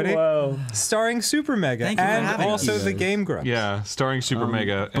 everybody. Whoa. Starring SuperMega and also the Game Grumps. Yeah, starring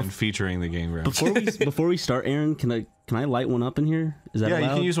SuperMega and featuring the Game Grumps. Before we start, Aaron, can I light one up in here? Is that yeah, allowed?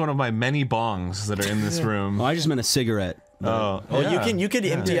 you can use one of my many bongs that are in this room. Oh, I just meant a cigarette. Oh, yeah. you can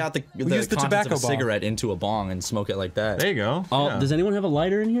empty out the use the contents tobacco of a cigarette into a bong and smoke it like that. There you go. Oh, Yeah. does anyone have a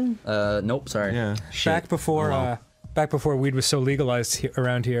lighter in here? Nope, sorry. Yeah. Back before weed was so legalized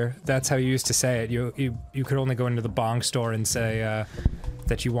around here, that's how you used to say it. You could only go into the bong store and say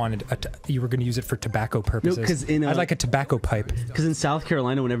that you wanted you were going to use it for tobacco purposes. No, because I'd like a tobacco pipe. Because in South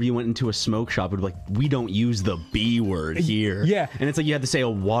Carolina, whenever you went into a smoke shop, it would be like, we don't use the B word here. Yeah. And it's like you had to say a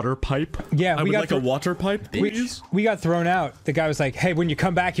water pipe. Yeah, I would like a water pipe, we got thrown out. The guy was like, "Hey, when you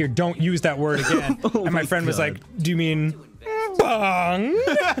come back here, don't use that word again." And my friend was like, "Do you mean bong?"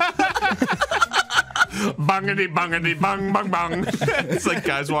 Bongity bongity bong bong bong. It's like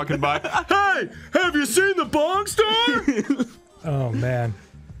guys walking by. Hey, have you seen the bong store? Oh man.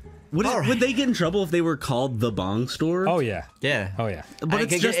 Would they get in trouble if they were called the Bong Store? Oh yeah. Yeah. Oh yeah. But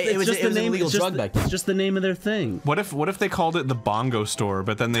it's just the name. It's just the name of their thing. What if they called it the Bongo Store,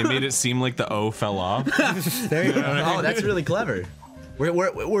 but then they made it seem like the O fell off? There you go. Oh, that's really clever.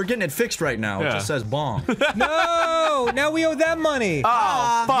 We're getting it fixed right now. It Yeah. just says bong. No! Now we owe them money.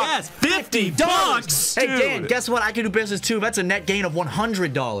 Oh, fuck. Yes, $50. Hey, Dan, guess what? I can do business too. That's a net gain of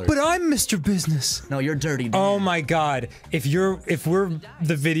 $100. But I'm Mr. Business. No, you're dirty, Dan. Oh my God! If we're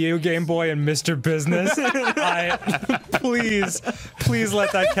the video game boy and Mr. Business, please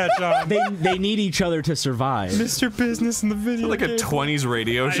let that catch on. They need each other to survive. Mr. Business and the video Like a game 20s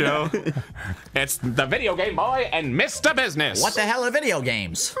radio show. It's the video game boy and Mr. Business. What the hell are video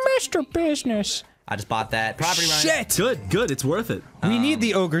games? Mr. Business. I just bought that. Property right. Shit! Good. It's worth it. We need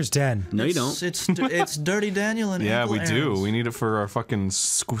the ogre's den. No, you don't. It's Dirty Daniel and Yeah, Uncle we do. Aaron's. We need it for our fucking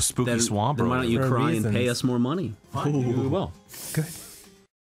spooky Then swamp. why or don't you whatever. cry and reasons. pay us more money? We will. Good.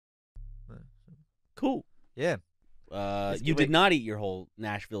 Cool. Yeah. You did not eat your whole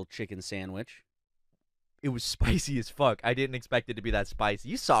Nashville chicken sandwich. It was spicy as fuck. I didn't expect it to be that spicy.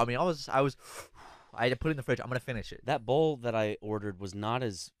 You saw me. I had to put it in the fridge. I'm gonna finish it. That bowl that I ordered was not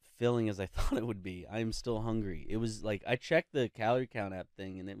as filling as I thought it would be. I am still hungry. It was like, I checked the calorie count app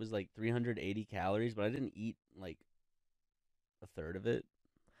thing and it was like 380 calories, but I didn't eat like a third of it.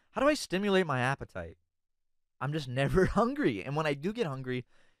 How do I stimulate my appetite? I'm just never hungry. And when I do get hungry,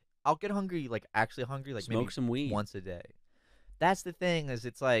 I'll get hungry, like actually hungry, like Smoke maybe some weed once a day. That's the thing, is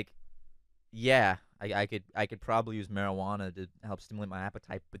it's like, yeah, I could probably use marijuana to help stimulate my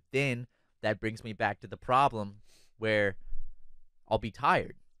appetite, but then that brings me back to the problem where I'll be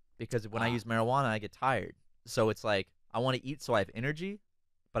tired, because when I use marijuana, I get tired. So it's like, I want to eat so I have energy,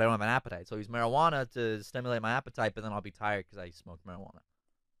 but I don't have an appetite. So I use marijuana to stimulate my appetite, but then I'll be tired because I smoked marijuana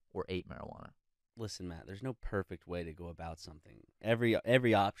or ate marijuana. Listen, Matt, there's no perfect way to go about something.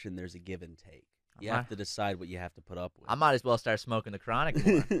 Every option, there's a give and take. You have to decide what you have to put up with. I might as well start smoking the chronic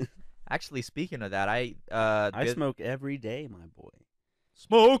more. Actually, speaking of that, I smoke every day, my boy.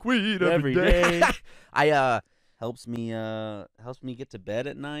 Smoke weed every day. I helps me get to bed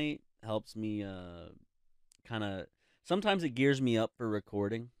at night. Helps me kind of, sometimes it gears me up for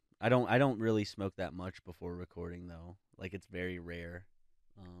recording. I don't really smoke that much before recording though. Like, it's very rare.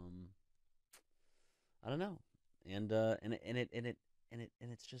 I don't know. And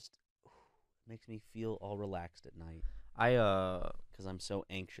it's just makes me feel all relaxed at night. Cuz I'm so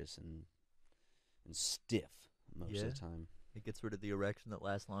anxious and stiff most of the time. It gets rid of the erection that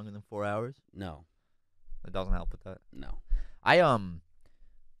lasts longer than 4 hours? No. It doesn't help with that. No.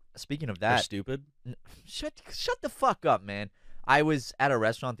 Speaking of They're that, stupid. Shut the fuck up, man. I was at a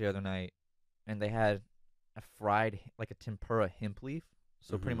restaurant the other night and they had a fried, like a tempura hemp leaf.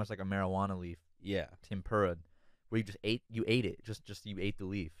 So pretty much like a marijuana leaf. Yeah. Tempura. Where you ate it. Just you ate the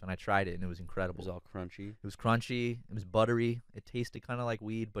leaf. And I tried it and it was incredible. It was all crunchy. It was crunchy. It was buttery. It tasted kind of like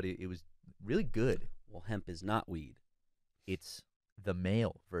weed, but it was really good. Well, hemp is not weed. It's the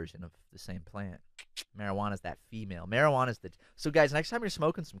male version of the same plant. Marijuana's that female. Marijuana's the... So guys, next time you're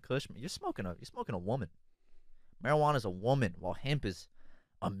smoking some kush, you're smoking a woman. Marijuana's a woman, while hemp is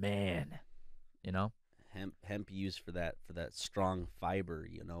a man. You know? Hemp used for that strong fiber,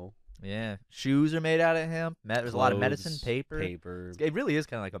 you know? Yeah. Shoes are made out of hemp. There's a lot of medicine, Clothes, paper. It really is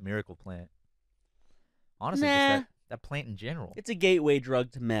kind of like a miracle plant. Honestly, Nah. just that plant in general. It's a gateway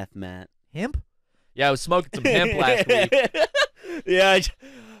drug to meth, Matt. Hemp? Yeah, I was smoking some hemp last week. Yeah.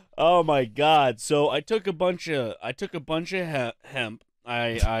 Oh my God! So I took a bunch of hemp.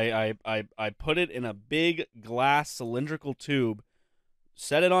 I put it in a big glass cylindrical tube,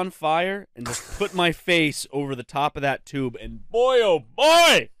 set it on fire, and just put my face over the top of that tube. And boy, oh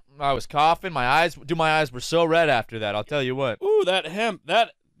boy! I was coughing. My eyes were so red after that. I'll tell you what. Ooh, that hemp.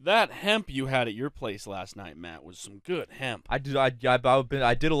 That hemp you had at your place last night, Matt, was some good hemp. I did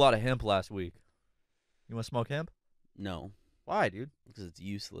a lot of hemp last week. You want to smoke hemp? No. Why, dude? Because it's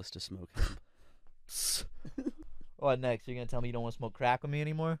useless to smoke hemp. What next? You're gonna tell me you don't want to smoke crack with me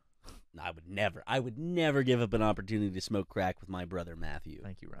anymore? No, I would never give up an opportunity to smoke crack with my brother Matthew.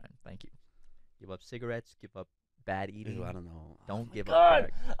 Thank you, Ryan. Thank you. Give up cigarettes. Give up bad eating. Ooh, I don't know. Don't give God. up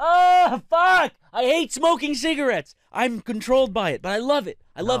crack. Oh, fuck! I hate smoking cigarettes. I'm controlled by it, but I love it.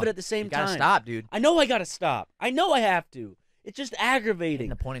 I love it at the same time. You gotta stop, dude. I know I gotta stop. I know I have to. It's just aggravating.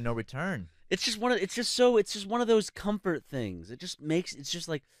 The point of no return. It's just one of those comfort things. It's just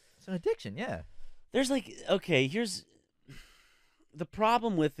like it's an addiction, yeah. There's like, okay, here's the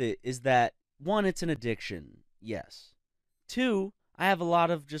problem with it is that one, it's an addiction. Yes. Two, I have a lot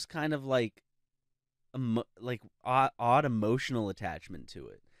of just kind of like odd emotional attachment to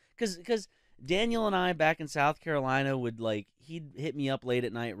it. Cuz Daniel and I back in South Carolina would he'd hit me up late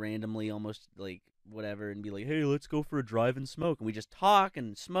at night randomly, almost like whatever, and be like, "Hey, let's go for a drive and smoke." And we just talk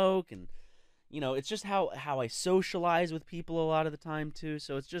and smoke, and it's just how I socialize with people a lot of the time too.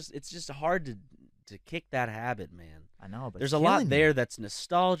 So it's just hard to kick that habit, man. I know, but there's a lot there that's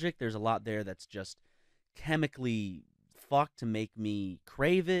nostalgic. There's a lot there that's just chemically fucked to make me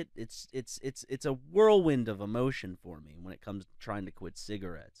crave it. It's a whirlwind of emotion for me when it comes to trying to quit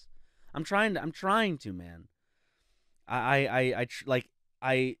cigarettes. I'm trying to, man.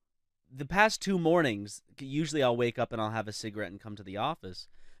 The past 2 mornings, usually I'll wake up and I'll have a cigarette and come to the office.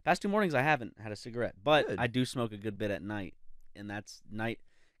 Past 2 mornings I haven't had a cigarette, but Good. I do smoke a good bit at night, and that's night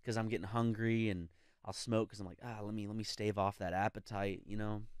because I'm getting hungry, and I'll smoke because I'm like, let me stave off that appetite,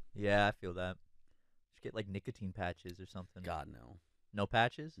 Yeah, I feel that. Should get like nicotine patches or something. God, no. No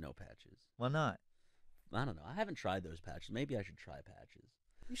patches? No patches. Why not? I don't know. I haven't tried those patches. Maybe I should try patches.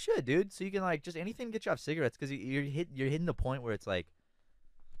 You should, dude. So you can just anything to get you off cigarettes because you're hitting the point where it's like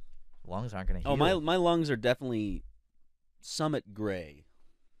lungs aren't gonna heal. Oh, my lungs are definitely summit gray.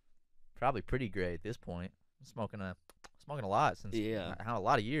 Probably pretty gray at this point. I'm smoking a lot since I had a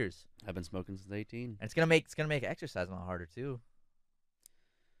lot of years. I've been smoking since 18. And it's gonna make exercise a lot harder too.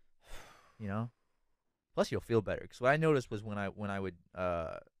 Plus you'll feel better. Because what I noticed was when I was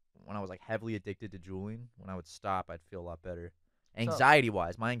like heavily addicted to juuling, when I would stop, I'd feel a lot better.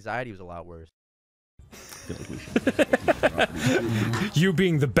 Anxiety-wise, my anxiety was a lot worse. You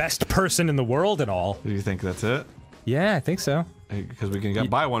being the best person in the world and all. Do you think that's it? Yeah, I think so. Because we can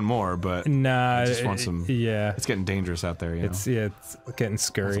buy one more, but nah, I just want some. Yeah, it's getting dangerous out there. It's getting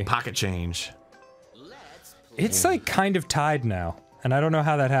scurry. Some pocket change. It's like kind of tied now, and I don't know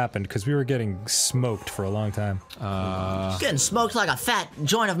how that happened because we were getting smoked for a long time. Getting smoked like a fat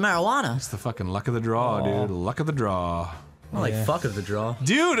joint of marijuana. It's the fucking luck of the draw, dude. Luck of the draw. More like fuck of the draw.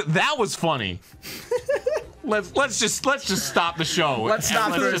 Dude, that was funny. let's just stop the show. Let's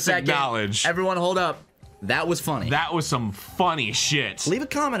stop for a second. Acknowledge. Everyone, hold up. That was funny. That was some funny shit. Leave a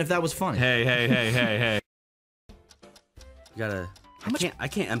comment if that was funny. Hey. You gotta. I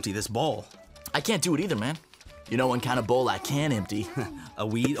can't empty this bowl. I can't do it either, man. You know one kind of bowl I can empty? a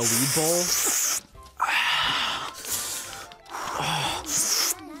weed bowl?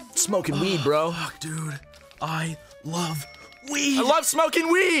 Smoking weed, bro. Fuck, dude. I love weed. I love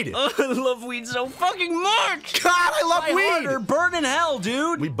smoking weed. I love weed so fucking much. God, I love My weed. heart are burning in hell,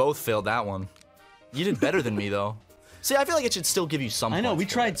 dude. We both failed that one. You did better than me, though. See, I feel like it should still give you some. I know, points we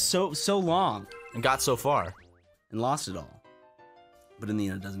for tried it. so long. And got so far. And lost it all. But in the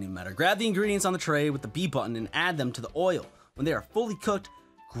end, it doesn't even matter. Grab the ingredients on the tray with the B button and add them to the oil. When they are fully cooked,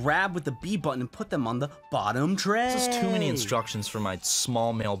 grab with the B button and put them on the bottom tray. This is too many instructions for my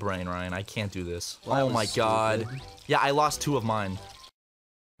small male brain, Ryan. I can't do this. Well, that oh was my god. stupid. Yeah, I lost 2 of mine.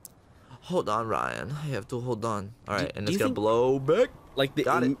 Hold on, Ryan. I have to hold on. All right, and it's gonna blow back. Like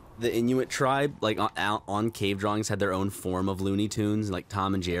the Inuit tribe, like on cave drawings, had their own form of Looney Tunes, like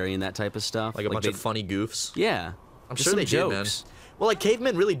Tom and Jerry and that type of stuff. Like a bunch of funny goofs. Yeah, I'm just sure some they jokes. did, man. Well, like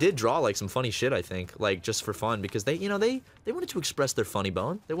cavemen really did draw like some funny shit. I think, like just for fun, because they wanted to express their funny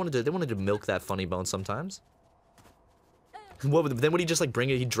bone. They wanted to milk that funny bone sometimes. Then would he just like bring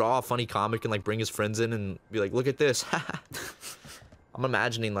it? He'd draw a funny comic and like bring his friends in and be like, "Look at this." I'm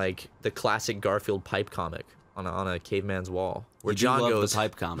imagining like the classic Garfield pipe comic on a caveman's wall, where John goes, the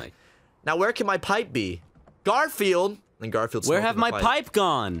pipe comic. "Now where can my pipe be? Garfield, And Garfield. Where smoking have the my pipe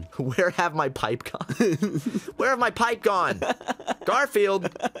gone? Where have my pipe gone? Where have my pipe gone? Garfield.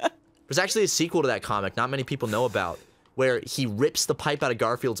 There's actually a sequel to that comic not many people know about, where he rips the pipe out of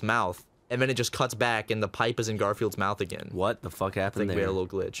Garfield's mouth, and then it just cuts back, and the pipe is in Garfield's mouth again. What the fuck happened I think we had a little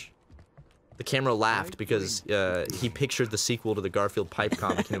glitch. The camera laughed because he pictured the sequel to the Garfield pipe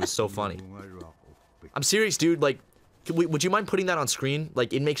comic, and it was so funny. I'm serious, dude. Like, would you mind putting that on screen?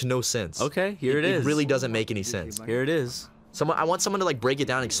 Like, it makes no sense. Okay, here it is. It really doesn't make any sense. Here it is. I want someone to like break it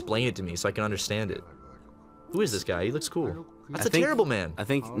down and explain it to me so I can understand it. Who is this guy? He looks cool. That's a terrible man. I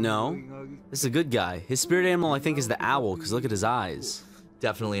think, no. This is a good guy. His spirit animal, I think, is the owl, because look at his eyes.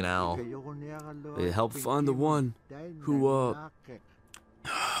 Definitely an owl. They help find the one who,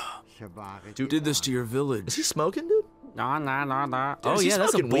 did this to your village. Is he smoking, dude? Nah. Dude, Oh, is he yeah,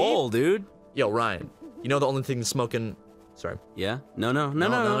 that's a smoking bowl, weed? dude. Yo, Ryan, you know the only thing that's smoking... Sorry. Yeah? No. I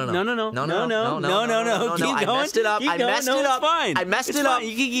Keep going. messed it up. Keep I going. messed No, it it's up. fine. I messed It's it up. fine.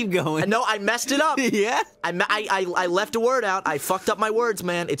 You can keep going. No, I messed it up. Yeah? I left a word out. I fucked up my words,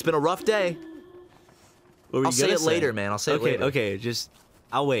 man. It's been a rough day. What were I'll you say gonna it later, man. I'll say it later. Okay, just...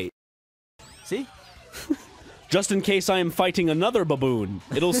 I'll wait. See? Just in case I am fighting another baboon,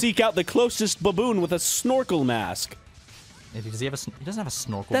 it'll seek out the closest baboon with a snorkel mask. Does he have he doesn't have a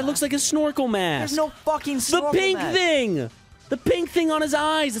snorkel That looks like a snorkel mask. There's no fucking The snorkel pink mask. thing! The pink thing on his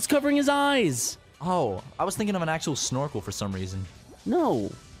eyes. It's covering his eyes. Oh, I was thinking of an actual snorkel for some reason.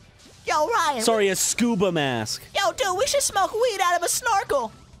 No. Yo, Ryan. Sorry, a scuba mask. Yo, dude, we should smoke weed out of a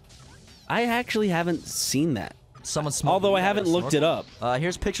snorkel. I actually haven't seen that. Someone smoking Although weed I out of haven't a looked it up. snorkel?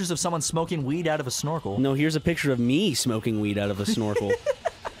 Here's pictures of someone smoking weed out of a snorkel. No, here's a picture of me smoking weed out of a snorkel.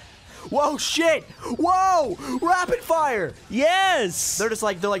 Whoa, shit! Whoa! Rapid fire! Yes! They're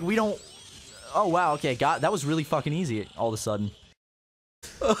like, we don't... Oh, wow, okay, that was really fucking easy all of a sudden.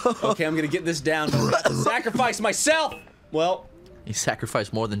 Okay, I'm gonna get this down. Sacrifice myself! Well... You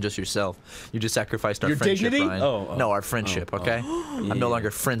sacrificed more than just yourself. You just sacrificed our Your friendship, dignity? Ryan. Oh, no, our friendship, okay? I'm no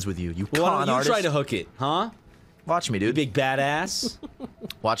longer friends with you. You Well, why con don't you artist. try to hook it, huh? Watch me, dude. You big badass.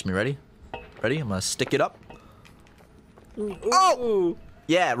 Watch me, ready? Ready? I'm gonna stick it up. Oh!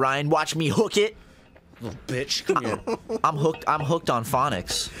 Yeah, Ryan, watch me hook it. Little bitch, come here. I'm hooked on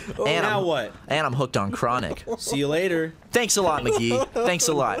phonics. Oh, now what? And I'm hooked on chronic. See you later. Thanks a lot, McGee. Thanks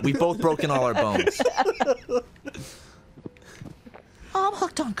a lot. We've both broken all our bones. Oh, I'm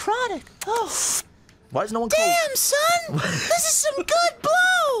hooked on chronic. Oh. Why does no one call? Damn, son! This is some good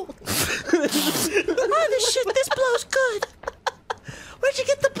blow! Oh, this blow's good. Where'd you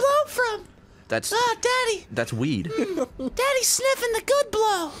get the blow from? That's Daddy. that's weed. Daddy's sniffing the good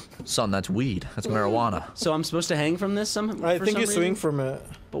blow. Son, that's weed. That's marijuana. So I'm supposed to hang from this I think you swing from it.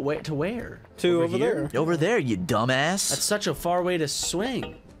 But wait, to where? To over here? there. Over there, you dumbass. That's such a far way to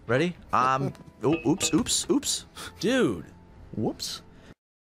swing. Ready? Oh, oops. Dude. Whoops.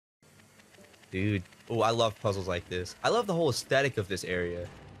 Dude. Oh, I love puzzles like this. I love the whole aesthetic of this area.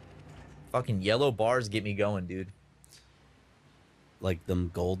 Fucking yellow bars get me going, dude. Like them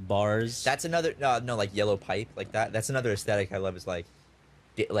gold bars? That's another no, like yellow pipe, like that. That's another aesthetic I love. Is like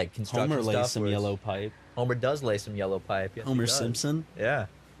construction Homer stuff. lays some where it's- yellow pipe. Homer does lay some yellow pipe. Yes, he Homer does. Simpson? Yeah.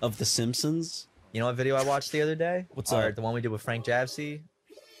 Of The Simpsons? You know what video I watched the other day? What's Or up? The one we did with Frank Javsey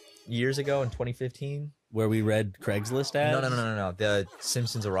years ago in 2015. Where we read Craigslist ads? No. The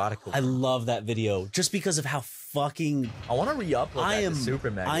Simpsons erotica. I love that video just because of how fucking. I want to re-upload that to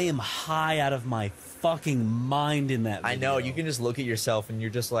SuperMega. I am high out of my fucking mind in that video. I know. You can just look at yourself and you're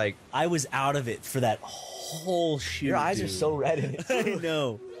just like. I was out of it for that whole shoot. Your eyes dude. are so red in it. I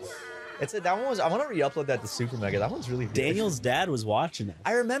know. That one was. I want to re-upload that to SuperMega. That one's really good. Daniel's dad was watching it.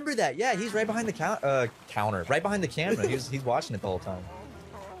 I remember that. Yeah, he's right behind the counter, right behind the camera. He's watching it the whole time.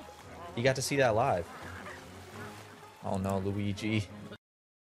 You got to see that live. Oh no, Luigi.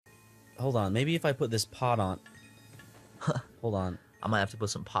 Hold on, maybe if I put this pot on. Hold on. I might have to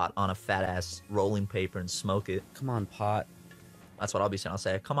put some pot on a fat ass rolling paper and smoke it. Come on, pot. That's what I'll be saying. I'll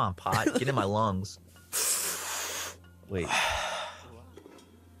say, come on, pot, get in my lungs. Wait.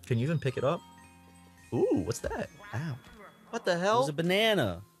 Can you even pick it up? Ooh, what's that? Ow. What the It hell? was a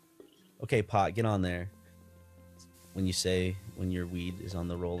banana. Okay, pot, get on there. When your weed is on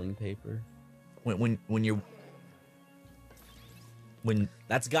the rolling paper. When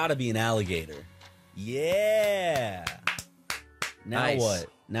That's gotta be an alligator. Yeah. Now Nice. what?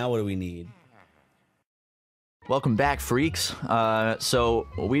 Now what do we need? Welcome back, freaks. So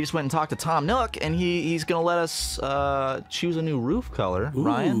we just went and talked to Tom Nook, and he's gonna let us choose a new roof color.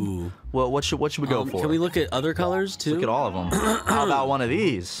 Ryan, Ooh. well, what should we go for? Can we look at other colors too? Look at all of them. How about one of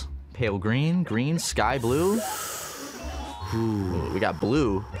these? Pale green, sky blue. Ooh, we got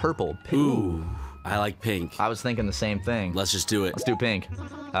blue, purple, pink. Ooh. I like pink. I was thinking the same thing. Let's just do it. Let's do pink. And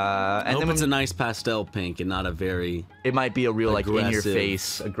I hope then it's a nice pastel pink and not a very. It might be a real like in your aggressive-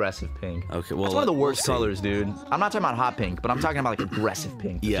 face aggressive pink. Okay, well That's one of the we'll worst see. colors, dude. I'm not talking about hot pink, but I'm talking about like aggressive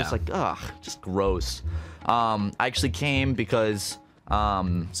pink. It's Yeah. just like just gross. I actually came because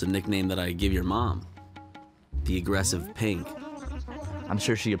it's a nickname that I give your mom. The aggressive pink. I'm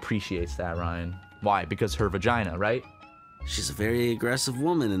sure she appreciates that, Ryan. Why? Because her vagina, right? She's a very aggressive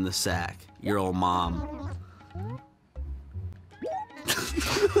woman in the sack. Your old mom.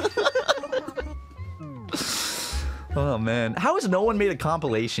 Oh man, how has no one made a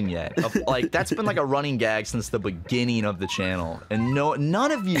compilation yet? Of, like that's been like a running gag since the beginning of the channel, and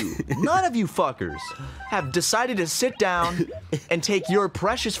none of you fuckers have decided to sit down and take your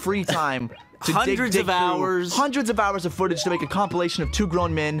precious free time to Hundreds dig of through hours. hundreds of hours of footage to make a compilation of two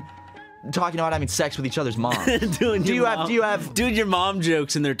grown men talking about having sex with each other's moms. Doing your mom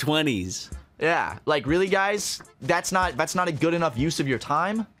jokes in their 20s? Yeah, like really, guys? That's not a good enough use of your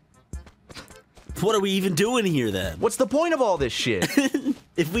time. What are we even doing here then? What's the point of all this shit?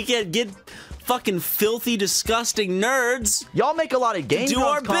 If we can't get fucking filthy, disgusting nerds, y'all make a lot of game do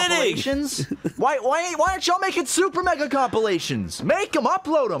our compilations. Why aren't y'all making SuperMega compilations? Make them,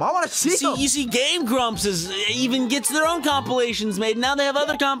 upload them. I want to see them. You see, Game Grumps even gets their own compilations made. Now they have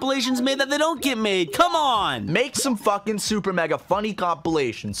other compilations made that they don't get made. Come on, make some fucking SuperMega funny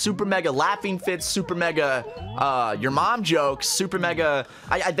compilations. SuperMega laughing fits. SuperMega your mom jokes. SuperMega.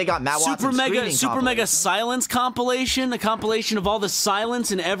 They got Matt Watson SuperMega silence compilation. A compilation of all the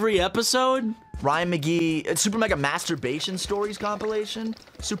silence in every episode. Ryan McGee, Super Mega masturbation stories compilation,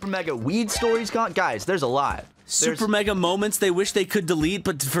 Super Mega weed stories guys, there's a lot. Super Mega moments they wish they could delete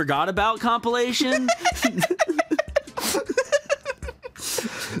but forgot about compilation.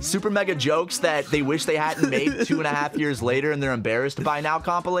 Super Mega jokes that they wish they hadn't made 2.5 years later and they're embarrassed by now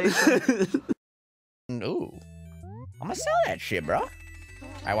compilation. Ooh, I'm gonna sell that shit, bro. All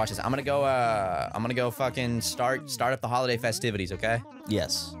right, watch this. I'm gonna go fucking start up the holiday festivities, okay?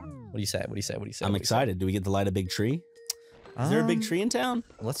 Yes. What do you say? What do you say? What do you say? I'm excited. Do we get to light a big tree? Is there a big tree in town?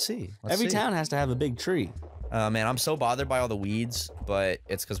 Let's see. Every town has to have a big tree. Man, I'm so bothered by all the weeds, but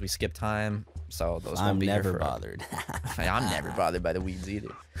it's because we skipped time, so those won't be here never for- bothered. I'm never bothered by the weeds either.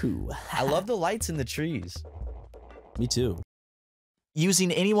 Ooh. I love the lights in the trees. Me too.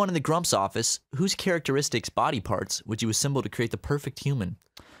 Using anyone in the Grumps office, whose characteristics, body parts, would you assemble to create the perfect human?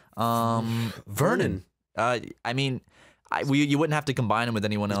 Vernon. I mean, you wouldn't have to combine him with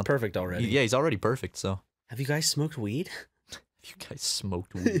anyone else. Perfect already. Yeah, he's already perfect, so. Have you guys smoked weed? Have you guys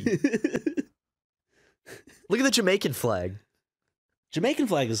smoked weed? Look at the Jamaican flag. Jamaican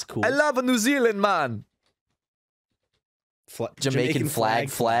flag is cool. I love a New Zealand man. Jamaican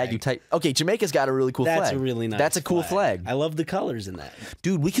flag. You type. Okay, Jamaica's got a really cool flag. That's a really nice. That's a cool flag. I love the colors in that.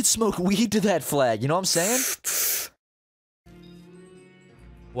 Dude, we could smoke weed to that flag. You know what I'm saying?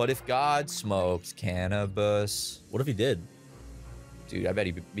 What if God smokes cannabis? What if he did? Dude, I bet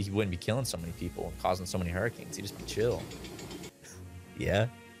he wouldn't be killing so many people and causing so many hurricanes. He'd just be chill. Yeah.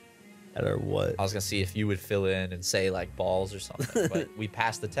 Or what? I was gonna see if you would fill in and say like balls or something, but we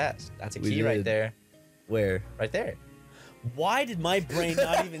passed the test. That's a We key right did. there. Where? Right there. Why did my brain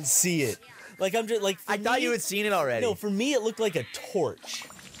not even see it? Like I'm just like. I thought you had seen it already. No, for me it looked like a torch.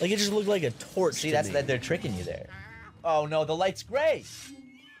 Like it just looked like a torch. See, to that's me. that they're tricking you there. Oh no, the light's gray.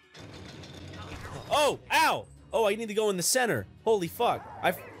 Oh, ow! Oh, I need to go in the center. Holy fuck!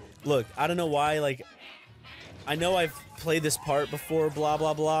 Look. I don't know why. Like, I know I've played this part before. Blah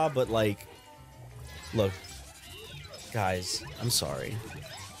blah blah. But like, look, guys, I'm sorry.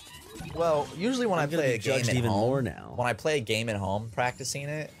 Well, usually when I'm I gonna play be a game judged at even home, more now. when I play a game at home, practicing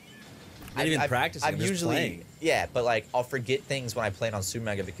it, Not even practicing, I'm just playing. Yeah, but like I'll forget things when I play it on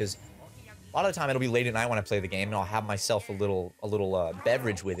SuperMega because a lot of the time it'll be late at night when I play the game and I'll have myself a little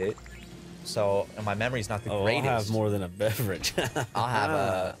beverage with it. So and my memory's not the greatest. I'll have more than a beverage. I'll have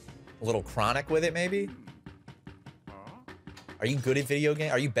a little chronic with it maybe. Are you good at video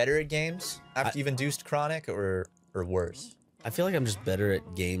games? Are you better at games after you've induced chronic or worse? I feel like I'm just better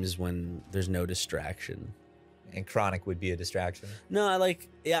at games when there's no distraction. And chronic would be a distraction. No,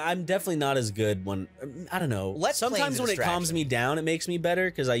 I'm definitely not as good when, I don't know. Sometimes when it calms me down, it makes me better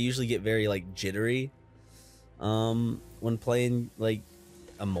because I usually get very like jittery when playing like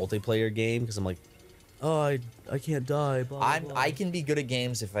a multiplayer game because I'm like, oh, I can't die. Blah, blah, blah. I can be good at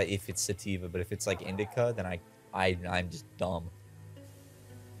games if it's sativa, but if it's like indica, then I'm just dumb.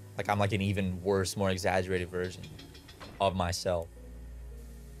 Like I'm like an even worse, more exaggerated version of myself.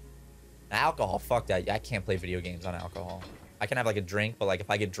 Alcohol, fuck that. I can't play video games on alcohol. I can have like a drink, but like if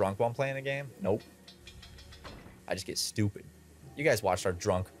I get drunk while I'm playing a game, nope. I just get stupid. You guys watched our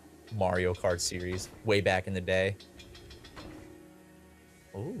drunk Mario Kart series way back in the day.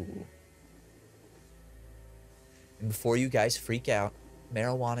 Ooh. And before you guys freak out,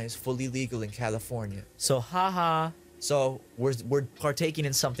 marijuana is fully legal in California. So, haha. So, we're partaking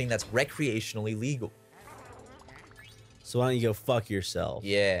in something that's recreationally legal. So why don't you go fuck yourself?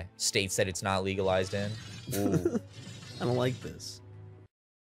 Yeah, states that it's not legalized in. Ooh. I don't like this.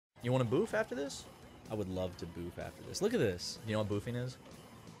 You want to boof after this? I would love to boof after this. Look at this. You know what boofing is?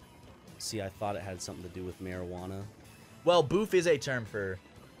 See, I thought it had something to do with marijuana. Well, boof is a term for,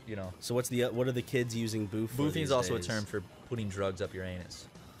 you know. So what are the kids using boof for Boofing these is also days? a term for putting drugs up your anus.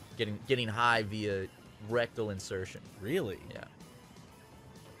 Getting high via rectal insertion. Really? Yeah.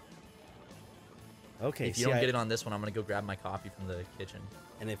 Okay. If you don't get it on this one, I'm gonna go grab my coffee from the kitchen.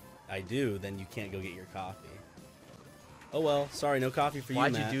 And if I do, then you can't go get your coffee. Oh well, sorry, no coffee for you,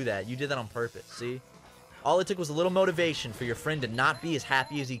 Why'd Matt. you do that? You did that on purpose, see? All it took was a little motivation for your friend to not be as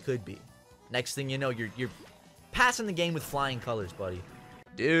happy as he could be. Next thing you know, you're passing the game with flying colors, buddy.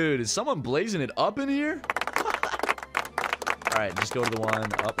 Dude, is someone blazing it up in here? All right, just go to the one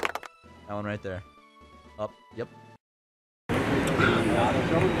up. That one right there. Up. Yep.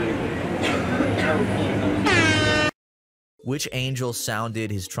 Which angel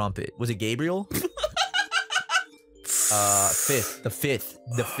sounded his trumpet? Was it Gabriel? Fifth. The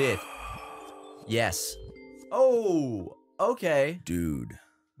fifth. Yes. Oh, okay. Dude.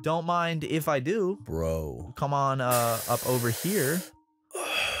 Don't mind if I do. Bro. Come on up over here.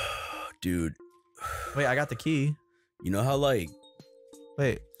 Dude. Wait, I got the key. You know how, like...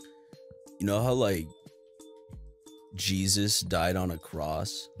 Wait. You know how, like, Jesus died on a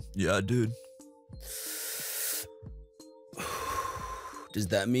cross? Yeah, dude. Does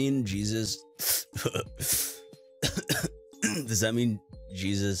that mean Jesus... Does that mean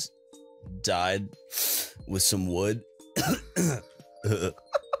Jesus died with some wood?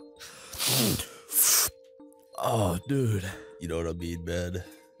 Oh, dude. You know what I mean, man?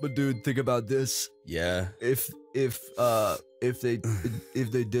 But dude, think about this. Yeah. If they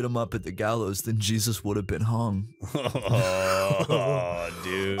did him up at the gallows, then Jesus would have been hung. Oh,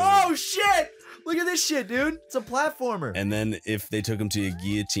 dude. Oh shit! Look at this shit, dude. It's a platformer. And then if they took him to a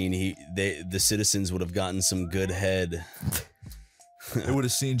guillotine, the citizens would have gotten some good head. They would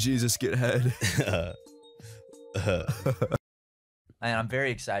have seen Jesus get head. And I'm very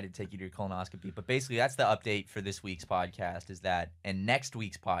excited to take you to your colonoscopy. But basically, that's the update for this week's podcast. Is that and next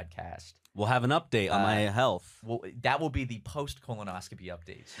week's podcast, we'll have an update on my health. Well, that will be the post colonoscopy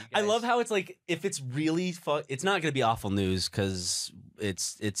updates. I love how it's like if it's really it's not gonna be awful news because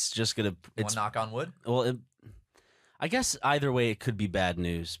it's just gonna. It's knock on wood. Well, I guess either way it could be bad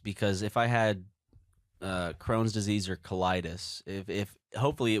news because if I had Crohn's disease or colitis, if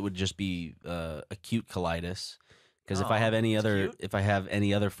hopefully it would just be acute colitis. Because if I have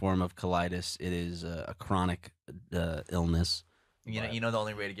any other form of colitis, it is a chronic illness. You know the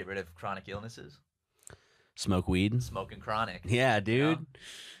only way to get rid of chronic illnesses? Smoke weed. Smoking chronic. Yeah, dude. You know?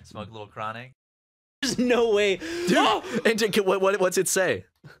 Smoke a little chronic. There's no way, dude. No! And what's it say?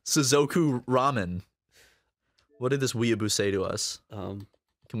 Suzoku ramen. What did this weeaboo say to us? Can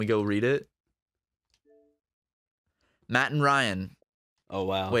we go read it? Matt and Ryan. Oh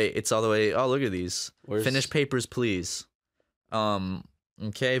wow! Wait, it's all the way. Oh, look at these. Finish papers, please.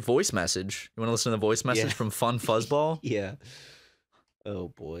 Okay, voice message. You want to listen to the voice message from Fun Fuzzball? Yeah. Oh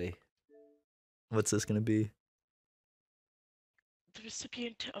boy. What's this gonna be? The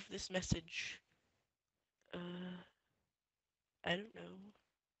recipient of this message. I don't know.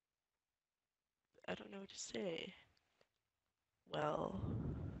 I don't know what to say. Well,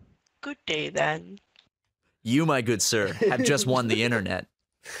 good day then. You, my good sir, have just won the internet.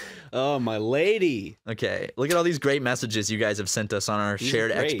 Oh, my lady. Okay, look at all these great messages you guys have sent us on our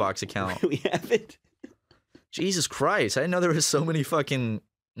shared Xbox account. We have it. Jesus Christ, I didn't know there was so many fucking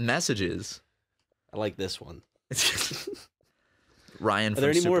messages. I like this one. Ryan, are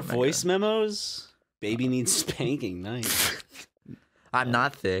there any more SuperMega. voice memos? Baby needs spanking. Nice. I'm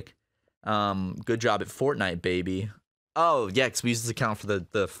not thick. Good job at Fortnite, baby. Oh, yeah, because we used this account for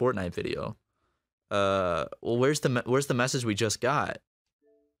the Fortnite video. Well, where's the message we just got?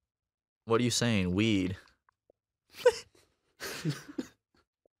 What are you saying? Weed.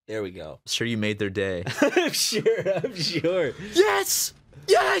 There we go. Sure you made their day. I'm sure. Yes!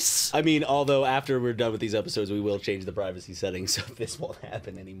 Yes! I mean, although after we're done with these episodes, we will change the privacy settings, so this won't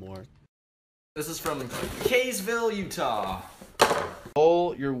happen anymore. This is from Kaysville, Utah.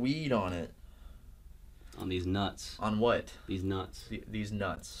 Roll your weed on it. On these nuts. On what? These nuts. These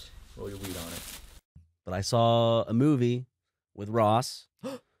nuts. Roll your weed on it. But I saw a movie with Ross.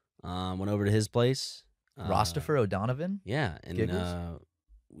 Went over to his place. Rostopher O'Donovan? Yeah, and Giggles?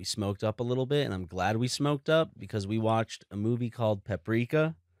 we smoked up a little bit, and I'm glad we smoked up because we watched a movie called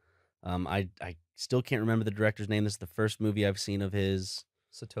Paprika. I still can't remember the director's name. This is the first movie I've seen of his.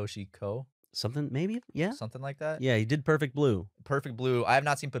 Satoshi Ko? Something, maybe? Yeah. Something like that? Yeah, he did Perfect Blue. Perfect Blue. I have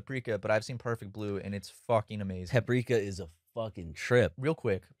not seen Paprika, but I've seen Perfect Blue, and it's fucking amazing. Paprika is a fucking trip. Real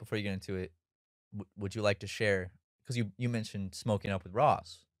quick, before you get into it, would you like to share, because you mentioned smoking up with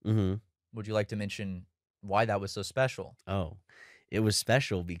Ross. Mm-hmm. Would you like to mention why that was so special? Oh, it was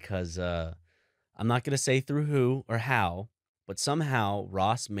special because I'm not going to say through who or how, but somehow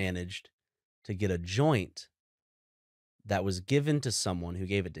Ross managed to get a joint that was given to someone who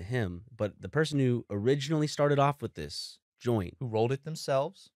gave it to him. But the person who originally started off with this joint, who rolled it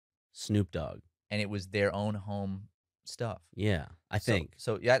themselves, Snoop Dogg. And it was their own home stuff. Yeah, I think.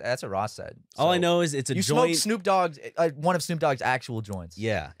 So yeah, that's what Ross said. All I So know is it's a you joint. smoked Snoop Dogg's, one of Snoop Dogg's actual joints.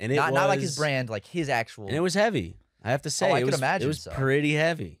 Yeah, and it not like his was- brand, like his actual. And it was heavy. I have to say, I it could was, imagine it was so. pretty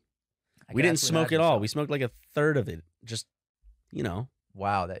heavy. I We could didn't absolutely smoke it imagine all. so. We smoked like a third of it. Just, you know.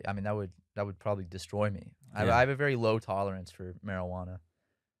 Wow, that would probably destroy me. Yeah. I have a very low tolerance for marijuana.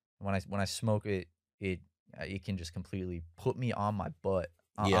 When I smoke it, it can just completely put me on my butt,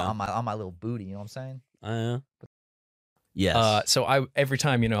 Yeah. on my little booty. You know what I'm saying? Yes. So every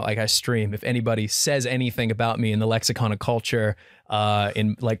time, like I stream, if anybody says anything about me in the lexicon of culture,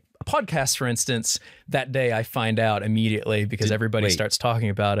 in like a podcast, for instance, that day I find out immediately because everybody wait. starts talking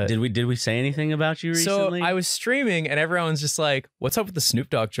about it. Did we say anything about you recently? So I was streaming and everyone's just like, "What's up with the Snoop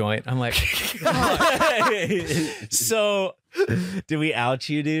Dogg joint?" I'm like, so. Did we out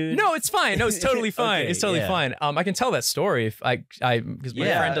you, dude? No, it's fine. No, it's totally fine. Okay, It's totally yeah. fine. I can tell that story if because my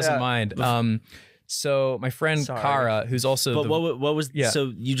Yeah, friend doesn't yeah. mind. So my friend Sorry. Kara, who's also But the, what was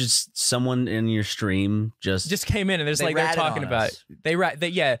so you just someone in your stream just came in and there's They like they're ratted talking on about us.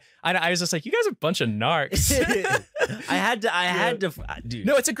 yeah. I was just like, you guys are a bunch of narcs. I had to dude.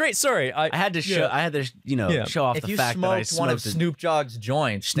 No, it's a great story. I had to show show off If the you fact that I smoked one of smoked Snoop Dogg's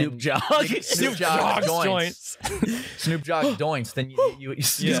joints, Snoop then- Dogg? Snoop Dogg's Dogg's joints. Snoop Dogg's joints, then you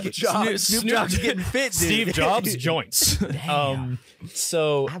Snoop Dogg's getting fit, dude. Steve Jobs joints.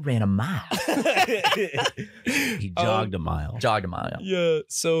 So I ran a mile. He jogged a mile. Jogged a mile. Yeah.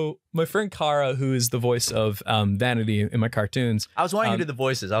 So my friend Kara, who is the voice of Vanity in my cartoons. I was wondering who did the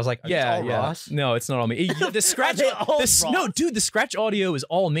voices. I was like, are these all Ross? No, it's not all me. The scratch. Ross? No, dude, the scratch audio is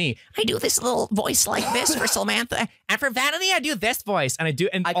all me. I do this little voice like this for Samantha, and for Vanity, I do this voice. And I do,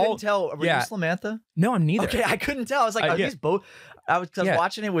 and I couldn't tell. Were you Samantha? No, I'm neither. Okay, I couldn't tell. I was like, are yeah. these both? I was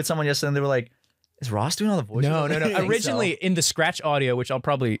watching it with someone yesterday, and they were like, "Is Ross doing all the voices?" No, I think so. Originally in the scratch audio, which I'll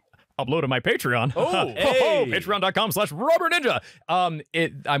probably upload on my Patreon. Oh, hey. Patreon.com/RubberNinja.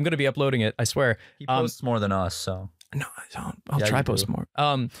 I'm gonna be uploading it. I swear. He posts more than us, so. No, I don't. I'll Yeah, try you post do.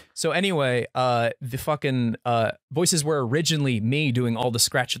 more. So anyway, the fucking voices were originally me doing all the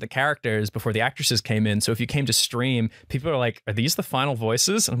scratch of the characters before the actresses came in. So if you came to stream, people are like, "Are these the final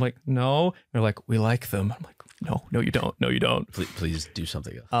voices?" And I'm like, "No." And they're like, "We like them." I'm like, "No, you don't. No, you don't." Please do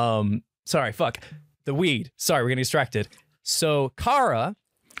something else. Sorry, fuck the weed. Sorry, we're getting distracted. So Kara,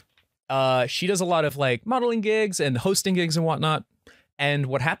 she does a lot of like modeling gigs and hosting gigs and whatnot. And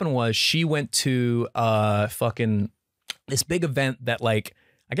what happened was she went to fucking this big event that like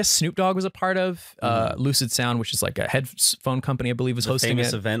I guess Snoop Dogg was a part of, Lucid Sound, which is like a headphone company, I believe, was The hosting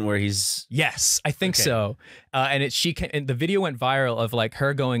famous it. event where he's Yes, I think Okay. so. And the video went viral of like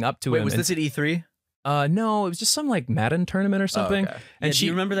her going up to Wait, him. was and- this at E3? No, it was just some like Madden tournament or something. okay. And do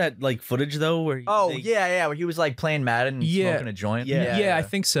you remember that like footage though where Where he was like playing Madden and smoking a joint. Yeah, I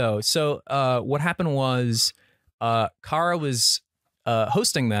think so. So what happened was Kara was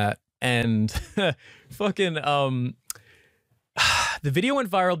hosting that and fucking the video went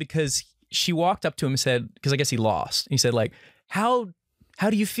viral because she walked up to him and said, because I guess he lost. And he said like, how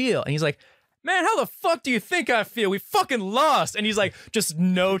do you feel? And he's like, "Man, how the fuck do you think I feel? We fucking lost." And he's like, just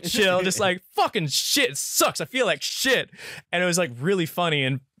no chill, just like, fucking shit, it sucks. I feel like shit. And it was like really funny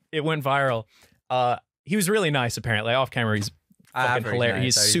and it went viral. He was really nice, apparently. Off camera, he's fucking very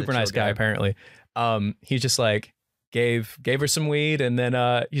hilarious. nice. He's a He's a super chill nice guy, guy. apparently. He's just like, gave her some weed and then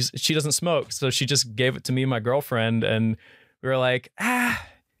she doesn't smoke. So she just gave it to me and my girlfriend. And we were like, yeah,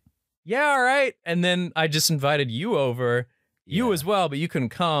 all right. And then I just invited you over. You as well, but you couldn't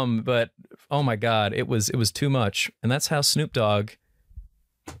come. But oh my god, it was too much, and that's how Snoop Dogg.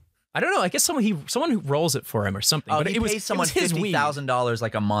 I don't know. I guess someone who rolls it for him or something. Oh, but he it was pays someone his weed. $50,000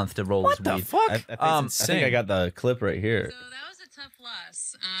 like a month to roll his weed. What the fuck? I think I got the clip right here.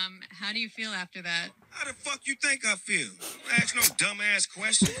 How do you feel after that? How the fuck you think I feel? Ask no dumbass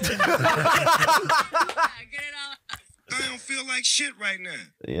question. I don't feel like shit right now.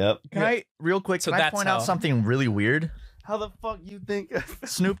 Yep. Can I real quick? So Can I that's point out how- something really weird? How the fuck you think?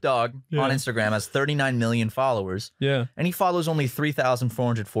 Snoop Dogg Yeah. on Instagram has 39 million followers. Yeah. And he follows only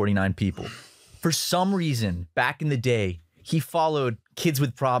 3,449 people. For some reason, back in the day, he followed Kids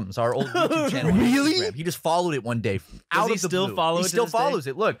with Problems, our old YouTube channel. Really? On Instagram. He just followed it one day. Does Out he of the still blue. follow He it to still this day? follows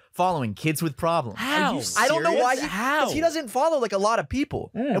it. Look, following Kids with Problems. How? I don't know why. How? He doesn't follow like a lot of people,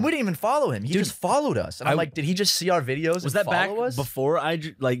 and we didn't even follow him. He just followed us. And I'm like, did he just see our videos? Was and that back follow us? before I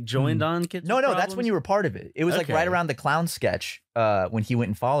joined on Kids? No, with no, that's Problems? when you were part of it. It was like Okay. right around the clown sketch when he went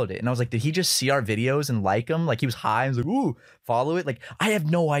and followed it. And I was like, did he just see our videos and like them? Like he was high and was like, ooh, follow it. Like I have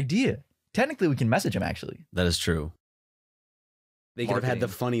no idea. Technically, we can message him actually. That is true. They could have had the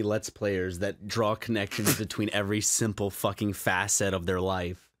Marketing. funny Let's Players that draw connections between every simple fucking facet of their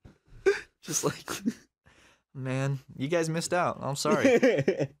life. Just like, man, you guys missed out. I'm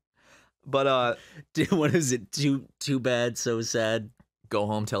sorry. But Dude, what is it? Too bad, so sad. Go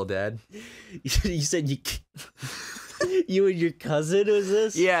home, tell dad. You said you and your cousin was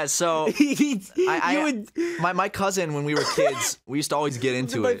this? Yeah, so my cousin, when we were kids, we used to always get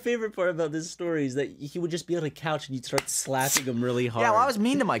into My it. favorite part about this story is that he would just be on a couch and you'd start slapping him really hard. Yeah, well, I was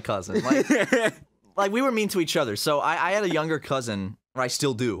mean to my cousin. Like we were mean to each other. So I had a younger cousin, or I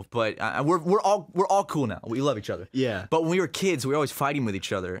still do, but we're all cool now. We love each other. Yeah. But when we were kids, we were always fighting with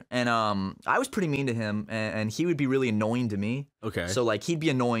each other, and I was pretty mean to him, and he would be really annoying to me. Okay. So like he'd be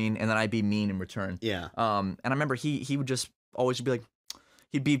annoying, and then I'd be mean in return. Yeah. And I remember he would just always be like,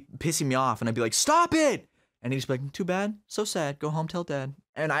 he'd be pissing me off, and I'd be like, stop it, and he'd just be like, too bad, so sad, go home, tell dad,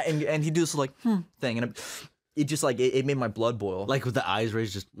 and he'd do this like thing, and it just like it made my blood boil. Like with the eyes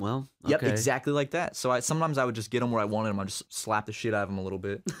raised, just Yep, okay. exactly like that. So sometimes I would just get him where I wanted him. I'd just slap the shit out of him a little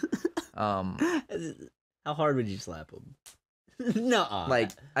bit. How hard would you slap him? No,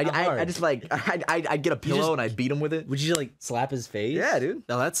 Like I just like I'd get a pillow and I'd beat him with it. Would you like slap his face? Yeah, dude.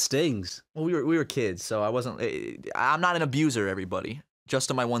 No, that stings. Well, we were kids, so I wasn't. I'm not an abuser, everybody. Just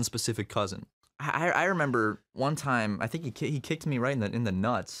to my one specific cousin. I remember one time, I think he kicked me right in the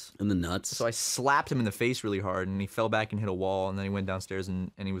nuts. In the nuts? So I slapped him in the face really hard, and he fell back and hit a wall, and then he went downstairs and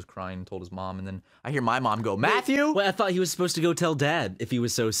he was crying and told his mom, and then I hear my mom go, Matthew? Wait, I thought he was supposed to go tell dad if he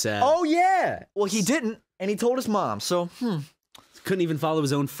was so sad. Oh, yeah! Well, he didn't, and he told his mom, so, Couldn't even follow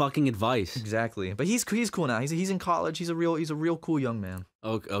his own fucking advice. Exactly. But he's cool now. He's in college. He's a real cool young man.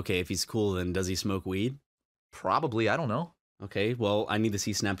 Okay, if he's cool, then does he smoke weed? Probably, I don't know. Okay, well, I need to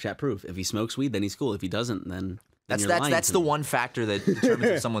see Snapchat proof. If he smokes weed, then he's cool. If he doesn't, then That's you're lying that's to the me. one factor that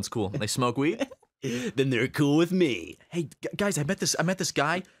determines if someone's cool. They smoke weed. Then they're cool with me. Hey guys, I met this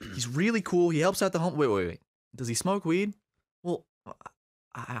guy. He's really cool. He helps out the home. Wait. Does he smoke weed? Well,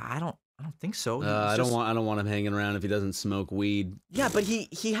 I don't think so. I don't want him hanging around if he doesn't smoke weed. Yeah, but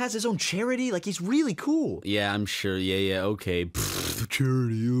he has his own charity. Like he's really cool. Yeah, I'm sure. Yeah, okay.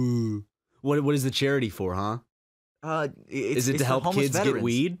 Charity. What is the charity for, huh? Is it to for help homeless kids veterans. get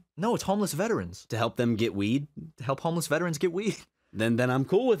weed? No, it's homeless veterans. To help them get weed? To help homeless veterans get weed. Then I'm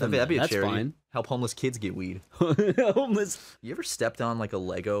cool with him. That'd be a That's charity. fine. Help homeless kids get weed. Homeless. You ever stepped on like a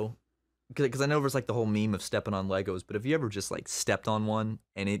Lego? Because I know there's like the whole meme of stepping on Legos, but have you ever just like stepped on one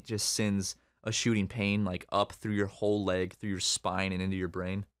and it just sends a shooting pain like up through your whole leg, through your spine, and into your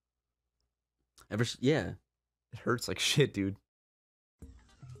brain? Yeah. It hurts like shit, dude.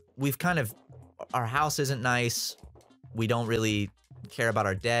 We've kind of, our house isn't nice. We don't really care about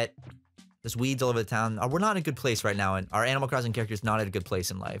our debt. There's weeds all over the town. We're not in a good place right now, and our Animal Crossing character is not at a good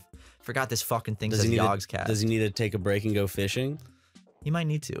place in life. Forgot this fucking thing says Yogg's cat. Does he need to take a break and go fishing? He might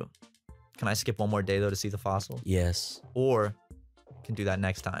need to. Can I skip one more day though to see the fossil? Yes. Or can do that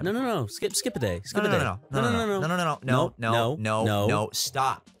next time. No. Skip a day. Skip No. a day. No.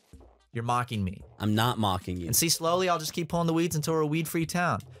 Stop. You're mocking me. I'm not mocking you. And see, slowly I'll just keep pulling the weeds until we're a weed-free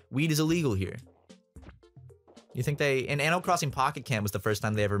town. Weed is illegal here. You think in Animal Crossing Pocket Camp was the first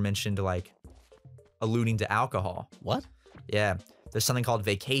time they ever mentioned like alluding to alcohol. What? Yeah. There's something called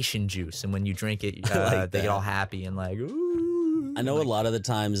vacation juice, and when you drink it, like they get that. all happy and like, ooh. I know a lot of the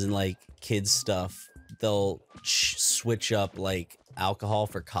times in like kids stuff, they'll switch up like alcohol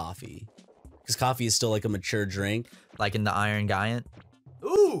for coffee. Because coffee is still like a mature drink. Like in the Iron Giant.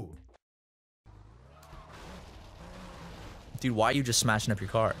 Ooh! Dude, why are you just smashing up your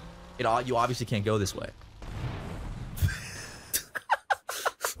car? You obviously can't go this way.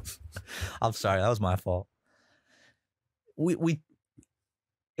 I'm sorry, that was my fault.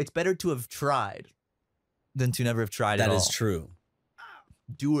 It's better to have tried than to never have tried at all. That is true.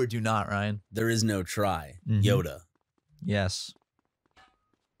 Do or do not, Ryan. There is no try. Mhm. Yoda. Yes.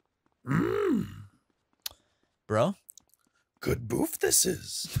 Bro? Good boof this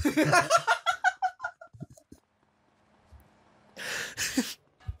is.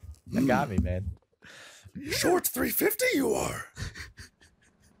 That got me, man. Short 350 you are.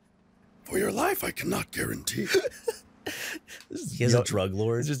 For your life, I cannot guarantee. He has a drug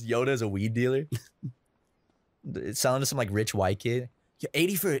lord. It's just Yoda as a weed dealer. It's selling to some like rich white kid. Yeah,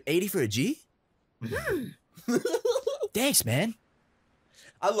 80 for a G? Thanks, man.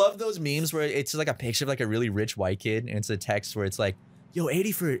 I love those memes where it's just like a picture of like a really rich white kid, and it's a text where it's like, Yo,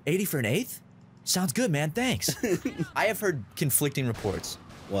 80 for an eighth? Sounds good, man. Thanks. I have heard conflicting reports.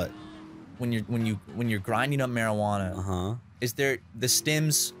 What? When you're grinding up marijuana, is there the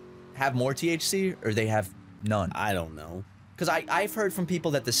stems have more THC or they have none? I don't know. Because I've heard from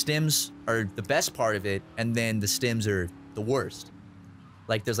people that the stems are the best part of it, and then the stems are the worst.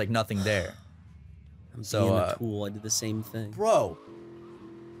 Like there's like nothing there. I'm So, being a tool. I did the same thing. Bro,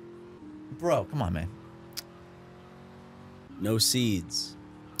 come on, man. No seeds.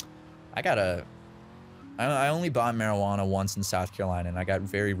 I only bought marijuana once in South Carolina, and I got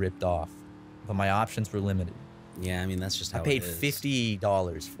very ripped off. But my options were limited. Yeah, I mean that's just how I paid it is.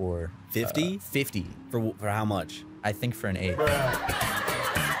 $50 for 50? 50 for how much? I think for an eighth.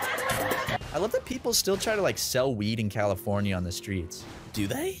 I love that people still try to like sell weed in California on the streets. Do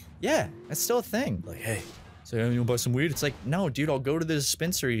they? Yeah, that's still a thing. Like, hey, so you want to buy some weed? It's like, no, dude, I'll go to the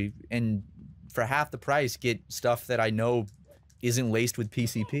dispensary and for half the price get stuff that I know isn't laced with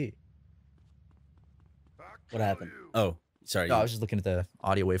PCP. What happened? Oh, sorry. No, I was just looking at the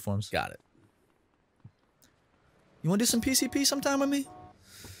audio waveforms. Got it. You want to do some PCP sometime with me?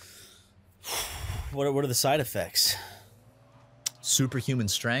 What are the side effects? Superhuman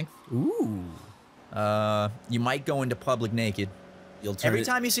strength. Ooh. You might go into public naked. You'll turn Every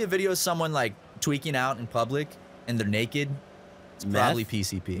time you see a video of someone like tweaking out in public and they're naked, it's probably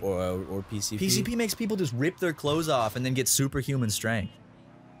PCP. Or PCP. PCP makes people just rip their clothes off and then get superhuman strength.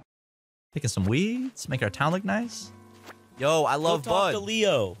 Picking some weeds, make our town look nice. Yo, I love Go talk Bud. to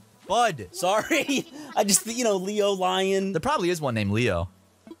Leo. Bud. Sorry. I just, Leo Lion. There probably is one named Leo.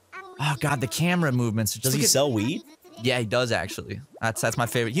 Oh god, the camera movements. Does he sell weed? Yeah, he does actually. That's my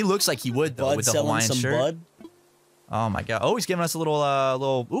favorite. He looks like he would though Bud with the selling Hawaiian some shirt. bud? Oh my god. Oh, he's giving us a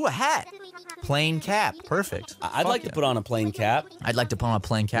little ooh, a hat. Plain cap. Perfect. I'd like to put on a plain cap. I'd like to put on a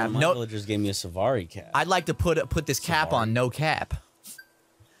plain cap. My No, villagers gave me a Savari cap. I'd like to put this cap on, no cap.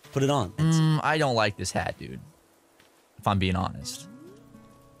 Put it on. I don't like this hat, dude. If I'm being honest.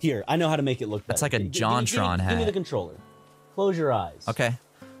 Here, I know how to make it look better. That's like a JonTron hat. Give me the controller. Close your eyes. Okay.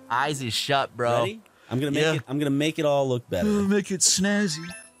 Eyes is shut, bro. Ready? I'm gonna make it all look better. Make it snazzy.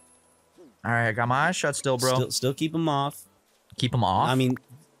 All right, I got my eyes shut still, bro. Still keep them off. Keep them off? I mean,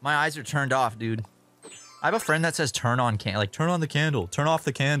 my eyes are turned off, dude. I have a friend that says turn on turn on the candle, turn off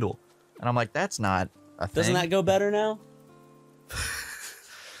the candle. And I'm like, that's not a thing. Doesn't that go better now?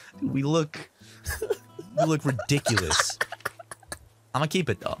 We look ridiculous. I'm gonna keep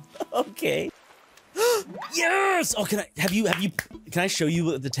it though. Okay. Yes! Oh, can I show you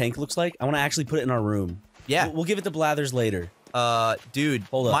what the tank looks like? I want to actually put it in our room. Yeah. We'll give it to Blathers later. Dude,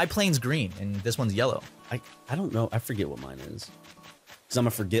 hold up. My plane's green and this one's yellow. I don't know. I forget what mine is. Because I'm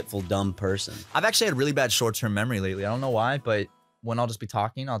a forgetful, dumb person. I've actually had really bad short-term memory lately. I don't know why, but when I'll just be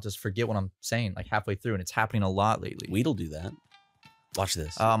talking, I'll just forget what I'm saying like halfway through, and it's happening a lot lately. Weed'll do that. Watch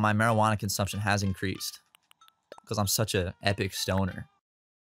this. My marijuana consumption has increased because I'm such a epic stoner.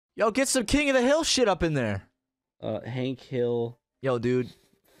 Yo, get some King of the Hill shit up in there. Hank Hill. Yo, dude.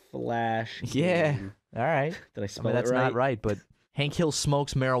 Flash. Yeah. All right. Did I spell that's it right? not right, but Hank Hill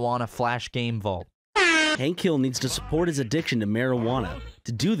smokes marijuana flash game vault. Hank Hill needs to support his addiction to marijuana.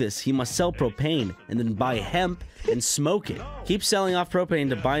 To do this, he must sell propane and then buy hemp and smoke it. Keep selling off propane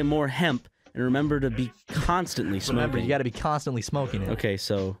to buy more hemp, and remember to be constantly smoking. Remember, you got to be constantly smoking it. Okay,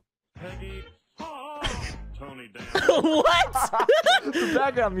 so. What? The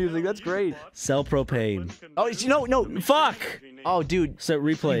background music, that's great. Sell propane. Oh, no. Fuck! Oh, dude. So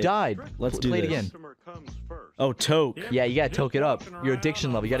replay. You died. Let's do Play this. it again. Oh, toke. Yeah, you gotta toke it up. Your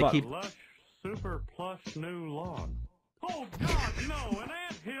addiction level. You gotta keep. Super plush new lawn. Oh God, no! An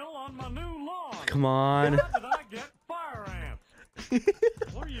anthill on my new lawn. Come on. How did I get fire ants?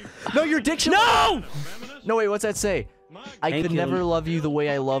 No, your addiction. No! No, wait. What's that say? I Hank could Hill- never love you the way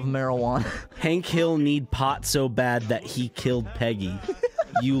I love marijuana. Hank Hill need pot so bad that he killed Peggy.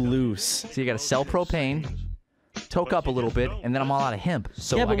 You loose. So you gotta sell propane, toke up a little bit, and then I'm all out of hemp.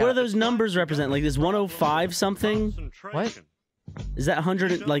 So yeah, I but gotta, what do those numbers represent? Like, is 105 something? What? Is that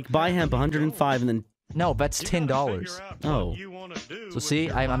 100? Like, buy hemp 105 and then. No, that's $10. Oh. So see,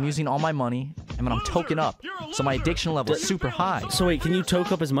 I'm using all my money, and then I'm toking up. So my addiction level is super high. So wait, can you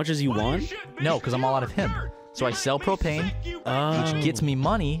toke up as much as you want? No, because I'm all out of hemp. So I sell propane, which gets me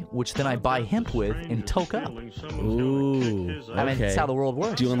money, which then I buy hemp with and toke up. Ooh. I mean, okay. that's how the world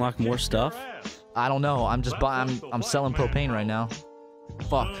works. Do you unlock more stuff? I don't know. I'm just I'm selling propane right now.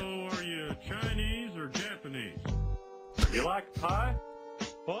 Fuck. So are you Chinese or Japanese? You like pie?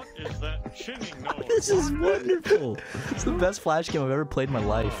 What is that chinning noise? This is wonderful. It's the best Flash game I've ever played in my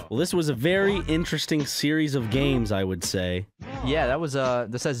life. Well, this was a very interesting series of games, I would say. Yeah, that was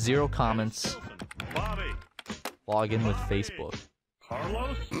this has 0 comments. Log in with Facebook.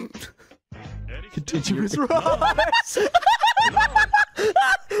 Carlos? Continuous rise.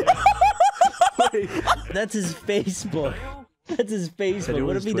 Wait, that's his Facebook. That's his Facebook.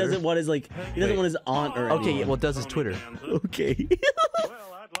 What if he doesn't want his he doesn't want his aunt or Okay, anyone? well, it does his Twitter. Okay.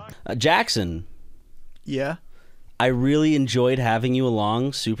 Jackson. Yeah. I really enjoyed having you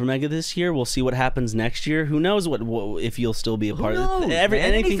along SuperMega this year. We'll see what happens next year. Who knows what if you'll still be a part of it.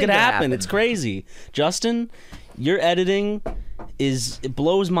 Anything could happen. It's crazy. Justin, your editing it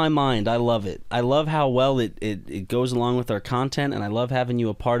blows my mind. I love it. I love how well it goes along with our content, and I love having you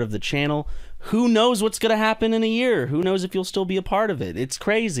a part of the channel. Who knows what's gonna happen in a year? Who knows if you'll still be a part of it? It's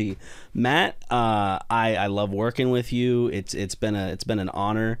crazy. Matt, I love working with you. It's been an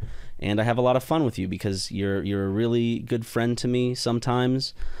honor, and I have a lot of fun with you because you're a really good friend to me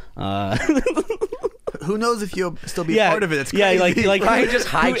sometimes. Who knows if you'll still be a part of it? It's crazy. Yeah, like Ryan just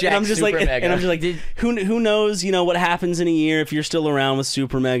hijacked and I'm just like, SuperMega. and I'm just like, who knows? You know what happens in a year if you're still around with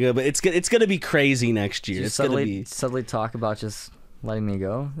SuperMega? But it's gonna be crazy next year. It's gonna be. Suddenly talk about just letting me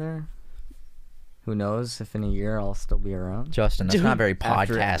go there. Who knows if in a year I'll still be around? Justin, that's not very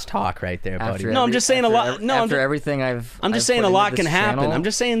After- podcast talk right there, buddy. No, I'm just saying a lot. No, after everything I'm just I've saying put a into lot this can happen. channel, I'm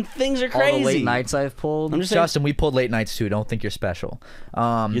just saying things are all the crazy. late nights I've pulled. I'm just saying, Justin, we pulled late nights too. Don't think you're special.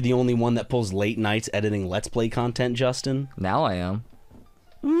 You're the only one that pulls late nights editing Let's Play content, Justin. Now I am.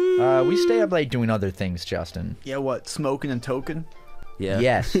 We stay up late doing other things, Justin. Yeah, what? Smoking and token? Yeah.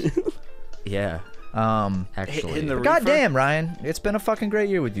 Yes. Yeah. Actually. hitting the But goddamn, reefer? Ryan, it's been a fucking great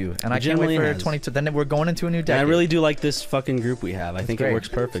year with you, and I can't wait genuinely for has. 22. Then we're going into a new And decade. I really do like this fucking group we have. I think great. it works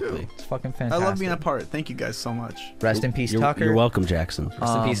perfectly. It's fucking I fantastic. love being a part. Thank you guys so much. Rest in peace, You're, Tucker. you're welcome, Jackson.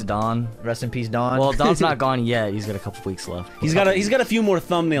 Rest in peace, Don. Rest in peace, Don. Well, Don's not gone yet. He's got a couple weeks left. He's got a few more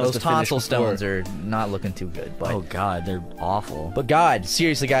thumbnails Those to tonsil finish before. stones are not looking too good. But Oh God, they're awful. But God,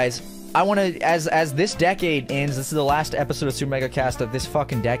 seriously, guys, I want to, as this decade ends, this is the last episode of Super Mega Cast of this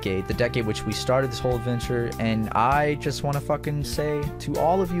fucking decade, the decade which we started this whole adventure, and I just want to fucking say to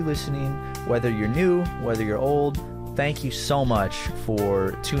all of you listening, whether you're new, whether you're old, thank you so much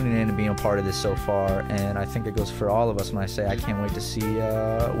for tuning in and being a part of this so far, and I think it goes for all of us when I say I can't wait to see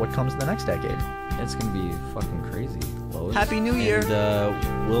what comes in the next decade. It's gonna be fucking crazy. Lois. Happy New Year.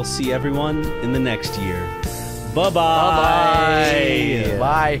 And we'll see everyone in the next year. Bye-bye.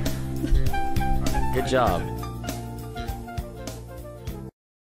 Bye. Good job.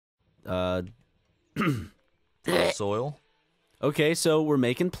 Soil. Okay, so we're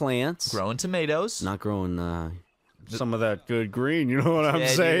making plants. Growing tomatoes. Not growing some of that good green, you know what I'm Yeah,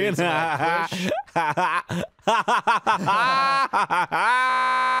 dude, saying? some of that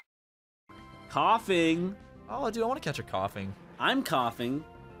Coughing. Oh, dude, I want to catch a coughing. I'm coughing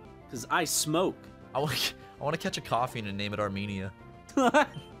because I smoke. I want to catch a coughing and name it Armenia. I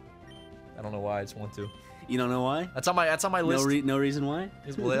don't know why. I just want to. You don't know why? That's on my list. No reason why?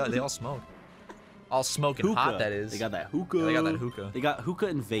 Well, they all smoke. All smoking hot, that is. They got that hookah. Yeah, they got that hookah. They got hookah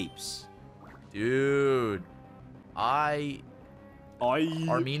and vapes. Dude,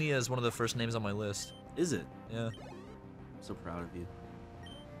 Armenia is one of the first names on my list. Is it? Yeah. I'm so proud of you.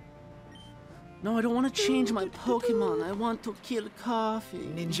 No, I don't want to change my Pokemon. I want to kill coffee.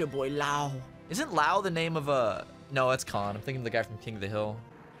 Ninja Boy Lao. Isn't Lao the name of a... No, that's Khan. I'm thinking of the guy from King of the Hill.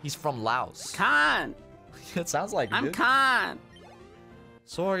 He's from Laos. Khan. It sounds like it, I'm dude. Khan.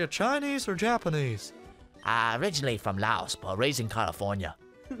 So are you Chinese or Japanese? Originally from Laos, but raised in California.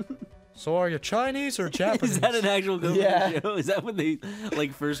 So are you Chinese or Japanese? Is that an actual government Yeah. show? Is that when they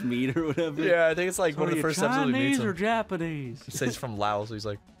like first meet or whatever? Yeah, I think it's like So one of are the you first episodes we meet Chinese him. or Japanese? He says he's from Laos, so he's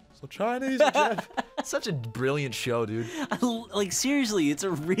like, so Chinese or Japanese? Such a brilliant show, dude. Like seriously, it's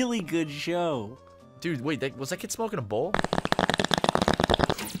a really good show. Dude, wait, was that kid smoking a bowl?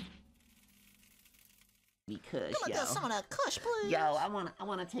 Kush, yo. Some of that kush, please. Yo, I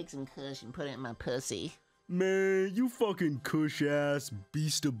wanna take some kush and put it in my pussy. Man, you fucking cush ass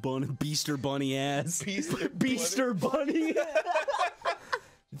beaster bunny ass. Beaster bunny.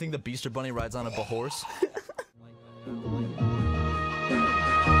 You think the Beaster Bunny rides on a horse?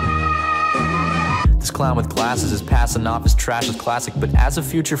 This clown with glasses is passing off as trash as classic, but as a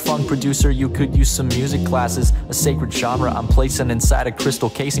future funk producer, you could use some music classes. A sacred genre I'm placing inside a crystal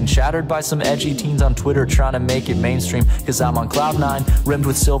casing, shattered by some edgy teens on Twitter trying to make it mainstream. Cause I'm on cloud 9, rimmed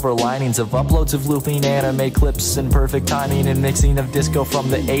with silver linings of uploads of looping anime clips and perfect timing and mixing of disco from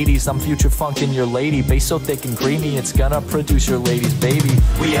the 80s. I'm future funkin' your lady, bass so thick and creamy, it's gonna produce your lady's baby.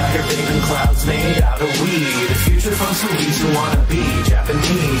 We out here bathing clouds made out of weed. The future funk's for weeds who wanna be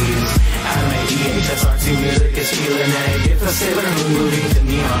Japanese. Anime, VHS, R2 music is feeling A. If a Sailor Moon movie to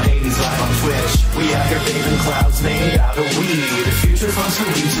neon 80s live on Twitch. We out here bathing clouds made out of weed. The future funk's for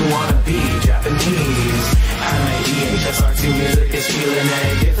weeds who wanna be Japanese. Anime, VHS, R2 music is feeling A.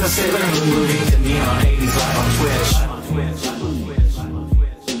 If a Sailor Moon movie to neon 80s live on Twitch.